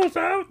travels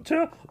out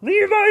to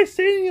Levi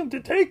Stadium to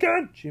take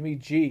on Jimmy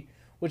G,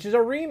 which is a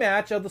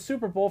rematch of the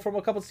Super Bowl from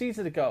a couple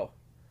seasons ago.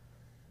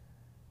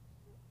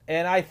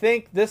 And I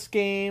think this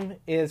game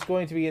is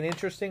going to be an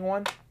interesting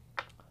one.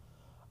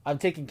 I'm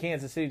taking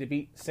Kansas City to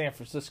beat San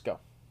Francisco.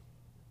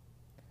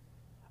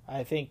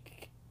 I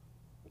think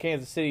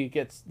Kansas City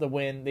gets the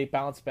win. They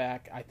bounce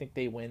back. I think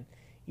they win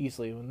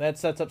easily. And that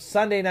sets up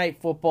Sunday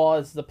Night Football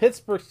as the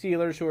Pittsburgh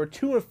Steelers, who are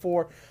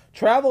 2-4,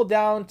 travel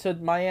down to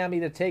Miami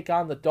to take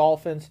on the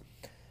Dolphins.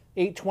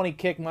 8:20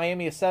 kick.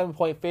 Miami a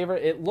 7-point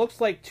favorite. It looks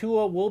like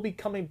Tua will be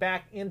coming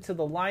back into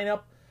the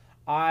lineup.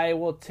 I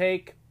will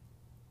take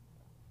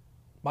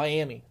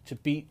Miami to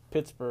beat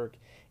Pittsburgh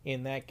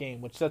in that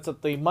game, which sets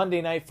up the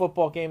Monday Night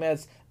Football game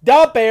as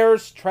the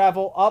Bears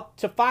travel up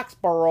to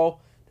Foxborough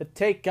to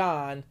take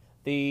on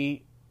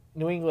the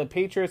New England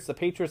Patriots. The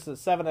Patriots is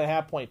a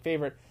 7.5-point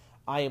favorite.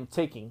 I am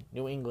taking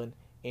New England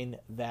in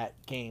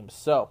that game.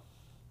 So,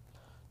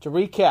 to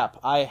recap,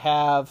 I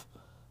have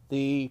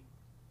the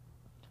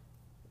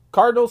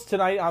Cardinals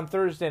tonight on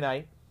Thursday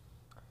night.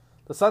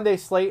 The Sunday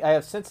slate, I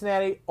have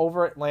Cincinnati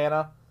over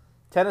Atlanta,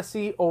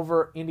 Tennessee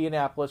over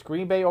Indianapolis,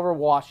 Green Bay over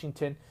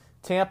Washington,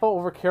 Tampa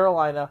over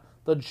Carolina,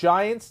 the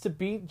Giants to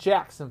beat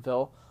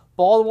Jacksonville,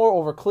 Baltimore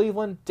over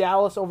Cleveland,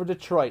 Dallas over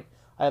Detroit.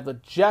 I have the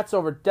Jets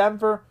over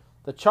Denver,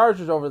 the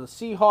Chargers over the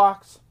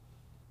Seahawks,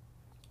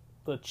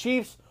 the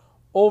Chiefs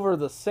over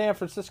the San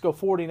Francisco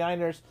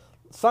 49ers.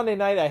 Sunday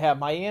night, I have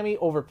Miami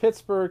over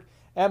Pittsburgh,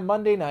 and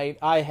Monday night,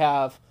 I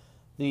have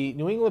the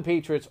New England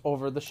Patriots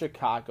over the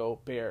Chicago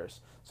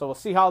Bears. So we'll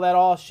see how that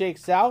all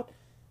shakes out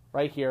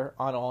right here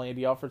on All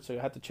Andy Alford. So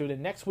you'll have to tune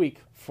in next week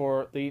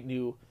for the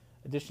new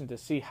edition to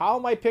see how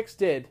my picks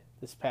did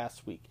this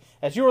past week.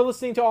 As you are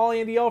listening to All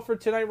Andy Alford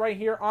tonight right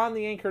here on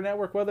the Anchor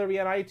Network, whether it be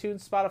on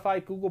iTunes,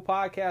 Spotify, Google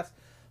Podcasts,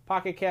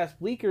 Pocket Cast,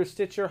 Bleaker,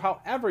 Stitcher,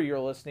 however you're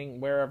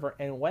listening, wherever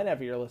and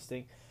whenever you're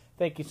listening,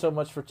 thank you so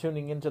much for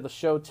tuning into the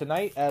show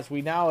tonight as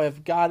we now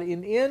have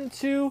gotten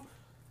into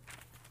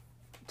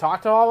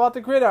talked all about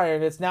the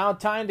gridiron. It's now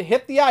time to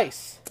hit the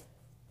ice.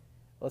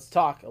 Let's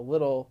talk a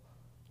little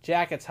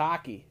Jackets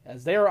hockey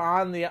as they are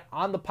on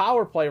the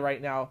power play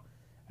right now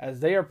as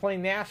they are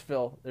playing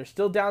Nashville. They're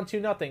still down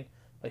 2-0,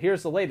 but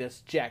here's the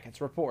latest Jackets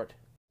report.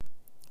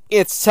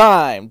 It's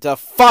time to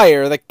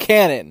fire the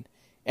cannon,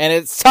 and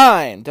it's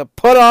time to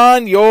put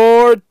on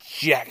your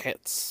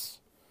jackets.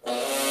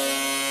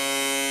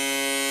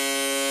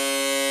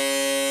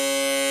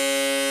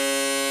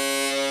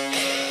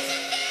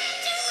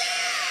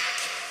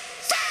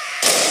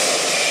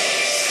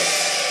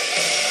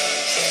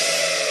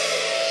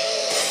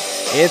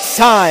 It's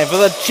time for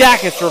the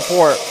Jackets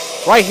report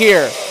right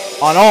here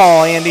on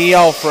All Andy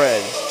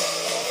Alfred.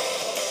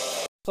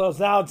 So it's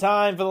now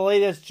time for the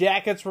latest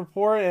Jackets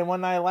report. And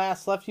when I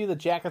last left you, the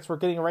Jackets were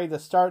getting ready to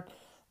start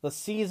the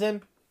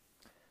season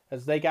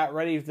as they got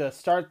ready to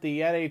start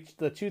the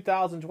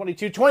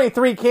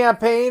 2022-23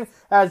 campaign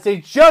as they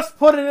just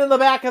put it in the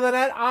back of the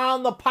net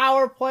on the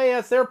power play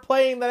as they're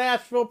playing the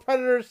Nashville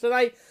Predators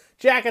tonight.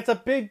 Jackets a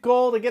big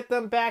goal to get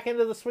them back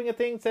into the swing of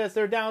things as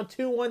they're down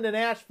 2-1 to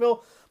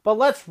Nashville. But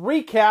let's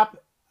recap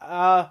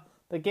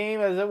the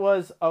game as it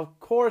was, of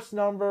course,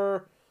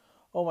 oh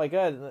my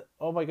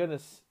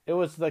goodness. It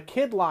was the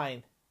kid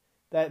line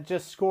that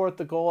just scored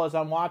the goal as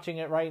I'm watching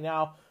it right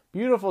now.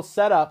 Beautiful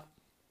setup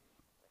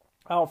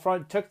out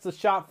front. Took the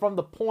shot from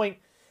the point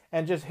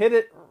and just hit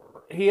it.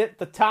 He hit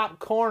the top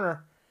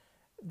corner.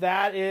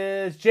 That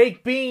is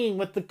Jake Bean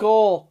with the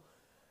goal.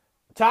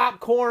 Top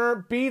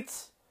corner,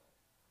 beats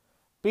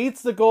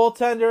the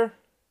goaltender.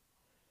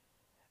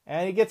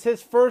 And he gets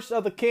his first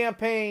of the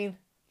campaign.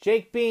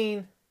 Jake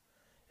Bean.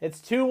 It's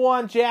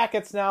 2-1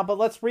 Jackets now, but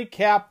let's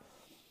recap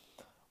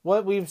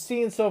what we've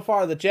seen so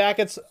far. The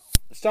Jackets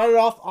started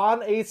off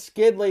on a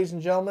skid, ladies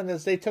and gentlemen,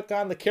 as they took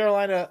on the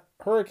Carolina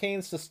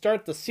Hurricanes to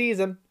start the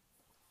season.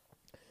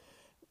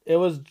 It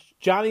was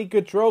Johnny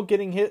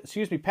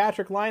Gaudreau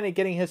Patrick Laine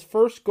getting his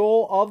first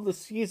goal of the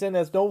season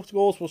as no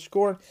goals were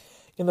scored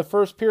in the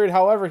first period.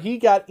 However, he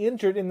got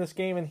injured in this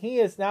game, and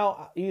he's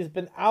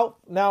been out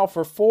now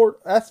for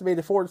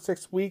estimated 4 to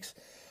 6 weeks.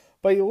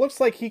 But it looks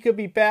like he could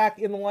be back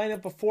in the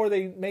lineup before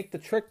they make the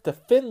trip to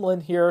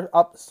Finland here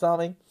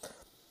upcoming.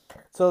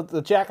 So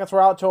the Jackets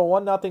were out to a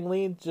 1-0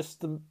 lead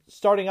just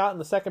starting out in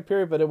the second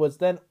period, but it was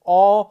then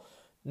all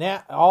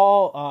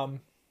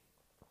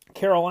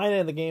Carolina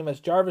in the game as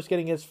Jarvis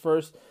getting his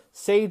first,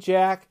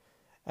 Sajak,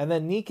 and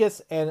then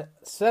Nikas and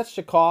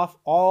Svechnikov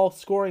all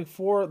scoring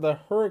for the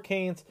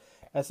Hurricanes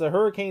as the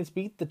Hurricanes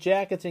beat the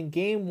Jackets in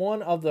Game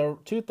 1 of the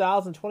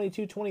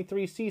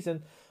 2022-23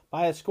 season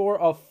by a score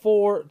of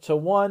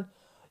 4-1.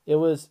 It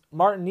was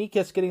Martin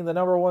Necas getting the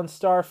number 1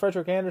 star,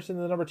 Frederick Anderson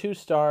the number 2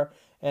 star,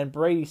 and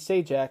Brady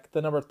Sajak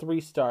the number 3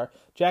 star.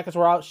 Jackets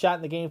were outshot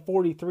in the game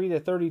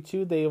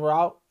 43-32. They were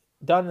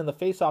outdone in the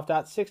faceoff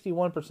dot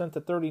 61%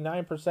 to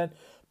 39%.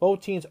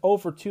 Both teams 0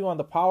 for 2 on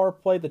the power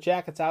play. The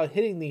Jackets out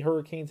hitting the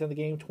Hurricanes in the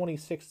game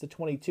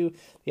 26-22.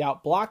 They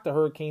outblocked the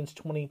Hurricanes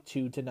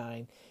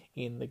 22-9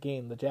 in the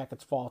game. The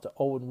Jackets fall to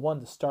 0-1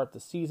 to start the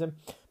season.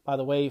 By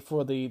the way,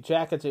 for the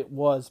Jackets, it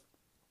was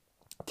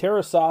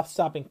Tarasov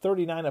stopping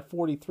 39 of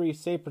 43,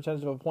 save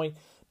percentage of a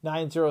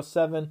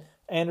 .907.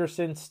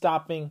 Anderson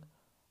stopping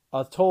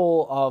a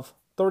total of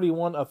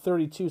 31 of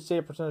 32,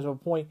 save percentage of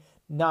a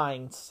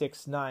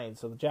 .969.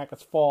 So the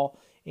Jackets fall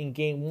in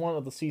Game 1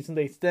 of the season.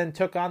 They then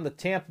took on the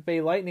Tampa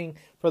Bay Lightning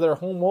for their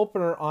home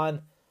opener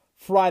on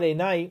Friday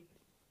night.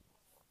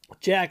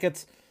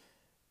 Jackets,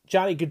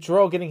 Johnny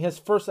Gaudreau getting his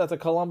first as a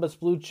Columbus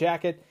Blue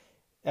Jacket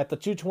at the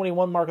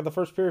 2:21 mark of the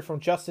first period from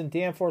Justin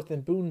Danforth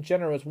and Boone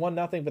Jenner. It was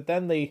 1-0, but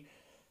then the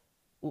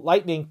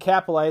Lightning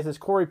capitalized as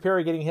Corey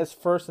Perry getting his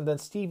first, and then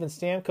Steven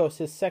Stamkos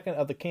his second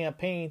of the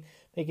campaign,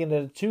 making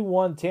it a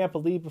 2-1 Tampa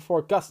lead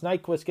before Gus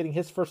Nyquist getting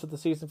his first of the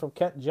season from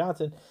Kenton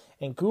Johnson,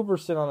 and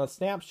Guberson on a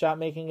snapshot,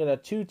 making it a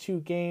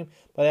 2-2 game.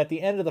 But at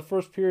the end of the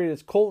first period,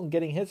 it's Colton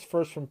getting his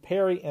first from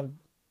Perry and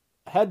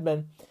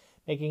Hedman,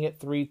 making it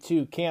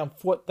 3-2. Cam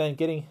Foote then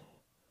getting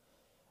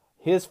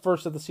his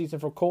first of the season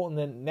for Colton,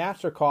 and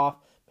Nasterkoff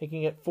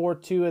making it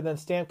 4-2, and then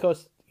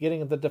Stamkos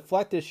getting the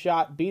deflected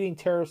shot, beating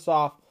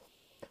Tarasov,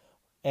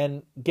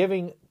 and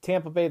giving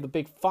Tampa Bay the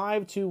big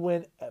 5-2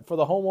 win for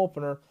the home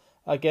opener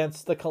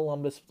against the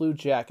Columbus Blue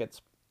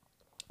Jackets.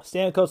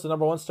 Stamkos, the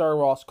number 1 star,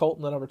 Ross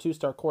Colton, the number 2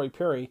 star, Corey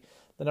Perry,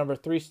 the number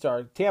 3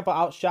 star. Tampa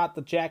outshot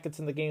the Jackets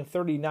in the game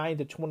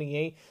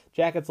 39-28.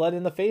 Jackets led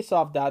in the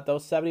faceoff dot, though,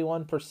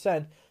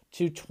 71%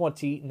 to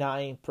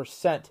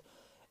 29%.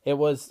 It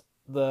was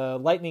the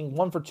Lightning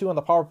 1 for 2 on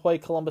the power play,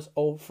 Columbus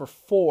 0 for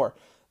 4.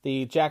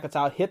 The Jackets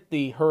out-hit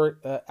the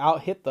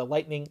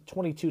Lightning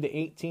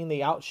 22-18. They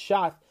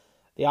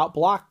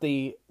outblocked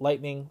the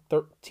Lightning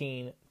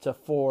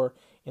 13-4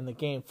 in the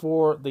game.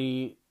 For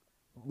the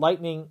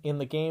Lightning in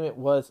the game, it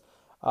was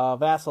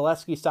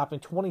Vasilevsky stopping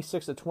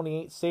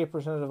 26-28, save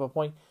percentage of a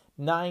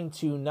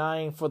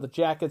 .929. For the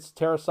Jackets,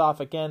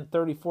 Tarasov again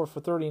 34 for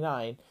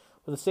 39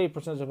 with a save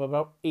percentage of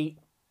about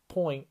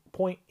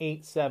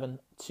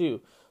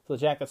 .872. So the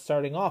Jackets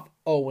starting off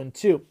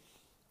 0-2.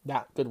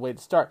 Not a good way to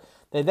start.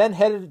 They then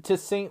headed to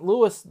St.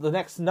 Louis the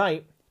next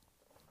night,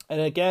 and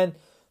again,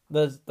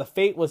 the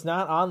fate was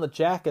not on the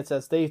Jackets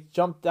as they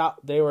jumped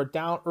out. They were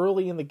down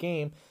early in the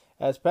game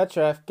as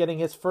Petrev getting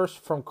his first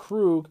from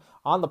Krug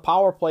on the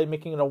power play,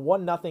 making it a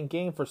 1-0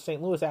 game for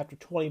St. Louis after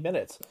 20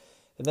 minutes.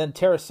 And then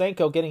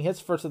Tarasenko getting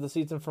his first of the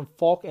season from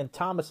Falk and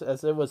Thomas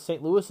as it was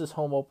St. Louis's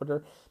home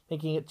opener,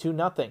 making it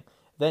 2-0.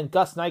 Then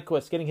Gus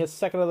Nyquist getting his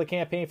second of the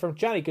campaign from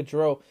Johnny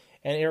Gaudreau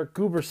and Eric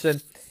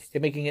Guberson,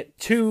 making it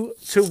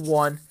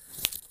 2-1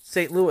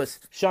 St. Louis.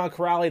 Sean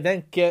Corrali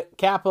then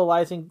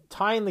capitalizing,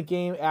 tying the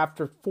game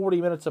after 40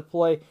 minutes of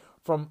play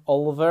from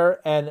Oliver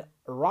and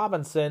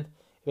Robinson,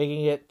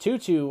 making it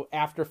 2-2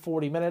 after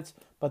 40 minutes.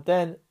 But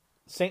then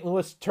St.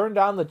 Louis turned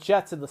on the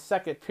Jets in the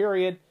second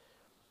period.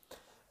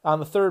 On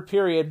the third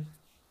period,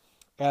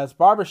 as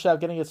Barbashev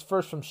getting his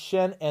first from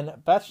Shen and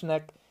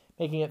Bechnik,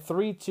 making it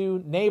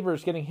 3-2.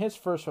 Neighbors getting his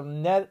first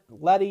from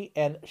Leddy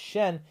and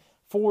Shen,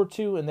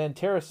 4-2. And then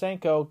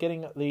Tarasenko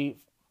getting the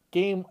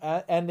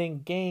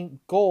game-ending game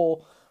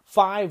goal,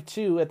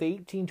 5-2 at the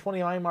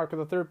 18:29 mark of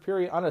the third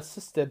period,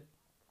 unassisted,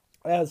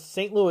 as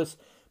St. Louis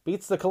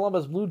beats the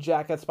Columbus Blue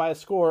Jackets by a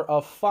score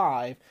of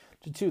 5-2.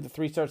 The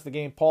 3 stars of the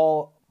game: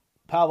 Pavel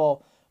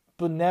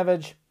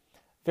Buchnevich,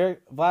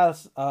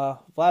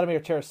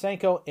 Vladimir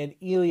Tarasenko, and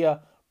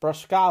Ilya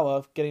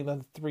Brashkov getting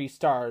the 3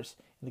 stars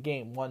in the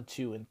game, 1,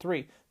 2, and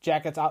 3.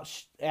 Jackets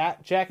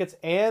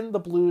and the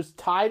Blues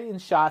tied in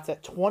shots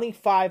at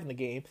 25 in the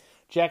game.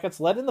 Jackets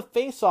led in the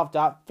faceoff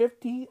dot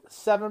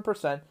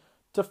 57%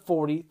 to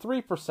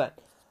 43%.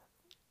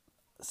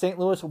 St.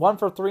 Louis 1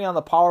 for 3 on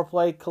the power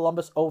play.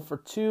 Columbus 0 for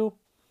 2.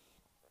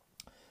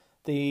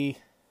 The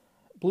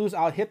Blues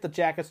out-hit the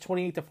Jackets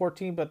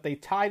 28-14, but they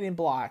tied in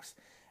blocks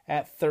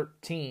at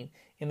 13.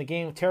 In the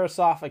game,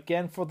 Tarasov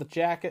again for the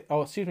Jacket.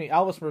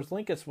 Elvis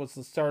Merzlikins was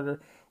the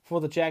starter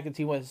for the Jackets.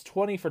 He was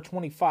 20 for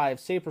 25,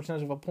 save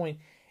percentage of a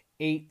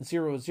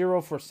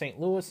 .800 for St.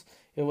 Louis.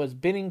 It was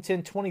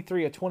Binnington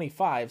 23 of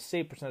 25,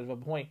 save percentage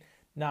of a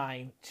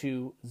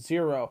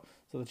 .920.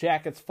 So the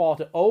Jackets fall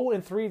to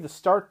 0-3 to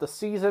start the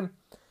season.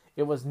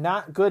 It was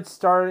not good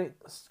starting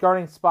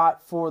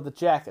spot for the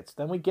Jackets.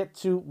 Then we get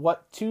to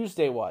what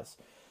Tuesday was.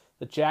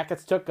 The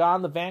Jackets took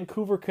on the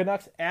Vancouver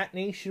Canucks at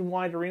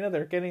Nationwide Arena.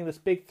 They're getting this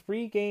big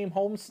 3-game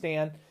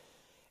homestand,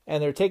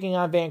 and they're taking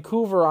on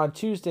Vancouver on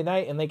Tuesday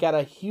night, and they got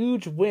a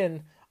huge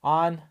win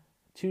on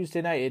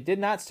Tuesday night. It did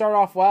not start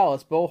off well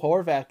as Bo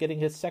Horvat getting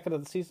his second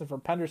of the season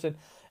from Penderson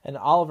and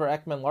Oliver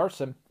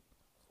Ekman-Larsson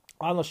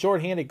on the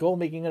shorthanded goal,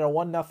 making it a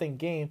 1-0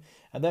 game.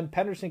 And then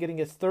Penderson getting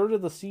his third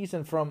of the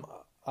season from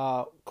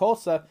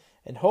Kolsa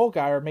and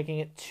Holgeyer, making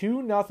it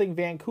 2-0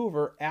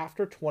 Vancouver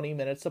after 20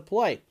 minutes of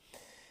play.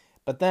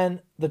 But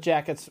then the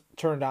Jackets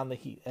turned on the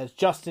heat as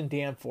Justin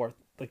Danforth,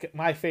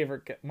 my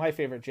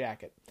favorite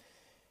Jacket.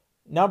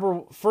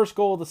 First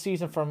goal of the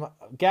season from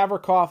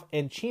Gavrikov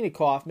and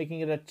Chinakhov, making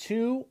it a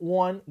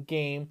 2-1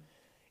 game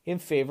in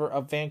favor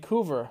of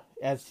Vancouver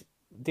as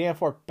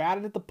Danforth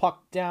batted the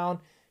puck down,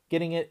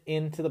 getting it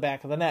into the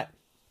back of the net,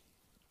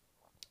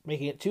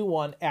 making it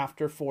 2-1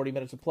 after 40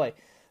 minutes of play.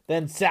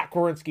 Then Zach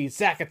Werenski,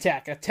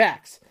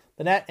 attacks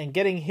the net and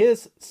getting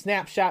his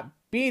snapshot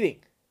beating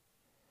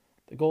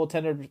the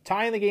goaltender,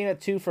 tying the game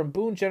at 2 from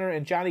Boone Jenner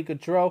and Johnny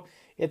Gaudreau.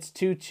 It's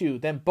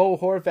 2-2. Then Bo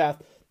Horvath,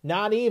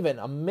 not even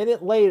a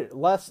minute later,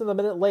 less than a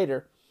minute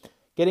later,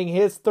 getting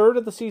his third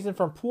of the season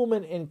from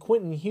Pullman and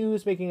Quentin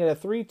Hughes, making it a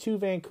 3-2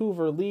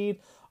 Vancouver lead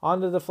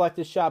on the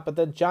deflected shot. But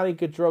then Johnny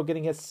Gaudreau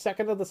getting his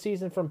second of the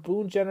season from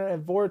Boone Jenner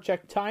and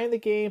Voracek, tying the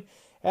game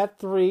at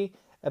 3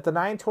 at the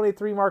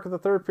 9:23 mark of the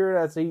third period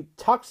as he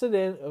tucks it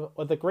in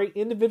with a great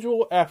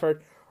individual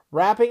effort,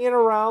 wrapping it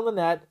around the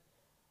net,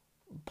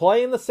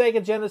 playing the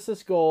Sega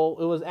Genesis goal.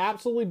 It was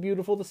absolutely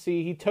beautiful to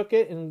see. He took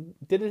it and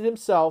did it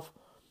himself,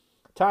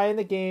 tying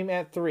the game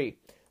at 3.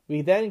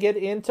 We then get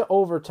into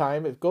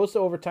overtime. If it goes to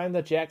overtime,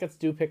 the Jackets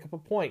do pick up a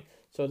point.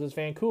 So does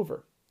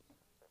Vancouver.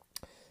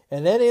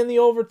 And then in the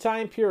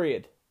overtime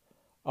period,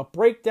 a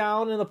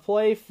breakdown in the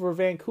play for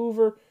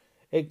Vancouver.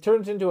 It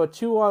turns into a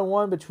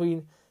 2-on-1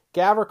 between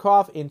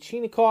Gavrikov and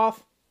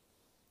Chinakhov.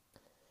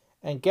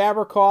 And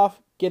Gavrikov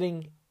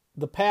getting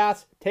the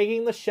pass,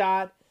 taking the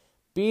shot,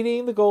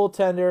 beating the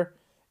goaltender.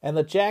 And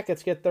the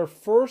Jackets get their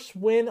first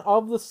win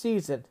of the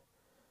season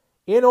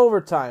in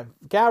overtime.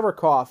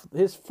 Gavrikov,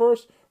 his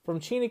first from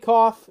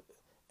Chinakhov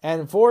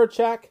and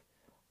Voracek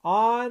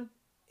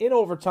in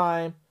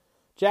overtime.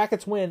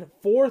 Jackets win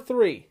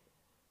 4-3.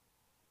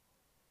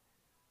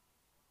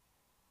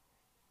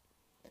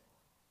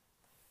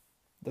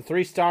 The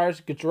 3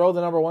 stars, Gaudreau the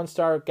number 1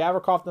 star,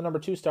 Gavrikov the number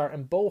 2 star,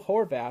 and Bo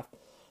Horvath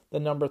the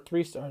number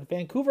 3 star.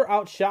 Vancouver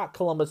outshot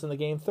Columbus in the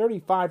game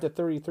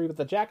 35-33, but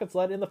the Jackets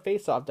led in the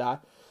faceoff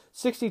dot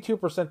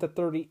 62% to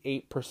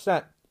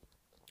 38%.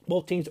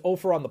 Both teams 0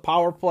 for on the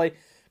power play.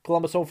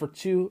 Columbus 0 for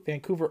 2,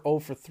 Vancouver 0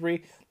 for 3.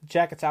 The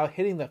Jackets out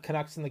hitting the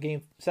Canucks in the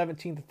game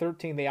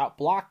 17-13. They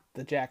outblocked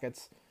the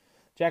Jackets.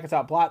 Jackets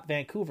outblocked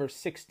Vancouver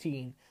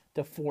 16-14.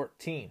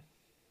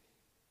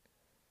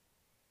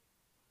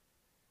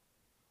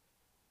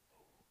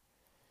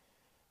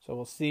 So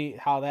we'll see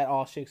how that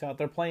all shakes out.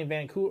 They're playing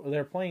Vancouver.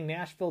 They're playing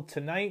Nashville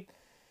tonight.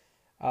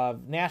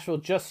 Nashville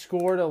just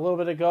scored a little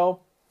bit ago,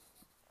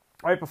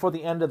 right before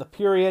the end of the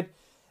period.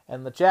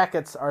 And the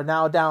Jackets are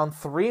now down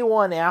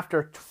 3-1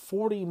 after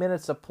 40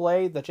 minutes of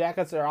play. The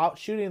Jackets are out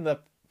shooting the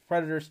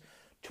Predators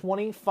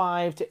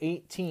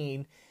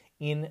 25-18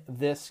 in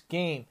this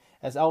game.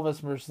 As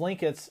Elvis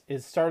Merzlikins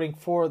is starting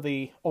for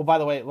the... Oh, by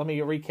the way, let me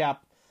recap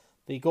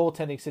the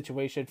goaltending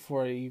situation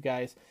for you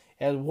guys.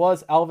 It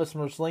was Elvis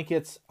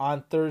Merzlikins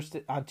on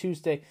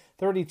Tuesday,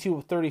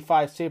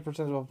 32-35, save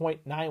percentage of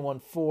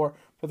 .914. For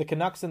the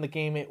Canucks in the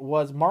game, it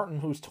was Martin,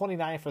 who's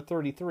 29 for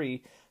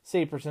 33,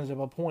 save percentage of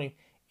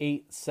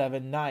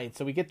 .879.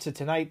 So we get to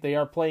tonight. They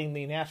are playing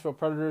the Nashville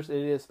Predators. It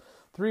is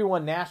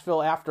 3-1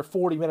 Nashville after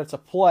 40 minutes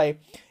of play.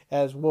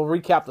 As we'll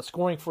recap the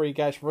scoring for you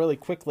guys really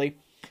quickly.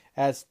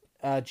 As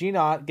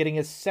Gina getting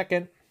his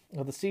second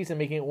of the season,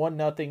 making it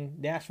 1-0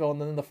 Nashville. And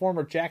then the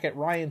former Jacket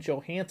Ryan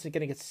Johansson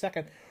getting his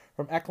second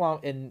from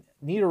Ekblom and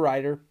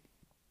Niederreiter,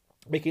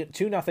 making it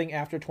 2-0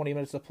 after 20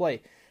 minutes of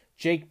play.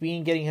 Jake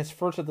Bean getting his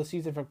first of the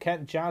season from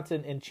Kent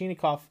Johnson and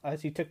Chinakhov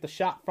as he took the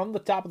shot from the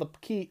top of the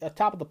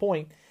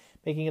point,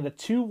 making it a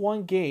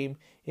 2-1 game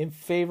in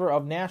favor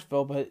of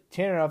Nashville. But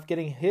Tarasenko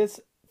getting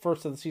his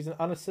first of the season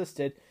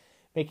unassisted,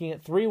 making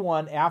it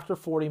 3-1 after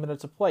 40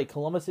 minutes of play.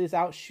 Columbus is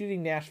out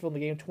shooting Nashville in the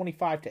game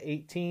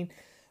 25-18.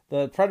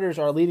 The Predators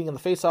are leading in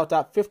the faceoff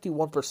dot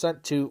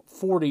 51% to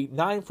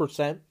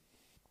 49%.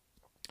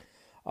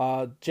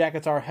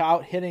 Jackets are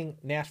out hitting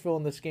Nashville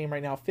in this game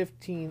right now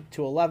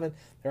 15-11.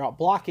 They're out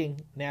blocking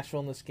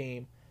Nashville in this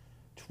game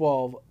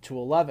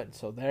 12-11.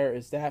 So there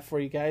is that for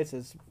you guys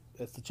as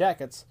the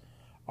Jackets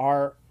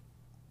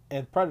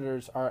and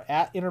Predators are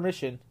at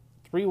intermission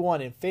 3-1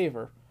 in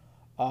favor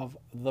of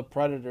the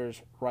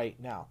Predators right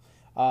now.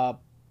 Got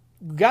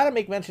to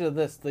make mention of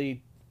this. The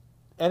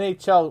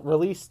NHL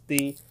released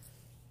the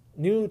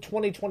new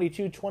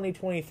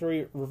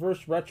 2022-2023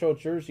 reverse retro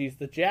jerseys.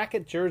 The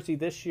Jacket jersey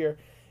this year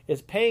is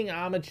paying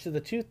homage to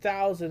the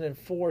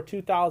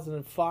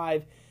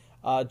 2004-2005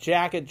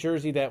 Jacket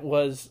jersey that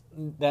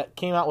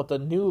came out with the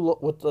new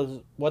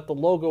what the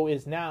logo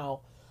is now.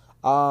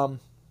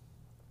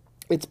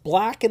 It's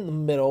black in the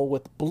middle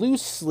with blue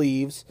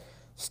sleeves,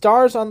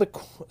 stars on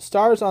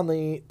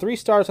the 3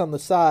 stars on the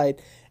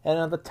side, and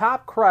on the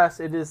top crest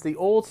it is the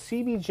old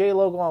CBJ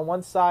logo on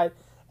one side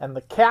and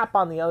the cap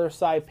on the other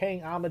side,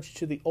 paying homage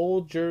to the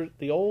old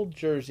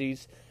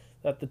jerseys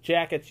that the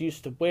Jackets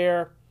used to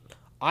wear.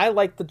 I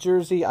like the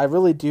jersey, I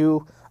really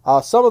do.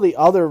 Some of the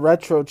other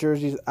retro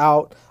jerseys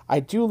out. I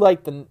do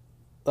like the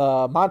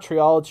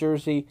Montreal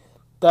jersey.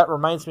 That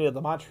reminds me of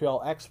the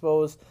Montreal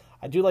Expos.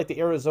 I do like the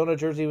Arizona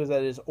jersey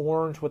that is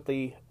orange with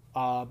the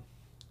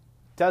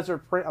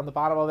desert print on the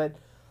bottom of it.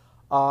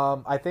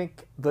 I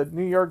think the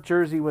New York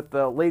jersey with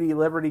the Lady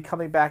Liberty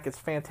coming back is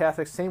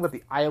fantastic. Same with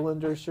the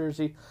Islanders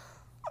jersey.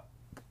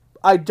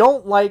 I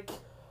don't like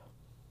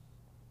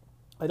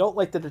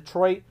the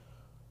Detroit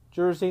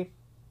jersey.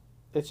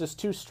 It's just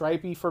too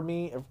stripy for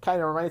me. It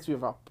kind of reminds me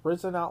of a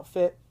prison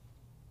outfit.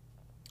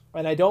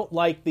 And I don't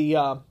like the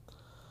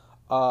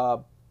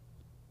not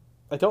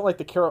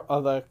the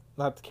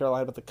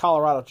Carolina, but the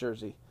Colorado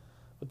jersey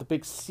with the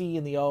big C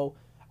and the O.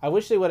 I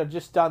wish they would have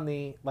just done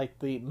the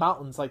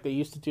mountains like they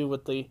used to do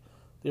with the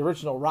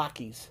original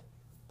Rockies,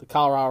 the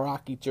Colorado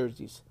Rocky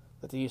jerseys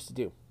that they used to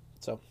do.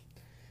 So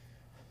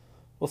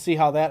we'll see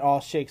how that all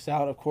shakes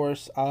out. Of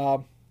course,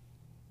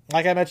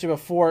 like I mentioned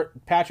before,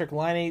 Patrik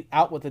Laine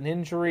out with an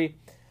injury.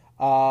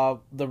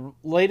 The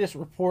latest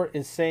report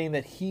is saying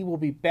that he will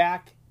be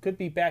back, could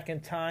be back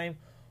in time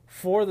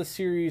for the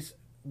series,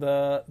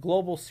 the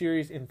global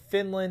series in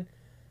Finland.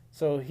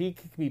 So he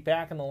could be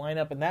back in the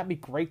lineup, and that'd be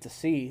great to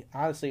see.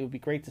 Honestly, it would be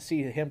great to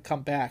see him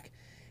come back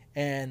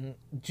and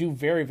do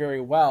very,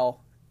 very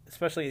well,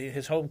 especially in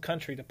his home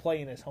country. To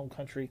play in his home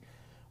country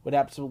would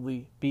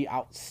absolutely be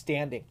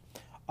outstanding.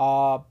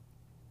 I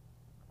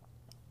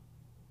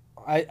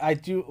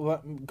do,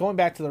 going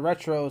back to the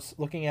retros,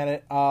 looking at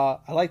it, I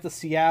like the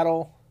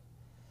Seattle.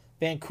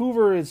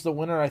 Vancouver is the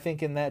winner, I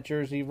think, in that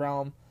jersey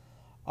realm.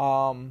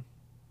 I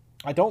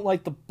don't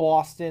like the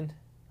Boston.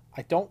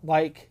 I don't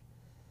like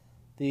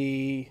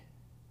I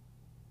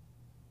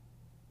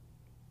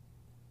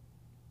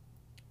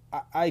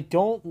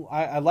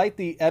like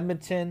the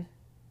Edmonton.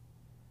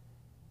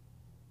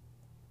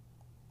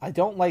 I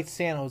don't like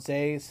San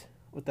Jose's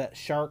with that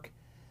shark.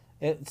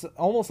 It's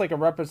almost like a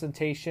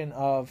representation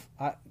of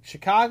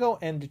Chicago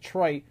and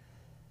Detroit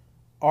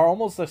are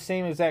almost the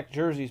same exact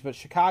jerseys, but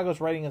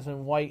Chicago's writing is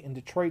in white and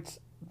Detroit's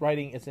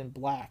writing is in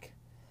black.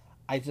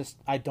 I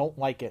don't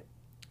like it.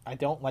 I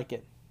don't like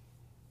it.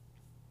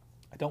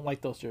 I don't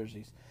like those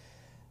jerseys.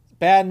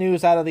 Bad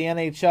news out of the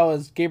NHL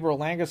is Gabriel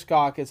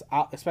Landeskog is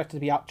expected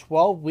to be out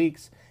 12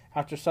 weeks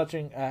after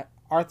having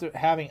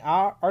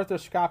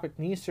arthroscopic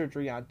knee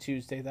surgery on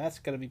Tuesday. That's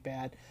going to be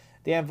bad.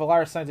 Dan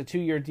Villars signs a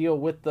 2-year deal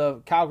with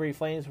the Calgary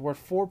Flames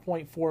worth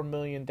 $4.4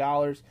 million.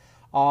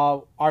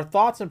 Our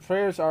thoughts and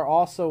prayers are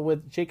also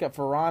with Jacob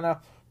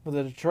Vrana for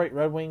the Detroit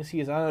Red Wings. He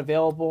is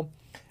unavailable.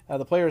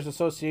 The Players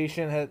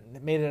Association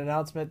had made an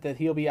announcement that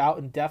he'll be out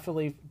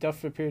indefinitely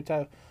for a period of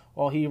time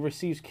while he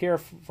receives care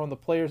from the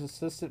Players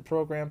Assistant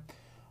Program.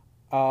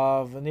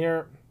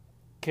 Veneer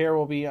care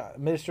will be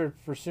administered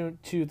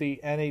pursuant to the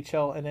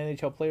NHL and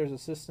NHL Players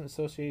Assistant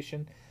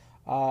Association.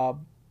 Our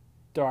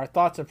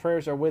thoughts and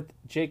prayers are with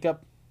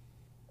Jacob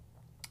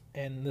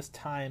in this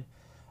time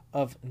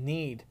of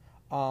need.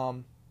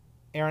 Aaron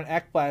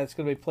Ekblad is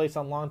going to be placed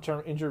on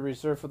long-term injury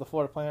reserve for the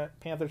Florida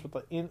Panthers with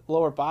a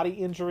lower body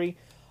injury.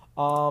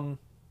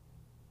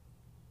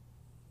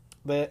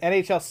 The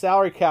NHL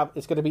salary cap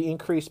is going to be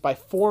increased by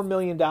 $4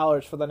 million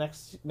for the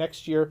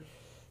next year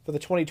for the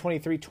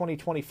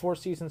 2023-2024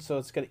 season. So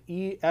it's going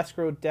to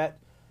escrow debt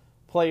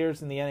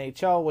players in the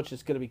NHL, which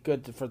is going to be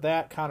good for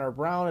that. Connor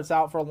Brown is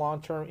out for a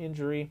long-term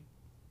injury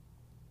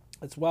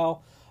as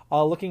well.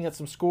 Looking at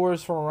some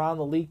scores from around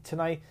the league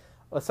tonight,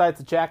 besides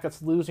the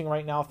Jackets losing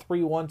right now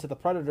 3-1 to the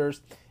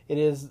Predators, it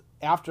is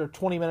after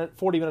 40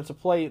 minutes of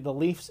play, the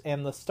Leafs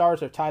and the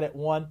Stars are tied at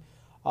 1.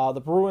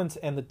 The Bruins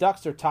and the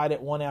Ducks are tied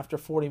at 1 after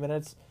 40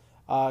 minutes.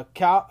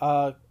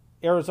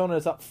 Arizona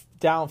is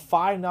down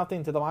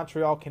 5-0 to the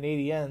Montreal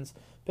Canadiens.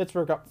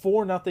 Pittsburgh up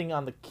 4-0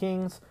 on the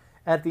Kings.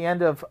 At the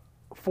end of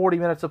 40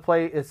 minutes of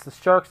play, it's the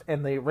Sharks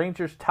and the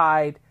Rangers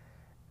tied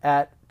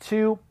at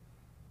 2.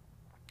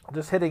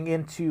 Just hitting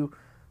into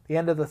the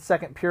end of the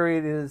second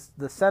period is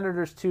the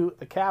Senators 2,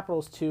 the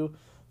Capitals 2.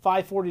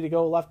 5:40 to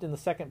go left in the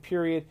second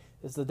period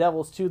is the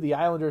Devils 2, the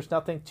Islanders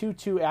 0.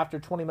 2-2 after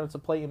 20 minutes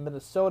of play in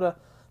Minnesota.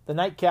 The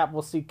nightcap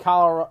will see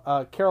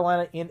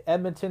Carolina in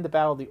Edmonton to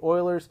battle the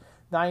Oilers.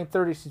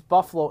 9:30 sees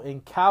Buffalo in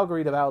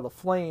Calgary to battle the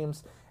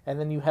Flames. And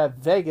then you have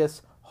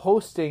Vegas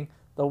hosting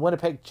the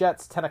Winnipeg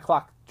Jets. 10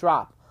 o'clock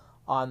drop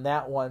on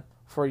that one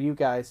for you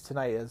guys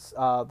tonight. As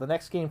the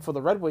next game for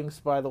the Red Wings,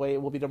 by the way,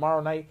 it will be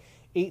tomorrow night,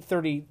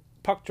 8:30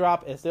 puck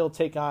drop as they'll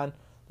take on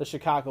the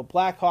Chicago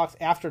Blackhawks.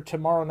 After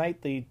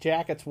tonight, the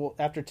Jackets will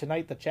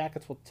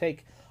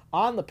take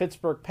on the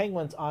Pittsburgh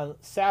Penguins on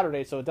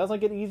Saturday. So it doesn't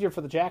get easier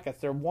for the Jackets.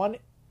 They're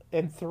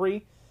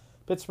 1-3.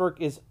 Pittsburgh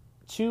is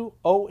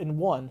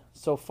 2-0-1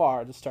 so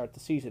far to start the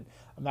season.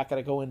 I'm not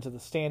going to go into the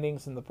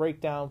standings and the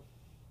breakdown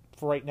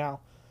for right now.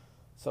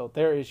 So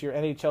there is your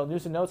NHL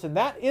news and notes, and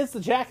that is the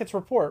Jackets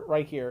report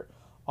right here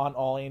on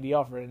All Andy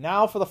Alford. And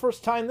now, for the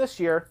first time this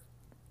year,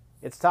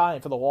 it's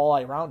time for the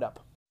Walleye Roundup.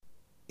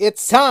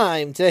 It's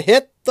time to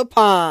hit the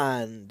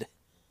pond.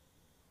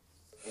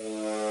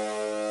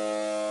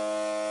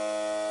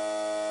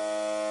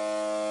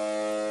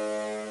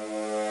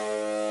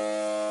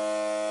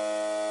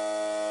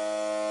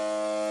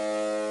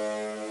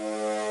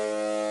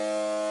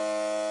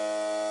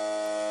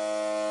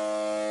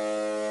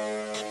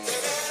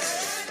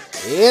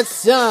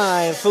 It's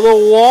time for the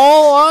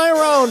Walleye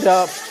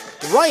Roundup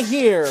right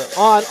here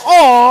on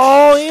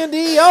All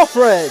Andy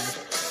Alfred.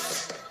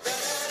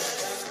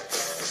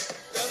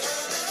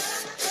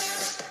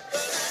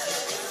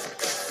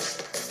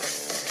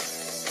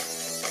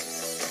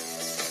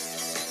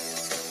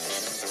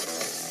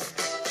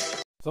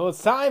 So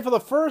it's time for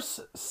the first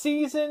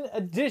season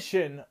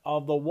edition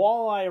of the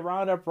Walleye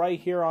Roundup right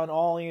here on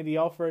All Andy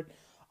Alfred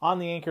on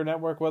the Anchor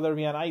Network, whether it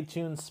be on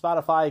iTunes,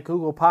 Spotify,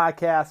 Google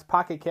Podcasts,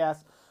 Pocket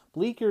Casts,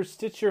 Bleaker,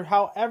 Stitcher,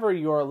 however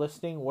you are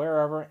listening,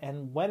 wherever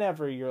and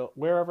whenever you're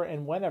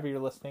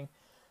listening.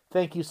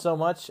 Thank you so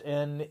much.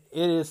 And it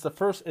is the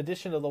first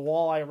edition of the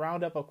Walleye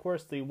Roundup. Of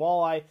course, the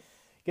Walleye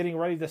getting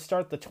ready to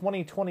start the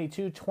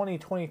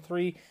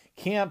 2022-2023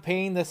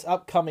 campaign this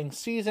upcoming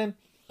season.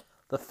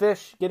 The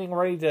Fish getting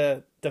ready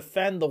to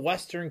defend the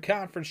Western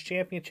Conference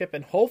Championship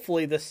and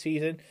hopefully this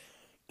season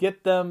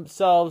get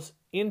themselves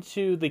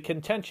into the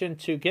contention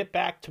to get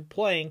back to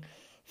playing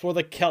for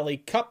the Kelly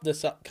Cup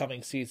this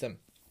upcoming season.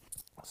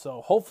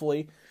 So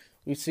hopefully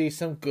we see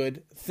some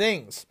good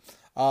things.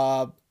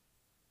 The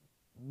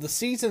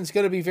season's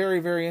going to be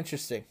very, very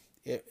interesting.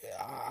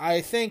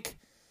 I think,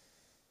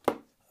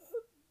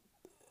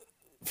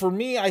 for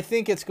me, I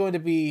think it's going to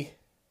be,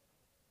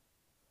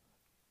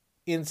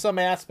 in some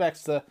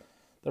aspects, the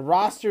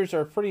rosters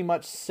are pretty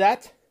much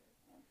set.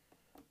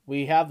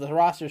 We have the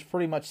rosters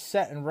pretty much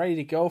set and ready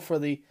to go for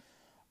the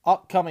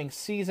upcoming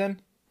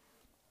season.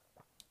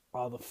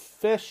 The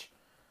Fish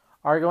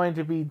are going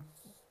to be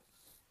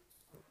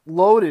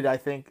loaded, I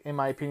think, in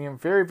my opinion.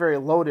 Very, very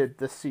loaded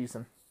this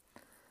season.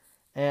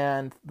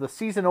 And the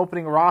season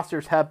opening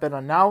rosters have been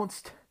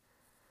announced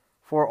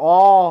for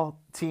all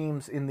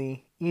teams in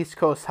the East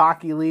Coast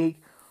Hockey League.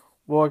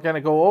 We're going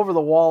to go over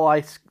the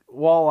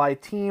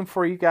Walleye team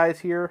for you guys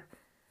here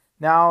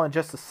now in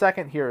just a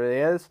second. Here it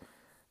is.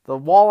 The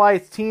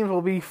Walleye teams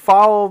will be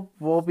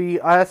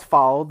as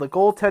followed. The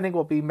goaltending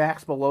will be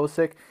Max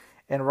Milosic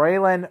and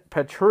Raylan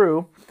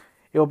Petru.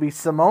 It will be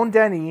Simone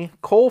Denis,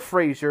 Cole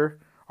Frazier.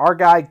 Our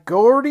guy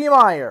Gordy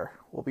Meyer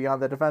will be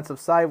on the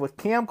defensive side with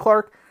Cam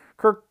Clark,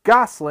 Kirk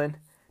Goslin,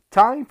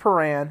 Tommy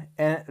Perrin,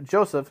 and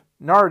Joseph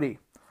Nardi.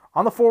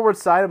 On the forward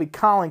side, it will be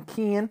Colin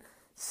Keane,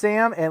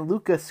 Sam and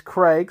Lucas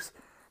Craigs,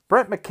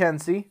 Brett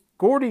McKenzie,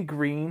 Gordy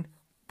Green,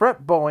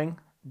 Brett Boeing,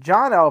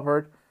 John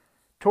Albert,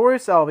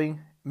 Taurus Elving,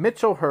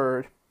 Mitchell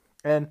Hurd,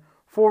 and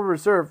forward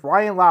reserve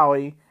Ryan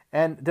Lowry,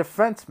 and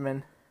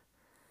defenseman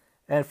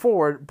and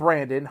forward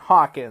Brandon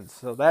Hawkins.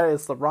 So that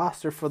is the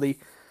roster for the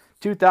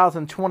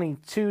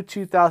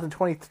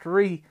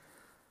 2022-2023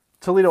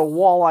 Toledo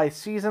Walleye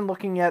season.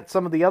 Looking at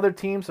some of the other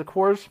teams, of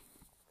course,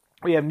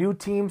 we have new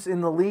teams in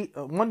the league.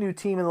 One new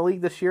team in the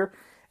league this year,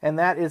 and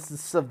that is the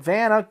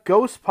Savannah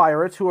Ghost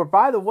Pirates, who are,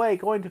 by the way,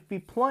 going to be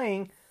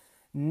playing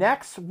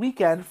next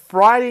weekend,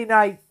 Friday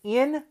night,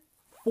 in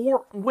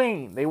Fort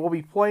Wayne. They will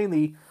be playing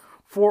the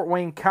Fort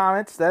Wayne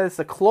Comets. That is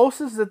the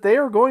closest that they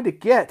are going to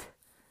get.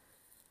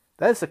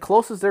 That is the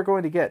closest they're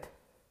going to get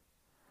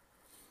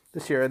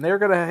this year. And they're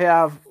going to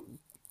have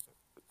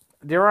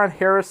Darren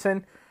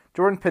Harrison,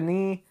 Jordan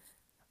Panee,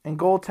 and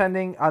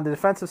goaltending. On the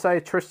defensive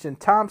side, Tristan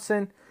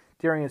Thompson,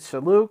 Darian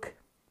Shaluk.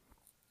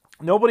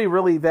 Nobody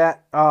really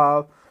that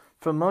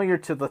familiar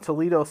to the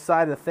Toledo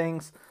side of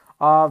things.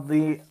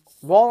 The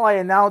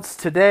Walleye announced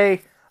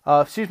today,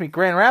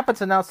 Grand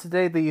Rapids announced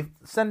today the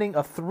sending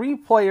of 3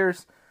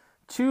 players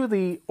to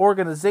the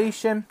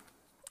organization,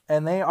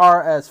 and they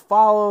are as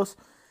follows.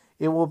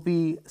 It will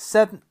be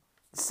Seth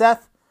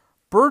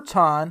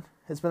Burton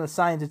has been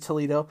assigned to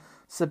Toledo.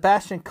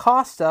 Sebastian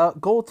Costa,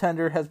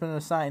 goaltender, has been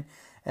assigned.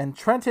 And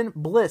Trenton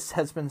Bliss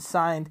has been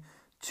signed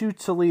to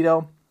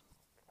Toledo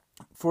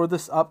for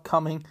this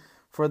upcoming,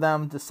 for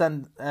them to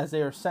send, as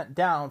they are sent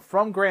down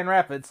from Grand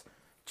Rapids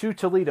to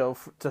Toledo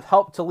to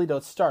help Toledo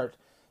start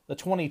the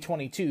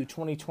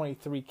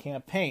 2022-2023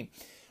 campaign.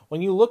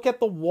 When you look at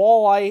the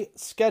Walleye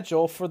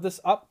schedule for this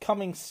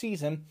upcoming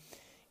season,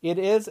 it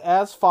is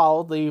as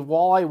follows. The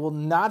Walleye will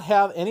not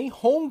have any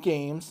home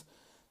games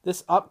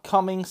this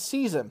upcoming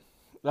season,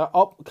 the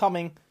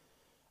upcoming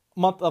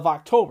month of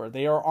October.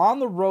 They are on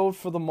the road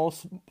for the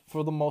most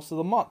of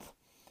the month.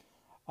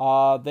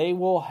 They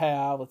will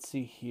have, let's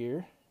see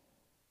here.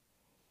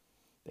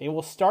 They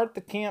will start the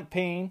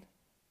campaign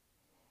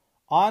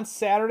on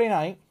Saturday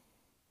night,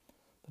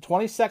 the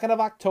 22nd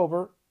of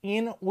October,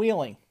 in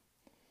Wheeling.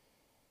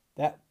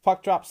 That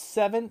puck drop,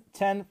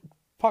 7-10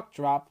 puck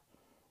drop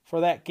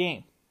for that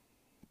game.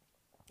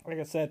 Like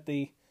I said,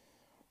 the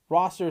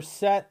roster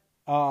set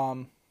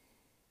for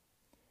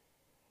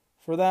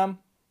them.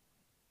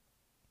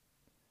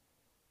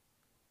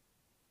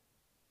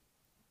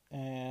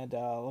 And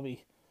let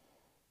me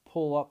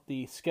pull up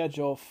the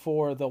schedule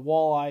for the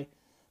Walleye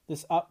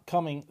this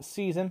upcoming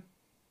season.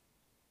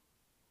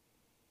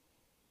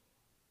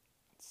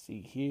 Let's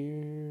see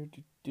here.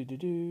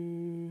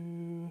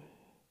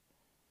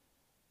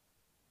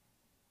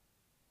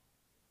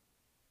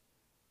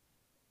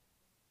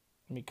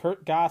 I mean,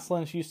 Kurt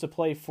Goslin used to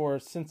play for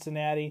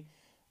Cincinnati.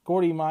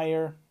 Gordy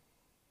Meyer.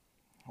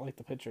 I like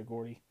the picture of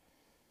Gordy.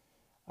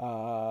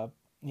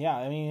 yeah,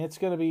 I mean it's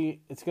gonna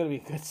be a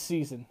good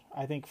season,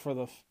 I think, for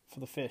the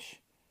Fish.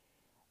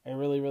 I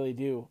really, really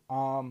do.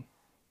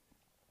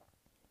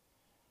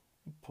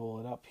 Pull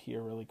it up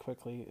here really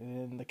quickly.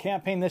 And the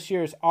campaign this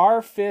year is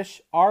 "Our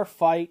Fish, Our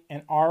Fight,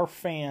 and Our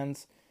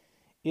Fans"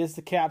 is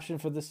the caption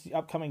for this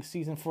upcoming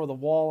season for the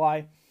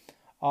Walleye.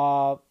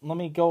 Let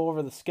me go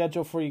over the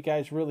schedule for you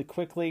guys really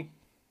quickly.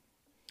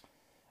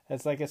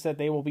 As like I said,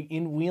 they will be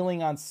in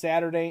Wheeling on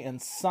Saturday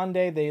and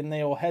Sunday. They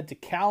will head to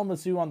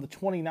Kalamazoo on the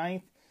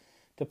 29th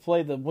to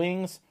play the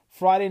Wings.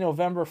 Friday,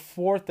 November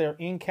 4th, they're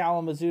in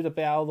Kalamazoo to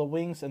battle the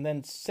Wings. And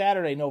then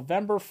Saturday,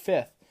 November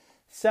 5th,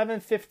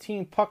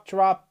 7:15 puck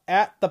drop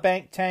at the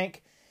Bank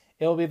Tank.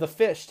 It will be the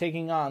Fish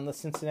taking on the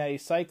Cincinnati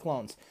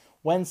Cyclones.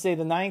 Wednesday,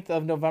 the 9th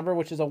of November,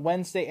 which is a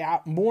Wednesday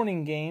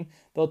morning game,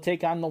 they'll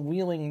take on the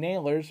Wheeling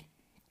Nailers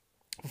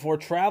before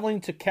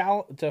traveling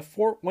to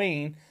Fort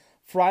Wayne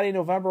Friday,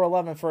 November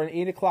 11th for an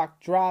 8 o'clock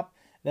drop.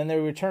 Then they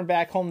return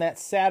back home that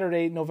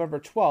Saturday, November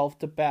 12th,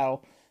 to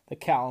battle the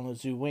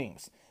Kalamazoo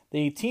Wings.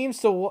 The games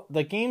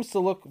to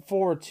look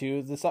forward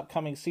to this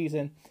upcoming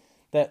season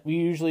that we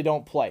usually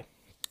don't play.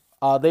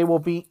 They will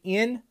be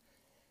in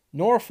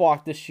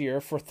Norfolk this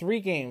year for 3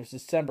 games,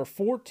 December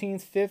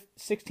 14th, 5th,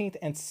 16th,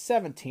 and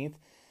 17th.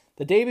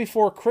 The day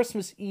before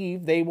Christmas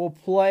Eve, they will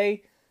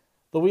play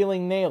the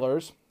Wheeling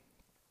Nailers.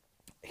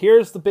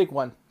 Here's the big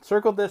one.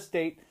 Circle this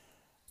date.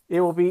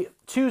 It will be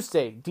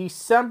Tuesday,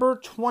 December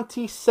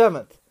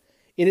 27th.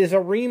 It is a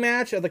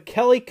rematch of the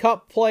Kelly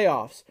Cup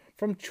playoffs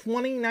from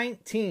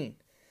 2019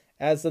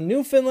 as the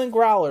Newfoundland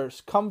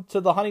Growlers come to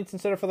the Huntington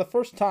Center for the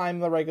first time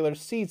in the regular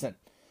season.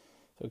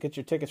 So get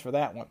your tickets for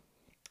that one.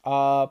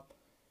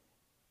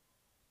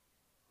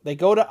 They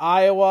go to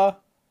Iowa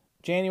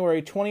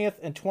January 20th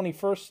and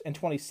 21st and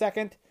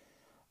 22nd.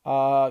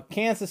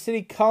 Kansas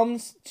City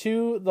comes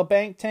to the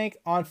Bank Tank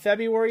on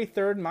February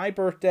 3rd, my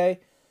birthday,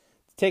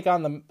 to take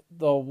on the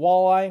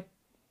Walleye.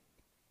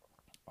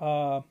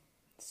 Let's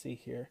see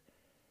here.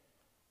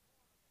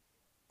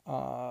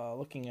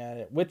 Looking at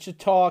it.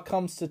 Wichita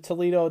comes to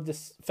Toledo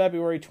this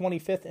February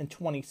 25th and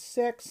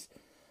 26th.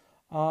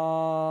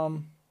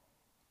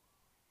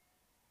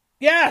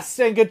 Yes,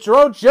 and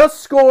Gaudreau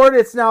just scored.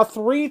 It's now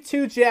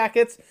 3-2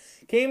 Jackets.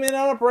 Came in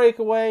on a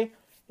breakaway,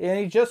 and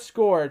he just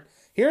scored.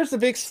 Here's the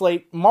big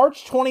slate.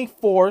 March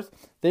 24th,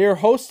 they are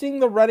hosting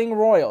the Reading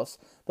Royals.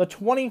 The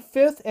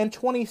 25th and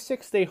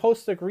 26th, they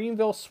host the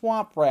Greenville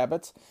Swamp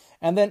Rabbits.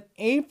 And then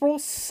April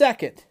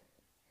 2nd,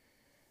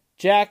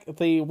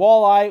 the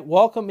Walleye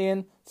welcome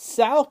in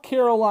South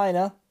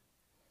Carolina.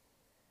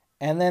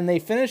 And then they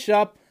finish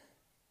up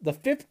the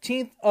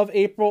 15th of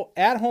April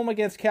at home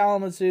against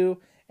Kalamazoo.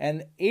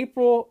 And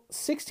April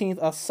 16th,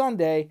 a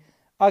Sunday,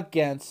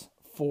 against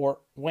Fort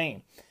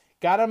Wayne.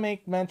 Gotta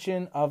make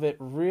mention of it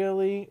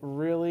really,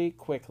 really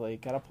quickly.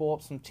 Gotta pull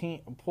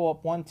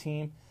up one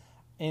team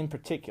in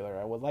particular.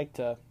 I would like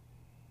to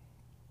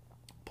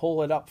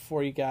pull it up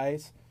for you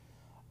guys.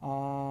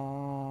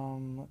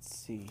 Let's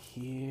see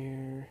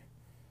here.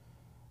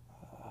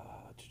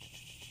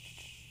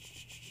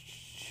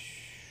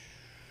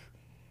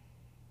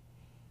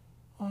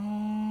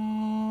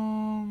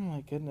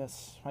 My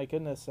goodness.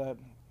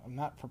 I'm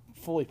not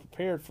fully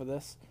prepared for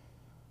this.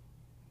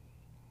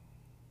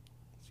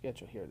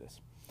 Schedule, here it is.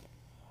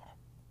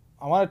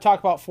 I want to talk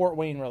about Fort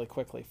Wayne really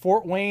quickly.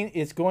 Fort Wayne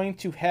is going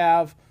to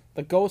have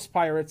the Ghost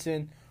Pirates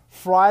in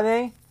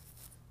Friday,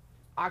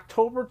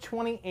 October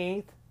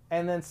 28th,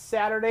 and then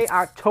Saturday,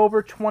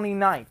 October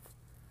 29th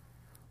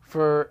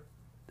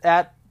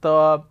at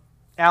the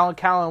Alan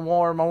Callan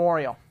War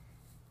Memorial.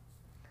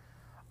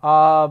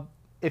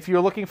 If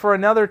you're looking for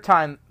another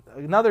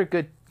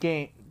good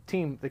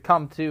team to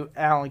come to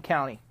Allen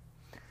County,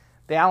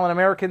 the Allen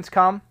Americans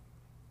come.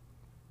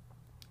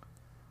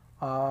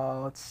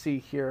 Let's see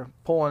here.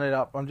 Pulling it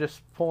up. I'm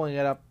just pulling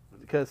it up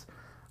because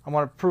I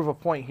want to prove a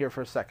point here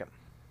for a second.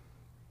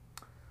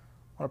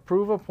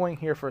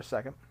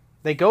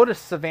 They go to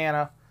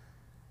Savannah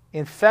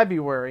in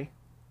February.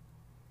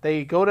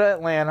 They go to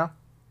Atlanta.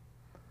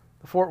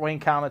 The Fort Wayne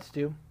Comets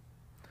do.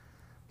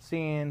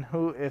 Seeing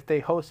if they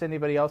host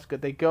anybody else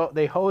good.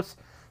 They host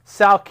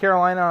South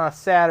Carolina on a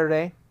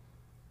Saturday.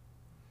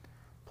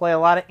 Play a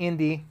lot of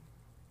Indy.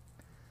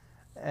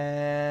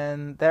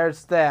 And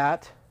there's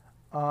that.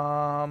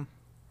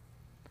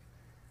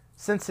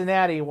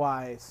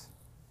 Cincinnati-wise,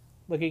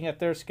 looking at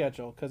their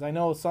schedule, because I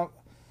know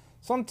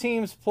some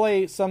teams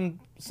play some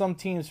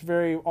teams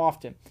very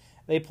often.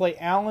 They play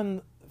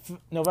Allen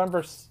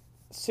November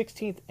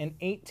 16th and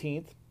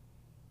 18th.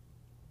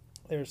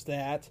 There's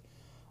that.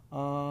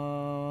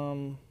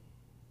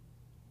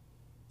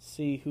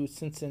 See who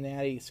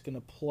Cincinnati's going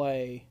to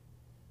play.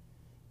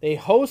 They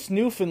host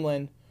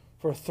Newfoundland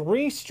for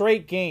 3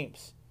 straight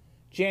games.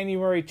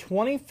 January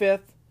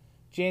 25th,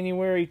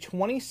 January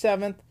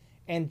 27th,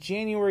 and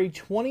January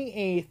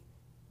 28th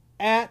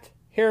at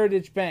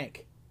Heritage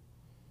Bank.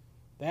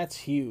 That's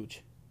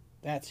huge.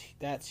 That's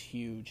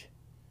huge.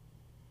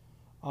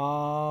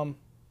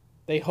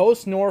 They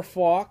host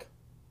Norfolk.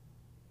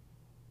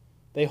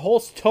 They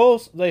host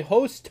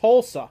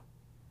Tulsa.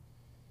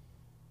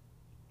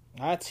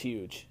 That's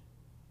huge.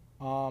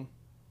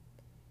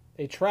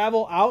 They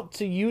travel out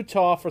to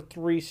Utah for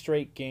 3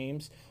 straight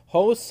games,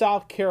 host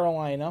South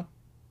Carolina,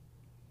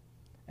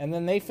 and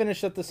then they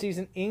finish up the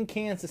season in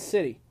Kansas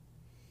City.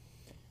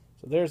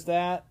 So there's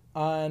that.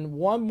 And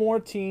one more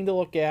team to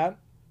look at.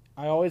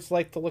 I always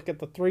like to look at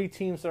the 3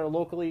 teams that are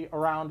locally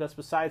around us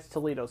besides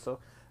Toledo. So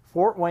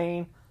Fort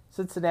Wayne,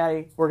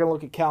 Cincinnati, we're going to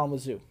look at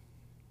Kalamazoo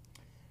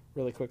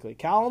really quickly.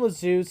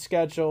 Kalamazoo's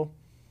schedule,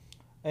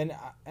 and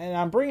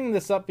I'm bringing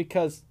this up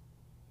because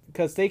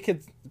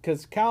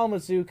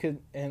Kalamazoo could,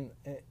 and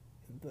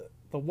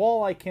the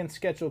Walleye can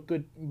schedule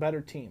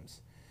better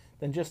teams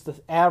than just the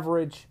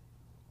average,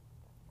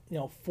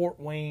 Fort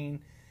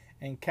Wayne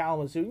and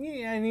Kalamazoo.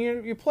 Yeah, and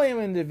you play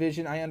them in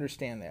division. I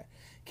understand that.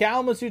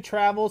 Kalamazoo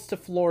travels to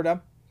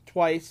Florida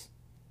twice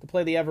to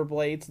play the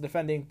Everblades,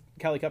 defending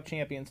Kelly Cup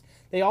champions.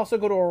 They also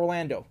go to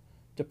Orlando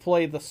to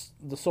play the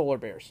Solar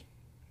Bears.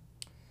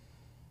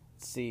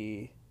 Let's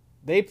see.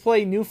 They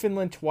play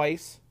Newfoundland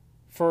twice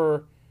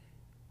on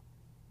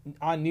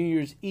New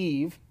Year's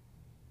Eve.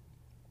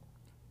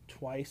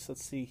 Twice.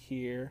 Let's see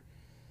here.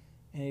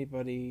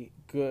 Anybody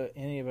good?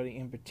 Anybody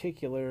in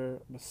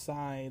particular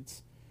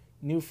besides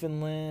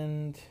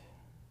Newfoundland?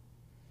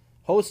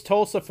 Host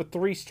Tulsa for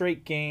 3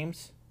 straight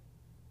games.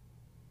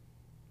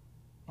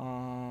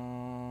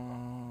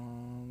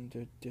 And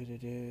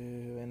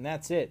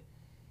that's it.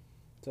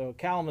 So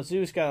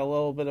Kalamazoo's got a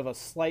little bit of a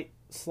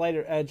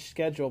slighter edge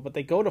schedule, but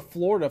they go to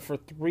Florida for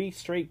 3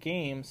 straight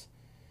games.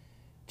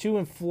 2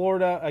 in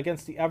Florida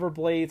against the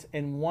Everblades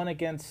and one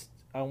against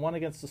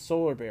the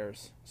Solar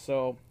Bears.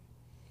 So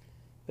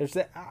there's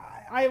that.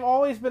 I've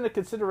always been a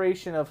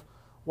consideration of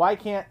why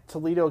can't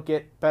Toledo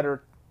get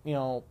better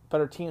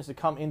teams to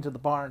come into the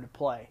barn to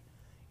play.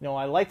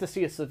 I like to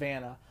see a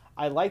Savannah.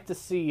 I like to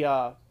see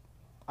a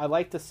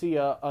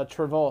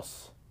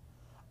Trevose.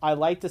 I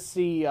like to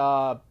see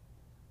a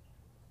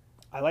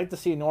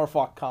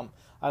Norfolk come.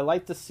 I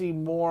like to see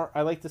more.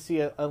 I like to see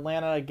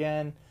Atlanta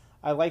again.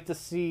 I like to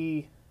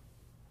see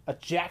a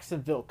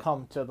Jacksonville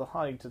come to the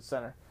Huntington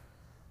Center.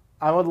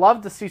 I would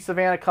love to see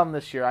Savannah come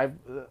this year.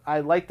 I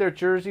like their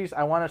jerseys.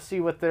 I want to see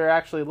what they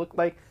actually look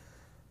like.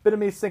 Bit of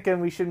me's thinking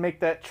we should make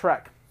that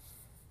trek.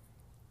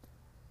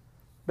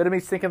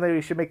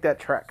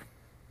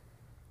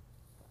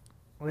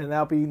 And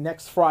that'll be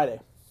next Friday.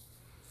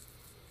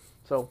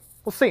 So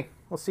we'll see.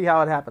 We'll see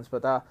how it happens.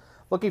 But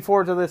looking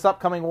forward to this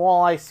upcoming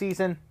walleye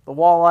season. The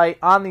Walleye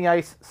on the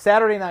ice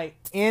Saturday night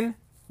in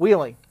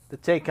Wheeling to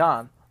take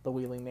on the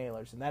Wheeling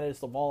Nailers. And that is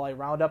the Walleye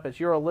Roundup as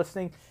you're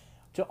listening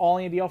to All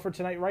Andy Elford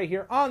tonight right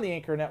here on the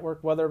Anchor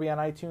Network, whether it be on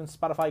iTunes,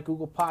 Spotify,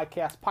 Google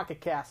Podcasts, Pocket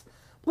Casts,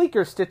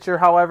 Bleaker, Stitcher,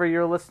 however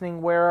you're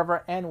listening,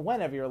 wherever and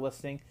whenever you're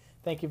listening.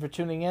 Thank you for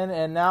tuning in.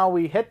 And now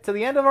we hit to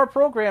the end of our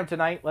program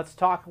tonight. Let's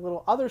talk a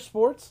little other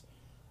sports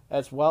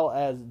as well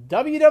as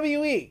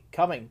WWE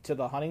coming to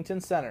the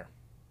Huntington Center.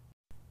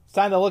 It's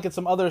time to look at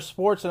some other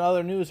sports and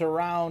other news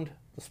around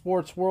the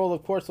sports world.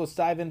 Of course, let's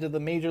dive into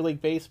the Major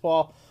League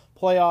Baseball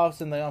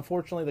playoffs. And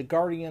unfortunately, the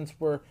Guardians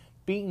were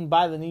beaten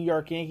by the New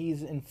York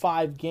Yankees in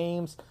 5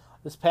 games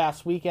this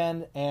past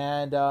weekend.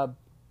 And a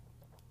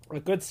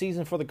good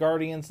season for the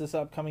Guardians this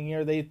upcoming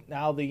year. The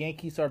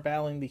Yankees are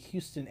battling the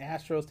Houston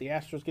Astros. The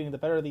Astros getting the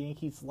better of the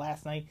Yankees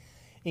last night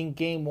in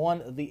Game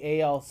 1 of the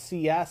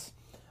ALCS.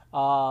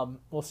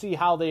 We'll see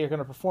how they are going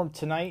to perform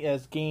tonight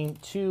as Game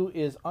 2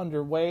 is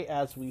underway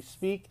as we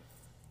speak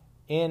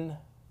in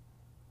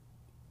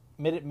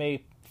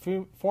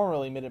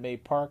formerly Minute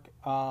Maid Park.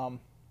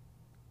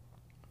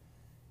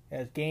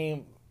 As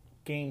Game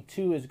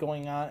 2 is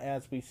going on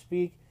as we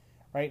speak.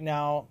 Right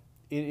now,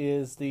 it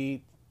is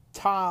the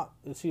top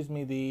of the 5th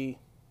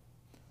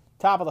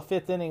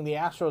inning. The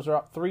Astros are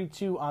up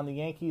 3-2 on the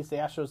Yankees. The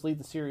Astros lead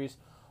the series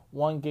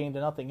 1-0. In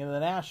the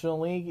National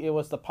League, it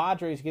was the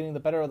Padres getting the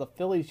better of the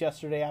Phillies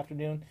yesterday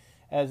afternoon,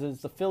 as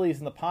is the Phillies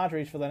and the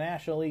Padres for the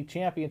National League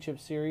Championship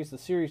Series. The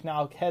series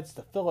now heads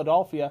to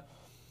Philadelphia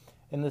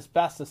in this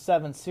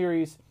best-of-7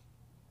 series.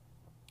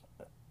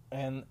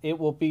 And it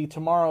will be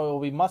tomorrow. It will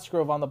be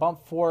Musgrove on the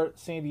bump for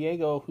San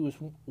Diego, who's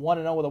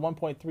 1-0 with a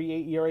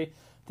 1.38 ERA.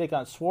 Take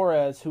on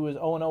Suarez, who is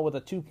 0-0 with a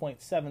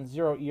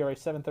 2.70 ERA.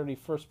 7:30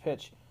 first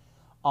pitch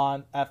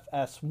on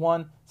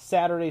FS1.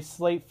 Saturday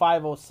slate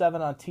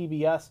 5:07 on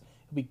TBS.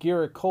 It'll be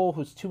Garrett Cole,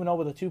 who's 2-0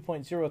 with a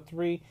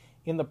 2.03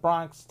 in the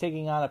Bronx,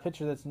 taking on a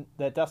pitcher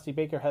that Dusty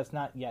Baker has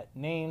not yet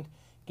named.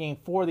 Game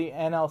 4 of the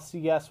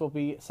NLCS will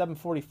be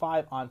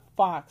 7:45 on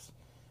Fox.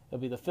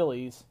 It'll be the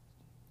Phillies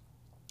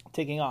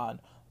taking on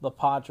the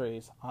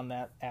Padres on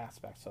that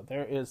aspect. So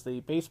there is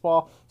the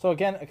baseball. So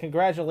again,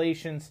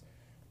 congratulations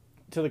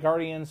to the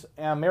Guardians,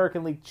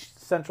 American League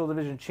Central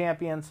Division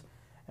champions,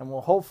 and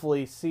we'll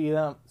hopefully see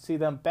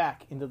them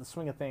back into the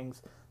swing of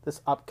things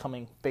this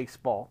upcoming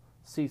baseball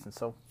season.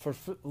 So for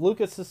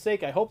Lucas's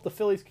sake, I hope the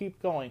Phillies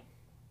keep going.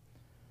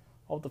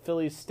 Hope the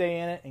Phillies stay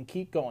in it and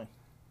keep going.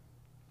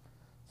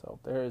 So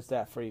there is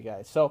that for you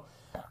guys. So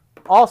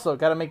also,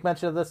 got to make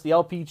mention of this, the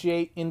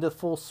LPGA into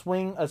full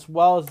swing, as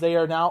well as they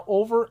are now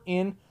over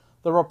in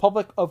the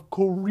Republic of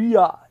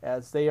Korea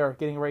as they are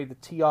getting ready to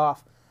tee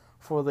off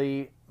for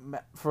the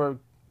for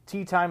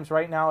tee times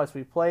right now as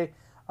we play.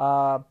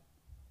 Over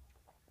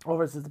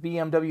at the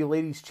BMW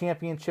Ladies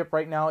Championship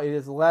right now, it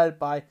is led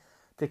by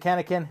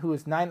Takanakan, who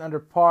is 9 under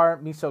par.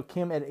 Miso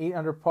Kim at 8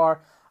 under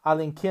par.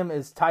 Eileen Kim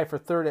is tied for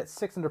third at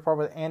 6 under par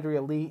with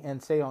Andrea Lee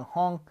and Seong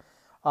Hong.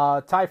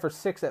 Tied for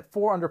 6th at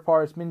 4 under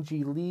par is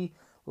Minji Lee,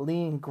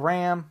 Lean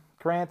Grant,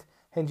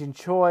 Hyunjin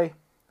Choi,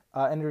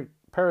 Andrew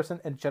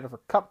Parison, and Jennifer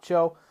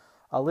Kupcho.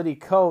 Lydia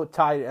Ko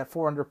tied at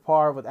 4 under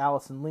par with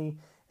Allison Lee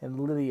and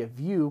Lydia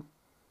View.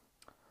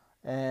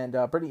 And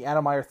Brittany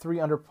Ademeyer 3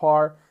 under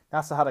par.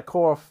 Nasa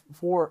Hadakora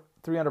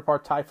 3 under par,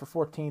 tied for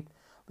 14th.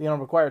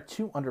 Leona McGuire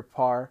 2 under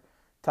par,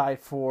 tied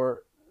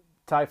for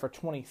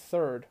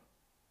 23rd.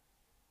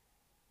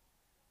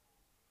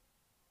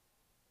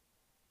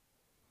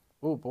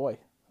 Oh boy,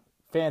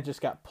 fan just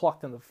got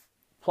plucked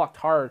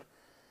hard.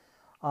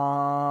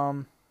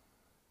 Mira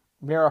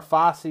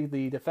Fassi,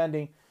 the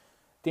defending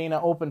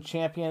Dana Open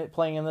champion,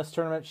 playing in this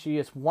tournament. She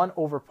is 1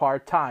 over par,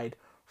 tied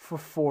for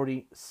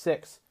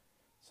 46.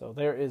 So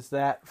there is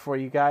that for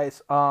you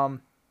guys.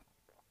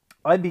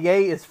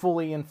 NBA is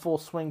fully in full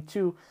swing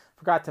too.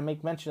 Forgot to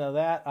make mention of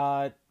that.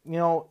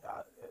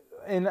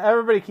 And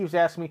everybody keeps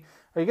asking me,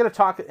 are you going to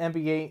talk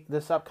NBA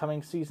this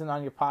upcoming season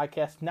on your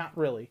podcast? Not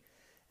really.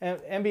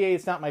 NBA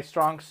is not my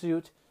strong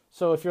suit.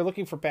 So if you're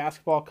looking for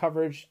basketball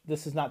coverage,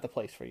 this is not the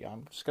place for you.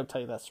 I'm just going to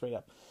tell you that straight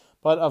up.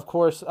 But of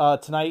course,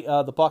 tonight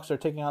the Bucks are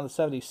taking on the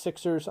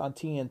 76ers on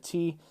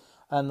TNT.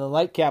 And the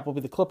nightcap will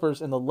be the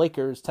Clippers and the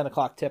Lakers, 10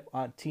 o'clock tip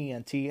on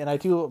TNT. And I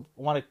do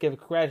want to give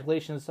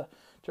congratulations to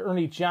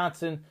Ernie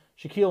Johnson,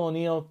 Shaquille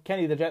O'Neal,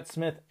 Kenny the Jet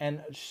Smith,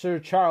 and Sir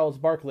Charles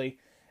Barkley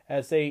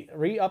as they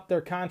re-up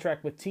their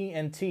contract with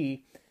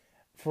TNT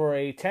for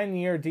a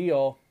 10-year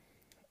deal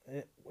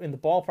in the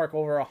ballpark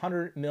over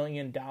 $100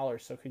 million.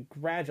 So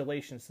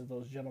congratulations to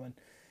those gentlemen.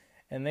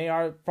 And they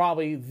are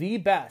probably the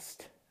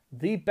best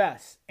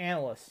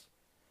analysts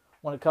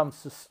when it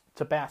comes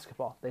to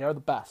basketball. They are the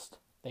best.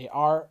 They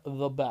are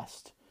the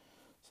best.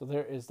 So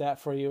there is that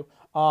for you.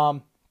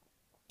 Got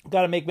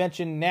to make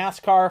mention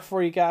NASCAR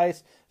for you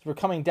guys. We're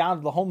coming down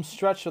to the home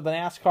stretch of the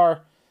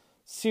NASCAR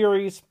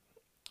series.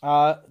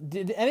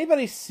 Did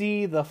anybody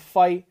see the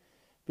fight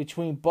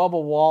between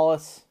Bubba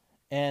Wallace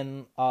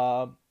and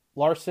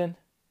Larson?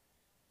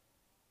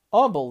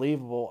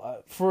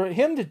 Unbelievable. For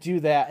him to do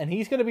that, and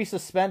he's going to be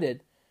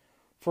suspended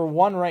for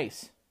one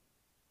race.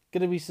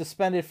 Going to be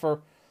suspended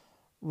for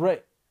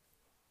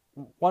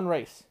one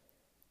race.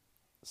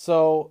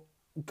 So,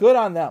 good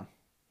on them.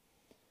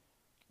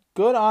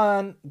 Good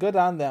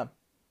on them.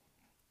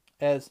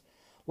 As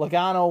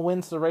Logano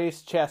wins the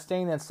race,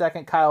 Chastain in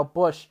second, Kyle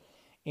Busch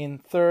in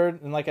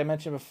third, and like I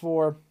mentioned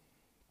before,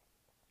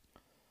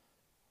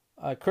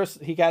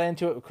 he got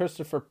into it with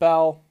Christopher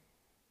Bell.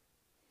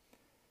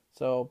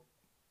 So,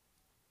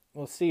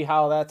 we'll see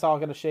how that's all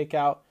going to shake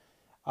out.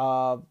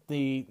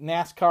 The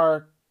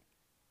NASCAR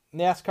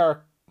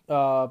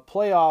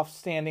playoff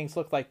standings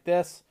look like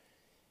this.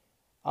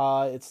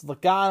 It's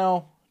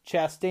Logano,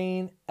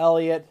 Chastain,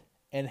 Elliott,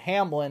 and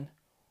Hamlin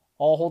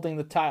all holding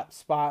the top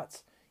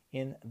spots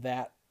in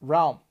that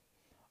realm.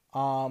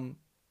 And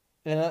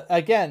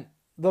again,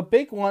 the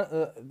big one,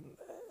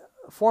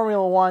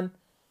 Formula One,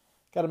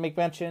 got to make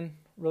mention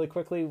really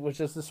quickly,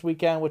 which is this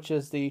weekend, which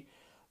is the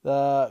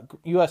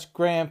U.S.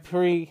 Grand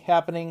Prix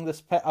happening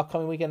this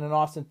upcoming weekend in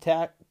Austin,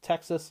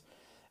 Texas.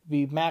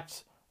 Be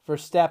Max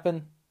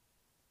Verstappen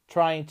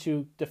trying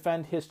to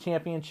defend his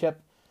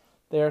championship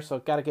there, so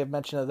got to give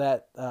mention of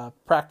that.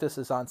 Practice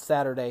is on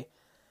Saturday,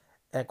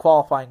 and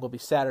qualifying will be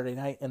Saturday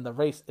night, and the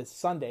race is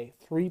Sunday,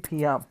 3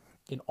 p.m.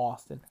 in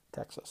Austin,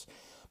 Texas.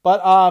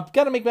 But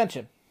got to make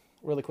mention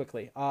really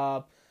quickly.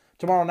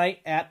 Tomorrow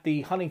night at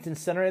the Huntington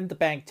Center in the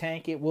Bank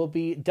Tank, it will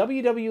be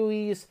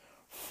WWE's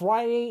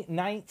Friday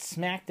Night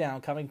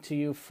SmackDown coming to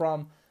you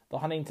from the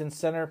Huntington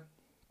Center.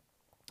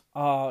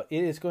 It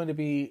is going to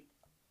be,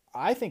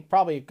 I think,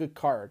 probably a good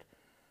card.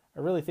 I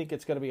really think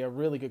it's going to be a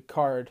really good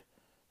card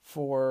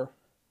for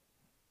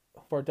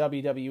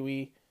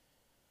WWE.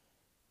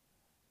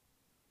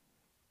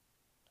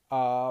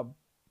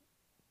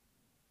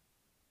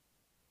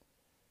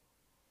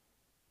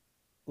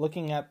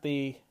 Looking at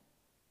the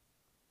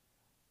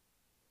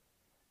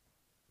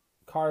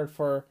card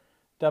for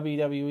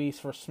WWE's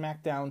for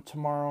SmackDown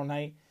tomorrow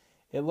night,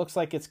 it looks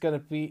like it's going to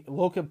be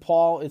Logan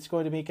Paul. It's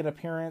going to make an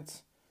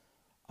appearance.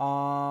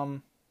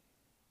 To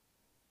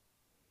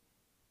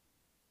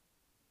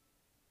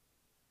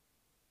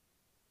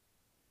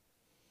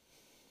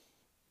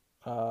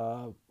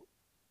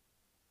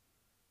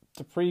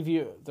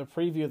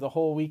preview the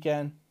whole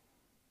weekend.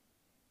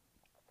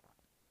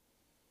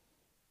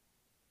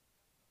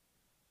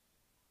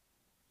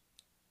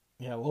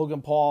 Yeah,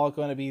 Logan Paul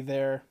going to be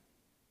there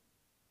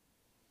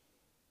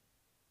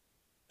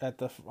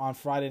on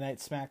Friday Night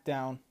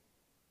SmackDown.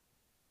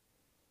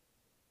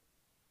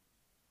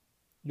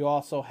 You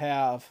also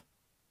have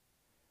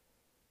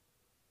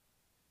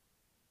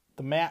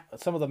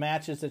some of the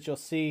matches that you'll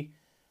see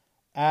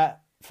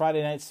at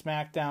Friday Night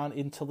SmackDown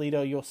in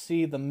Toledo. You'll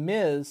see The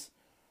Miz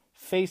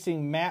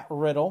facing Matt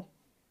Riddle.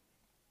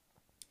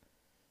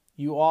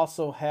 You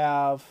also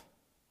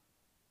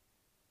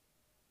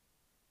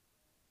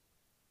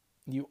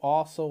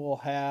will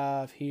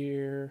have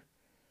here.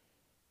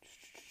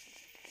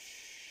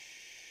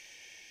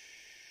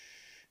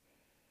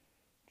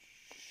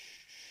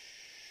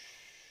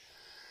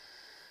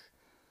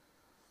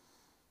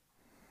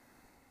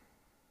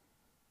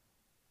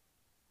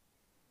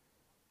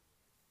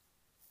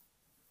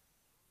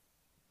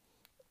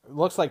 It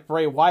looks like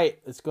Bray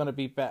Wyatt is going to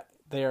be back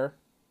there.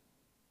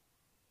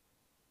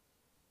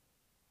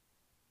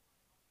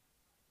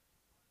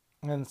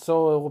 And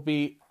so it will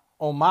be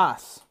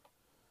Omos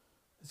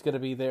is going to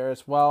be there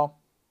as well.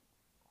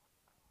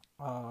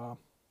 So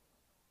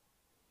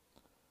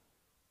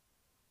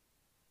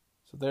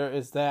there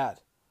is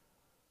that.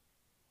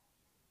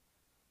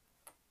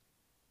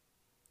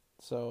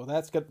 So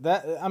that's good.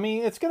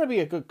 It's going to be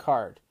a good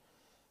card.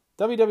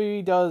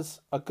 WWE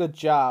does a good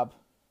job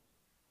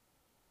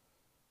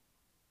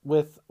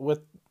with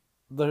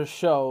their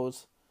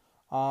shows.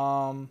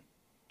 I'm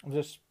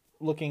just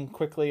looking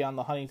quickly on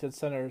the Huntington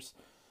Center's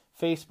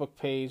Facebook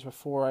page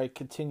before I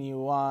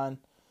continue on.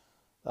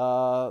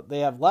 They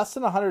have less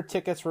than 100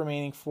 tickets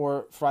remaining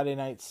for Friday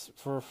Night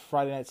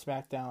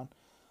SmackDown.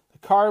 The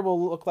card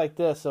will look like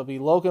this. It'll be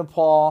Logan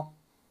Paul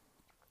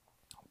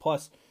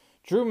plus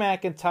Drew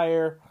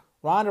McIntyre,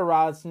 Ronda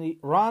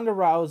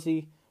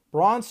Rousey,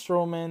 Braun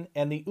Strowman,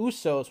 and the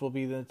Usos will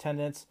be in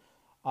attendance.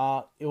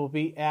 It will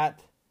be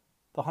at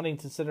the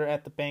Huntington Center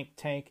at the Bank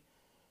Tank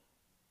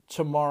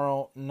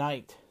tomorrow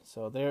night.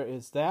 So there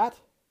is that.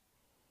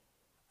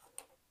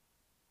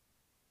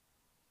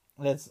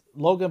 As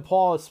Logan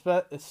Paul is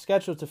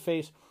scheduled to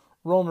face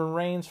Roman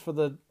Reigns for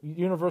the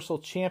Universal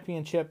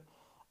Championship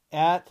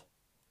at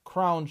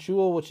Crown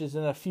Jewel, which is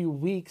in a few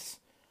weeks.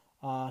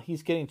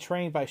 He's getting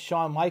trained by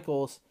Shawn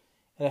Michaels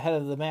ahead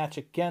of the match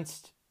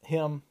against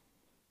him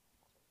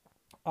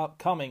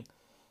upcoming.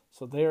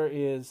 So there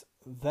is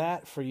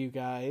that for you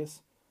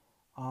guys.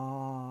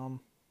 So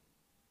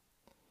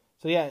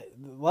yeah,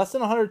 less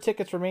than 100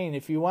 tickets remain.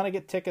 If you want to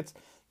get tickets,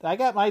 I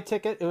got my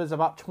ticket. It was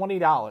about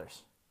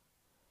 $20.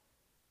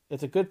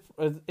 It's a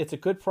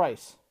good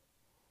price.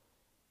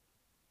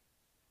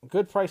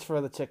 Good price for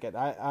the ticket.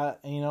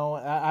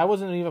 I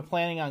wasn't even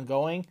planning on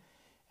going,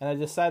 and I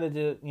decided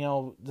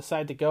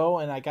to go,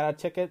 and I got a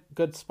ticket.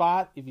 Good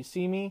spot. If you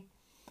see me,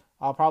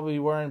 I'll probably be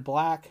wearing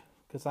black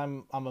because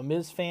I'm a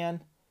Miz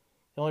fan.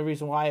 The only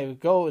reason why I would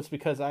go is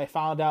because I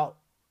found out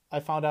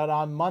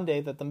on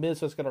Monday that the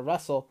Miz was going to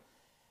wrestle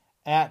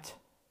at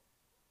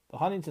the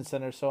Huntington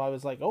Center, so I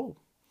was like, oh,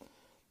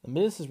 the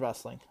Miz is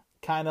wrestling.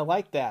 Kind of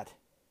like that.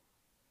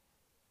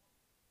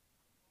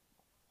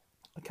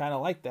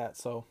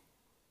 So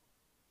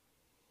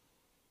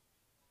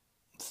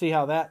see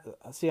how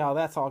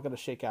that's all going to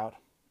shake out.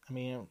 I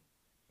mean,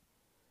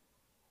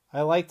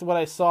 I liked what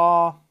I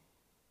saw.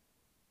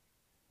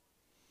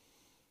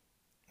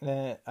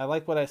 I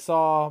like what I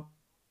saw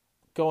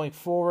going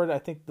forward. I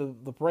think the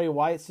Bray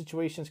Wyatt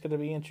situation is going to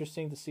be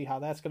interesting to see how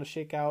that's going to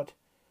shake out.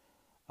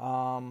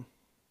 I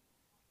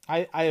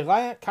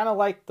kind of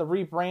like the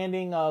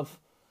rebranding of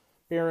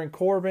Baron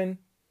Corbin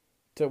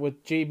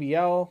with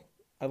JBL.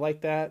 I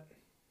like that.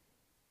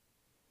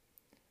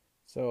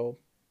 So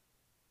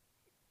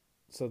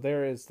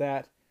there is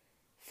that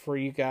for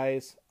you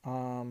guys.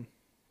 Yeah,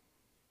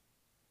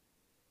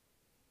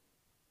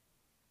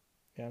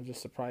 I'm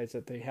just surprised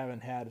that they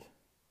haven't had.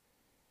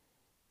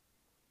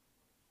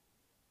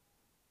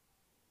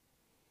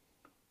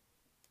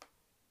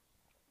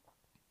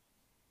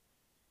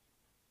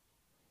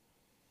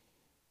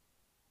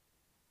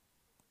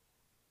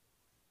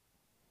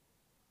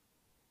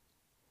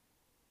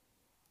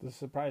 Just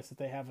surprised that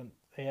they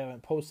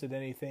haven't posted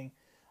anything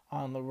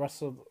on the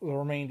rest of the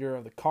remainder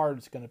of the card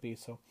is going to be.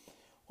 So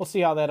we'll see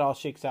how that all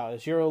shakes out.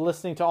 As you're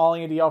listening to All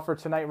Andy Alford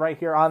tonight right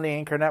here on the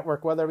Anchor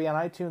Network, whether it be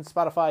on iTunes,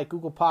 Spotify,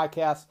 Google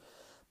Podcasts,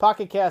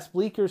 Pocket Cast,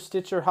 Bleaker,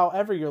 Stitcher,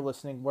 however you're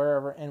listening,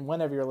 wherever and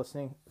whenever you're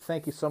listening,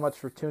 thank you so much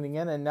for tuning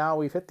in. And now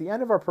we've hit the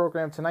end of our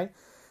program tonight,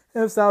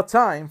 and it's now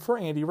time for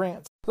Andy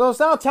Rants. So it's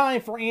now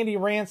time for Andy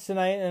Rants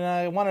tonight, and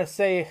I want to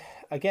say,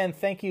 again,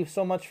 thank you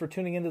so much for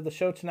tuning into the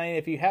show tonight.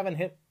 If you haven't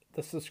hit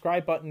the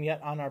subscribe button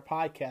yet on our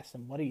podcast,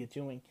 and what are you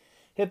doing?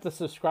 Hit the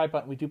subscribe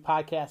button. We do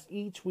podcasts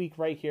each week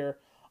right here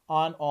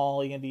on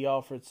All Andy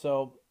Alford.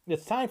 So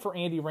it's time for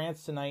Andy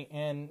Rants tonight,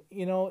 and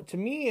to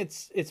me,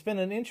 it's been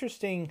an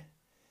interesting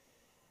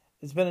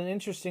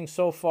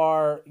so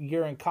far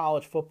year in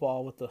college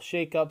football with the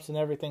shakeups and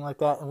everything like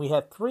that. And we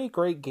had 3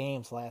 great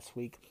games last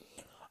week,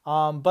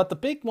 but the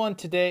big one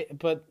today.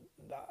 But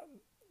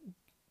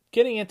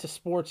getting into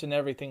sports and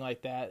everything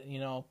like that,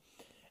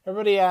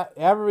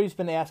 everybody's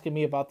been asking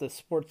me about this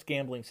sports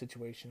gambling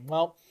situation.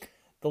 Well,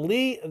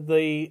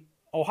 the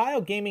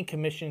Ohio Gaming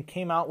Commission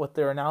came out with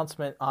their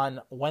announcement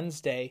on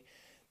Wednesday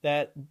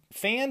that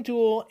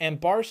FanDuel and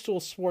Barstool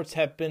Sports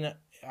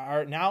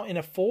are now in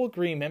a full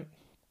agreement,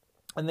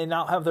 and they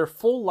now have their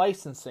full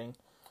licensing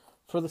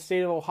for the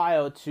state of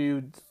Ohio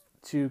to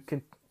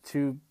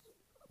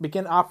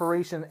begin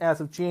operation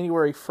as of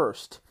January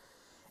 1st.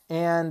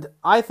 And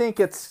I think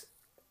it's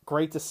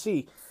great to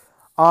see.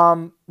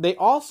 They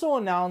also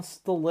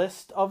announced the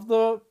list of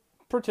the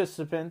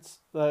participants,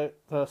 the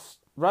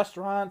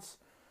restaurants,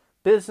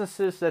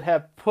 businesses that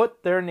have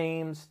put their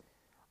names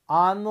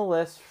on the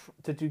list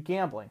to do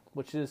gambling,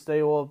 which is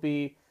they will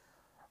be,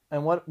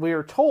 and what we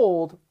are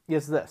told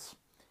is this.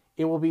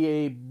 It will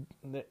be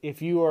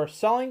if you are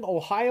selling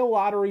Ohio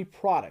Lottery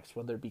products,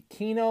 whether it be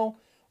Keno,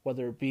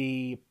 whether it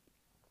be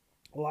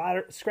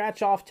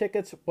scratch-off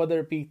tickets, whether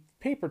it be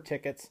paper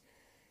tickets,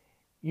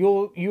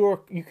 you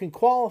can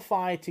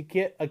qualify to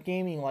get a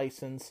gaming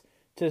license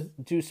to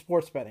do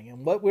sports betting.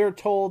 And what we're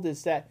told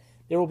is that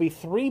there will be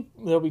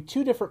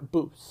two different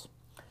booths.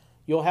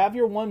 You'll have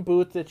your one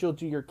booth that you'll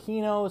do your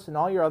Kenos and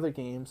all your other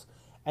games,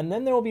 and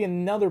then there will be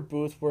another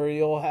booth where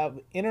you'll have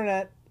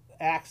internet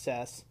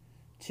access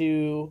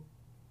to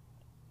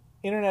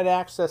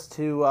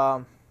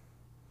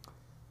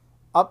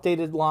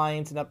updated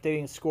lines and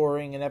updating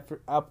scoring and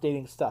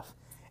updating stuff.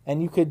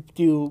 And you could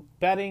do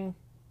betting,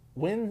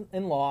 win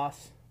and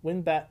loss,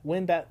 win bet,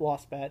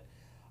 loss bet,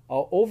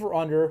 over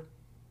under.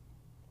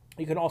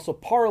 You can also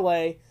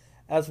parlay,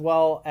 as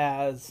well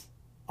as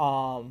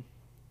I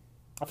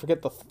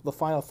forget the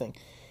final thing.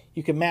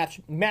 You can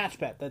match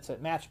bet. That's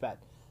it, match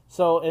bet.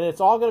 So, and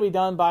it's all going to be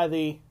done by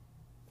the.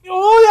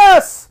 Oh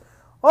yes!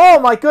 Oh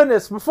my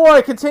goodness! Before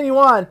I continue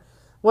on,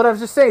 what I was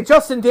just saying,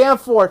 Justin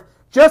Danforth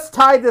just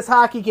tied this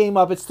hockey game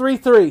up. It's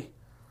 3-3.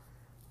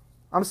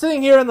 I'm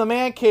sitting here in the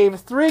man cave.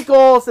 3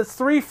 goals. It's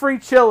 3 free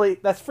chili.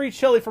 That's free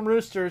chili from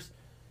Roosters.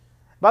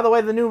 By the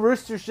way, the new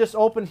Roosters just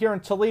opened here in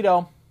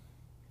Toledo,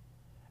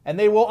 and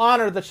they will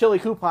honor the chili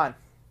coupon.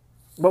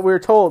 But we were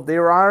told they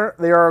are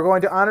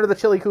going to honor the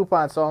chili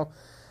coupon. So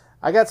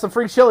I got some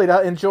free chili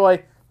to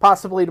enjoy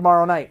possibly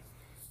tomorrow night.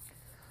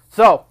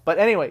 So, but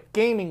anyway,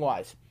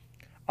 gaming-wise,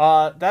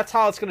 that's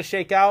how it's going to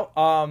shake out.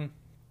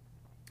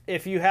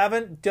 If you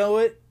haven't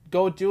done it,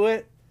 go do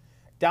it.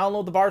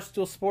 Download the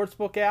Barstool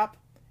Sportsbook app.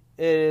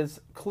 It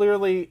is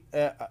clearly,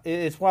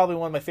 it's probably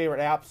one of my favorite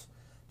apps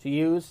to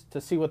use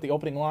to see what the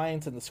opening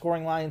lines and the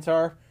scoring lines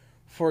are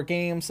for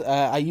games.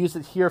 I use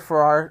it here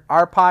for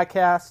our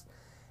podcast,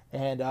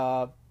 and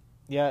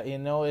yeah, you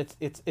know,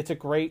 it's a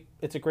great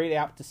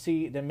app to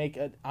see, to make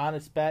an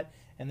honest bet,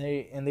 and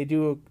they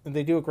do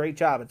a great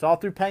job. It's all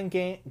through Penn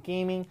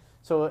Gaming.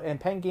 So, and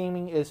Penn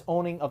Gaming is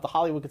owning of the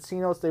Hollywood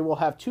casinos. They will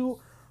have 2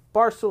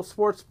 Barstool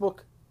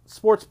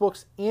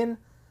Sportsbooks in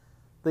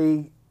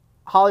the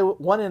Hollywood,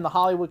 one in the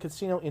Hollywood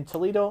Casino in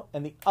Toledo,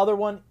 and the other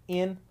one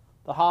in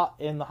the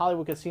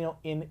Hollywood Casino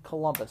in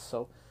Columbus.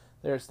 So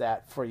there's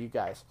that for you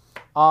guys.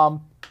 Got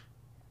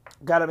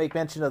to make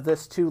mention of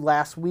this too.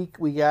 Last week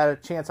we got a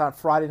chance on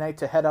Friday night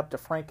to head up to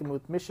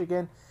Frankenmuth,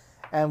 Michigan,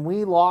 and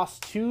we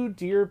lost 2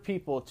 dear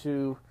people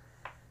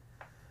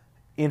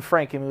in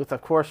Frankenmuth.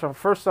 Of course,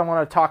 first I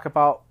want to talk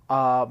about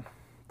one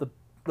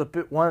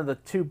of the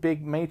 2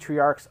 big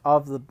matriarchs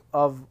of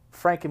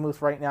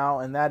Frankenmuth right now,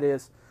 and that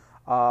is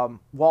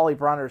Wally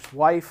Bronner's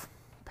wife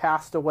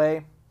passed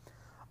away.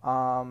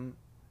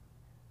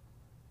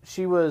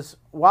 She was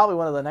probably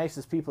one of the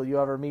nicest people you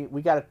ever meet.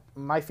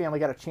 My family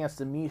got a chance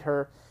to meet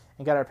her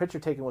and got our picture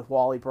taken with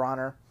Wally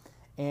Bronner,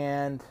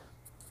 and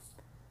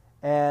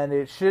he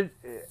was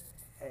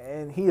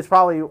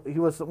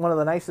one of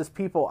the nicest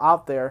people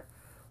out there.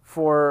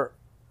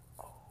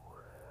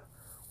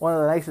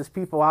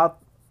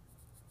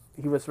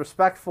 He was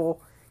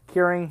respectful,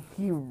 caring.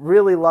 He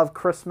really loved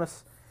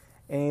Christmas,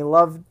 and he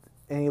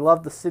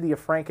loved the city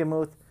of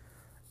Frankenmuth,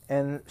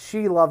 and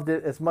she loved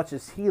it as much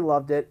as he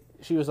loved it.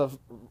 She was a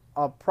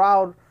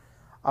proud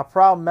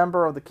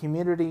member of the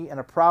community and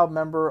a proud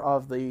member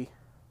of the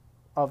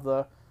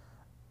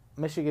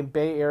Michigan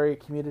Bay Area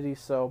community.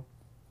 So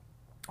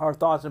our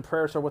thoughts and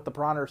prayers are with the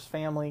Bronner's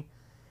family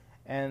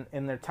and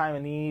in their time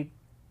of need.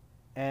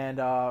 And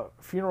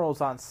funeral's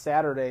on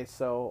Saturday,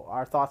 so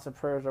our thoughts and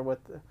prayers are with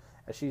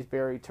as she's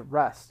buried to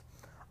rest.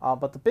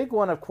 But the big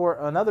one, of course,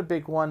 another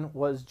big one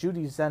was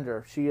Judy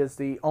Zender. She is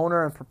the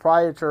owner and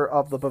proprietor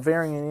of the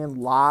Bavarian Inn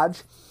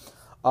Lodge.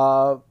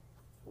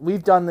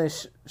 We've done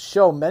this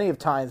show many of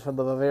times from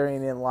the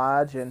Bavarian Inn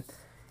Lodge, and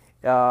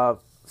one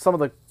of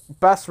the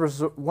best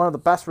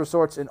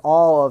resorts in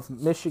all of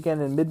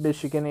Michigan and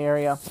mid-Michigan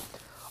area,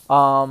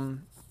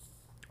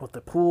 with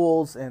the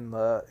pools and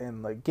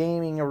the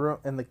gaming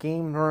and the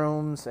game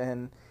rooms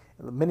and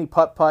the mini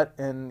putt-putt,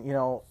 and you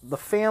know, the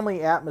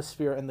family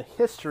atmosphere and the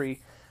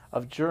history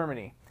of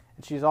Germany.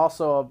 And she's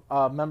also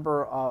a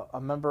member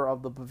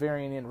of the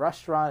Bavarian Inn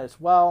restaurant as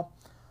well.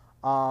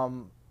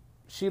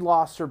 She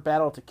lost her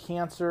battle to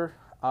cancer.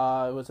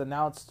 It was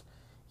announced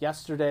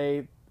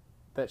yesterday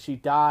that she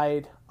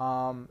died.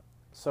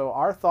 So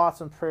our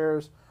thoughts and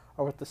prayers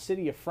are with the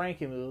city of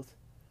Frankenmuth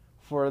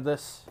for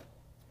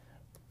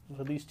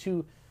these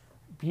 2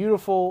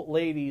 beautiful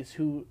ladies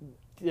who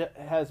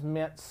has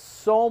meant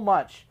so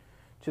much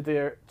to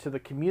the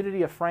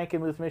community of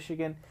Frankenmuth,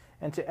 Michigan,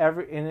 and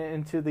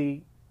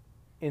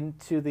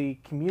into the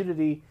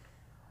community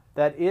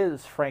that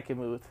is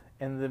Frankenmuth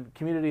and the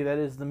community that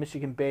is the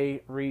Michigan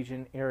Bay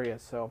region area.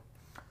 So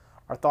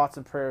our thoughts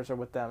and prayers are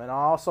with them. And I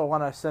also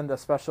want to send a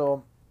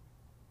special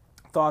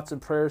thoughts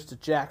and prayers to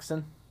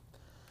Jackson.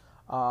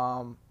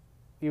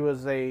 He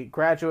was a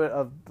graduate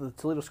of the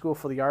Toledo School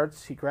for the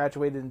Arts. He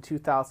graduated in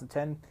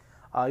 2010.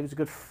 He was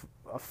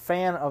a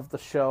fan of the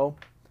show.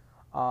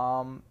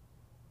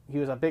 He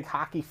was a big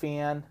hockey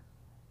fan.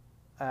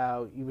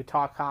 He would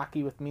talk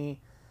hockey with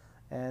me,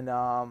 and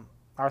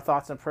our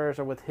thoughts and prayers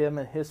are with him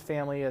and his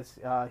family as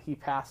he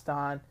passed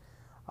on.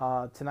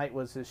 Tonight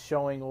was his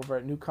showing over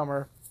at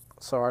Newcomer,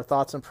 so our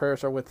thoughts and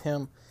prayers are with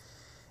him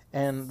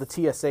and the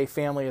TSA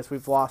family as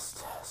we've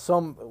lost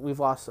so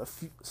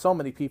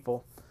many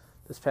people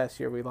this past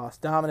year. We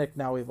lost Dominic,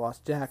 now we've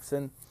lost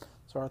Jackson.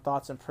 So our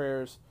thoughts and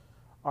prayers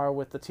are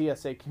with the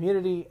TSA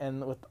community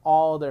and with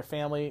all their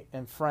family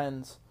and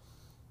friends.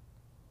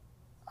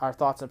 Our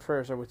thoughts and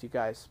prayers are with you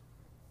guys.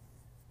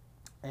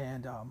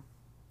 And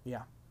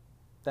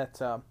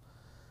that's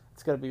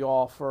it's going to be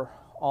all for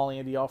All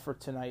Andy Alford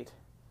tonight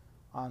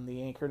on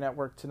the Anchor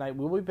Network tonight.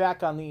 We'll be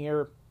back on the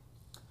air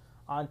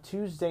on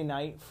Tuesday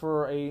night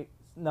for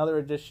another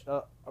edition,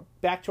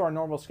 back to our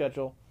normal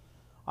schedule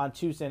on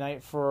Tuesday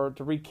night to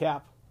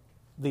recap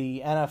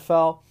the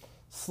NFL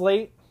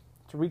slate,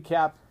 to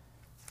recap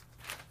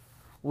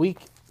Week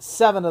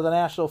 7 of the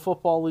National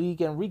Football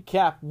League, and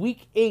recap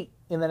Week 8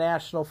 in the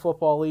National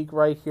Football League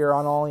right here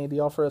on All Andy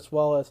Alford, as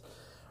well as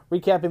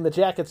recapping the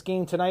Jackets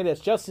game tonight as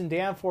Justin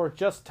Danforth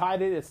just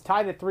tied it. It's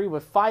tied at 3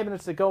 with 5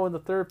 minutes to go in the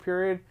third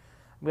period.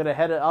 I'm going to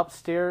head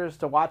upstairs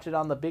to watch it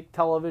on the big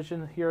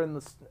television here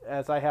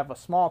as I have a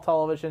small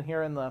television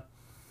here in the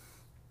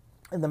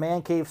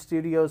Man Cave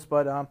studios,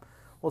 but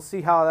we'll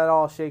see how that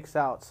all shakes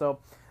out. So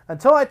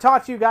until I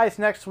talk to you guys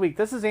next week,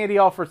 this is Andy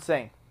Alford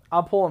saying,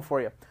 I'm pulling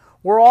for you.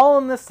 We're all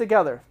in this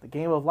together. The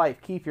game of life.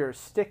 Keep your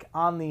stick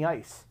on the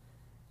ice.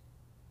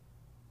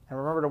 And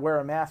remember to wear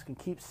a mask and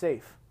keep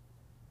safe.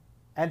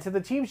 And to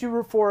the teams you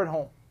root for at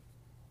home,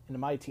 and to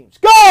my teams,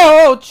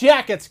 go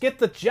Jackets! Get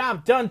the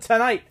job done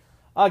tonight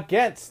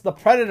against the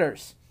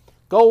Predators.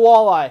 Go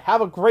Walleye. Have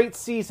a great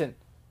season.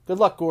 Good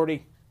luck,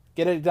 Gordy.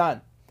 Get it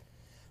done.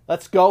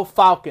 Let's go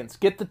Falcons.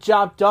 Get the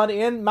job done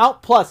in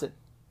Mount Pleasant.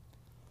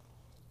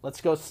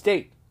 Let's go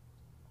State.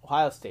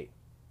 Ohio State.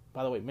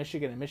 By the way,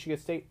 Michigan and Michigan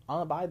State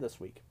on a bye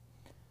this week.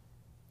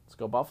 Let's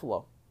go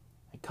Buffalo.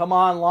 And come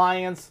on,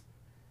 Lions.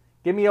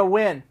 Give me a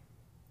win.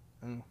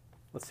 And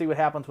let's see what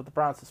happens with the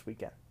Browns this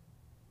weekend.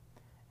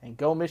 And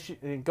go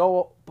Michigan.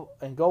 Go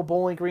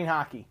Bowling Green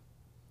hockey.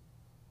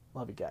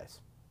 Love you guys.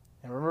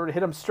 And remember to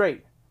hit them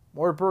straight.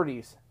 More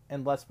birdies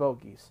and less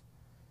bogeys.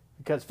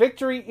 Because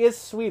victory is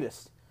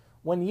sweetest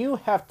when you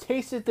have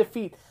tasted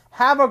defeat.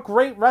 Have a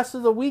great rest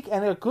of the week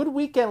and a good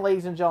weekend,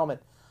 ladies and gentlemen.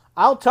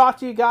 I'll talk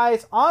to you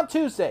guys on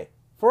Tuesday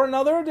for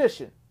another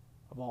edition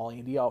of All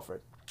Andy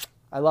Alford.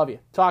 I love you.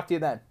 Talk to you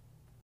then.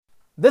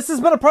 This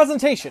has been a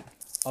presentation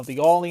of the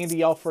All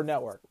Andy Alford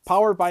Network,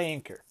 powered by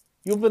Anchor.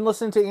 You've been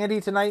listening to Andy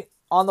tonight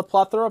on the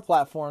plethora of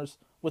platforms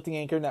with the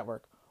Anchor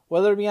Network,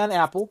 whether it be on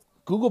Apple,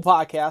 Google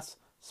Podcasts,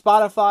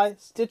 Spotify,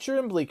 Stitcher,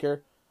 and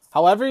Bleaker.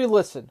 However you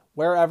listen,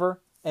 wherever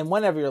and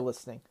whenever you're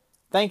listening.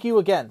 Thank you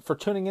again for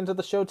tuning into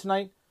the show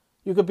tonight.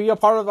 You could be a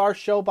part of our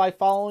show by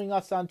following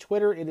us on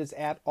Twitter. It is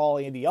at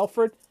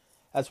AllAndyAlford,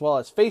 as well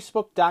as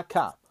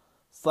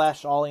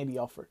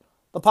Facebook.com/AllAndyAlford.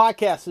 The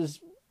podcast is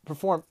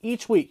performed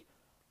each week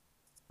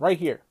right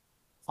here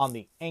on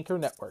the Anchor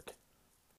Network.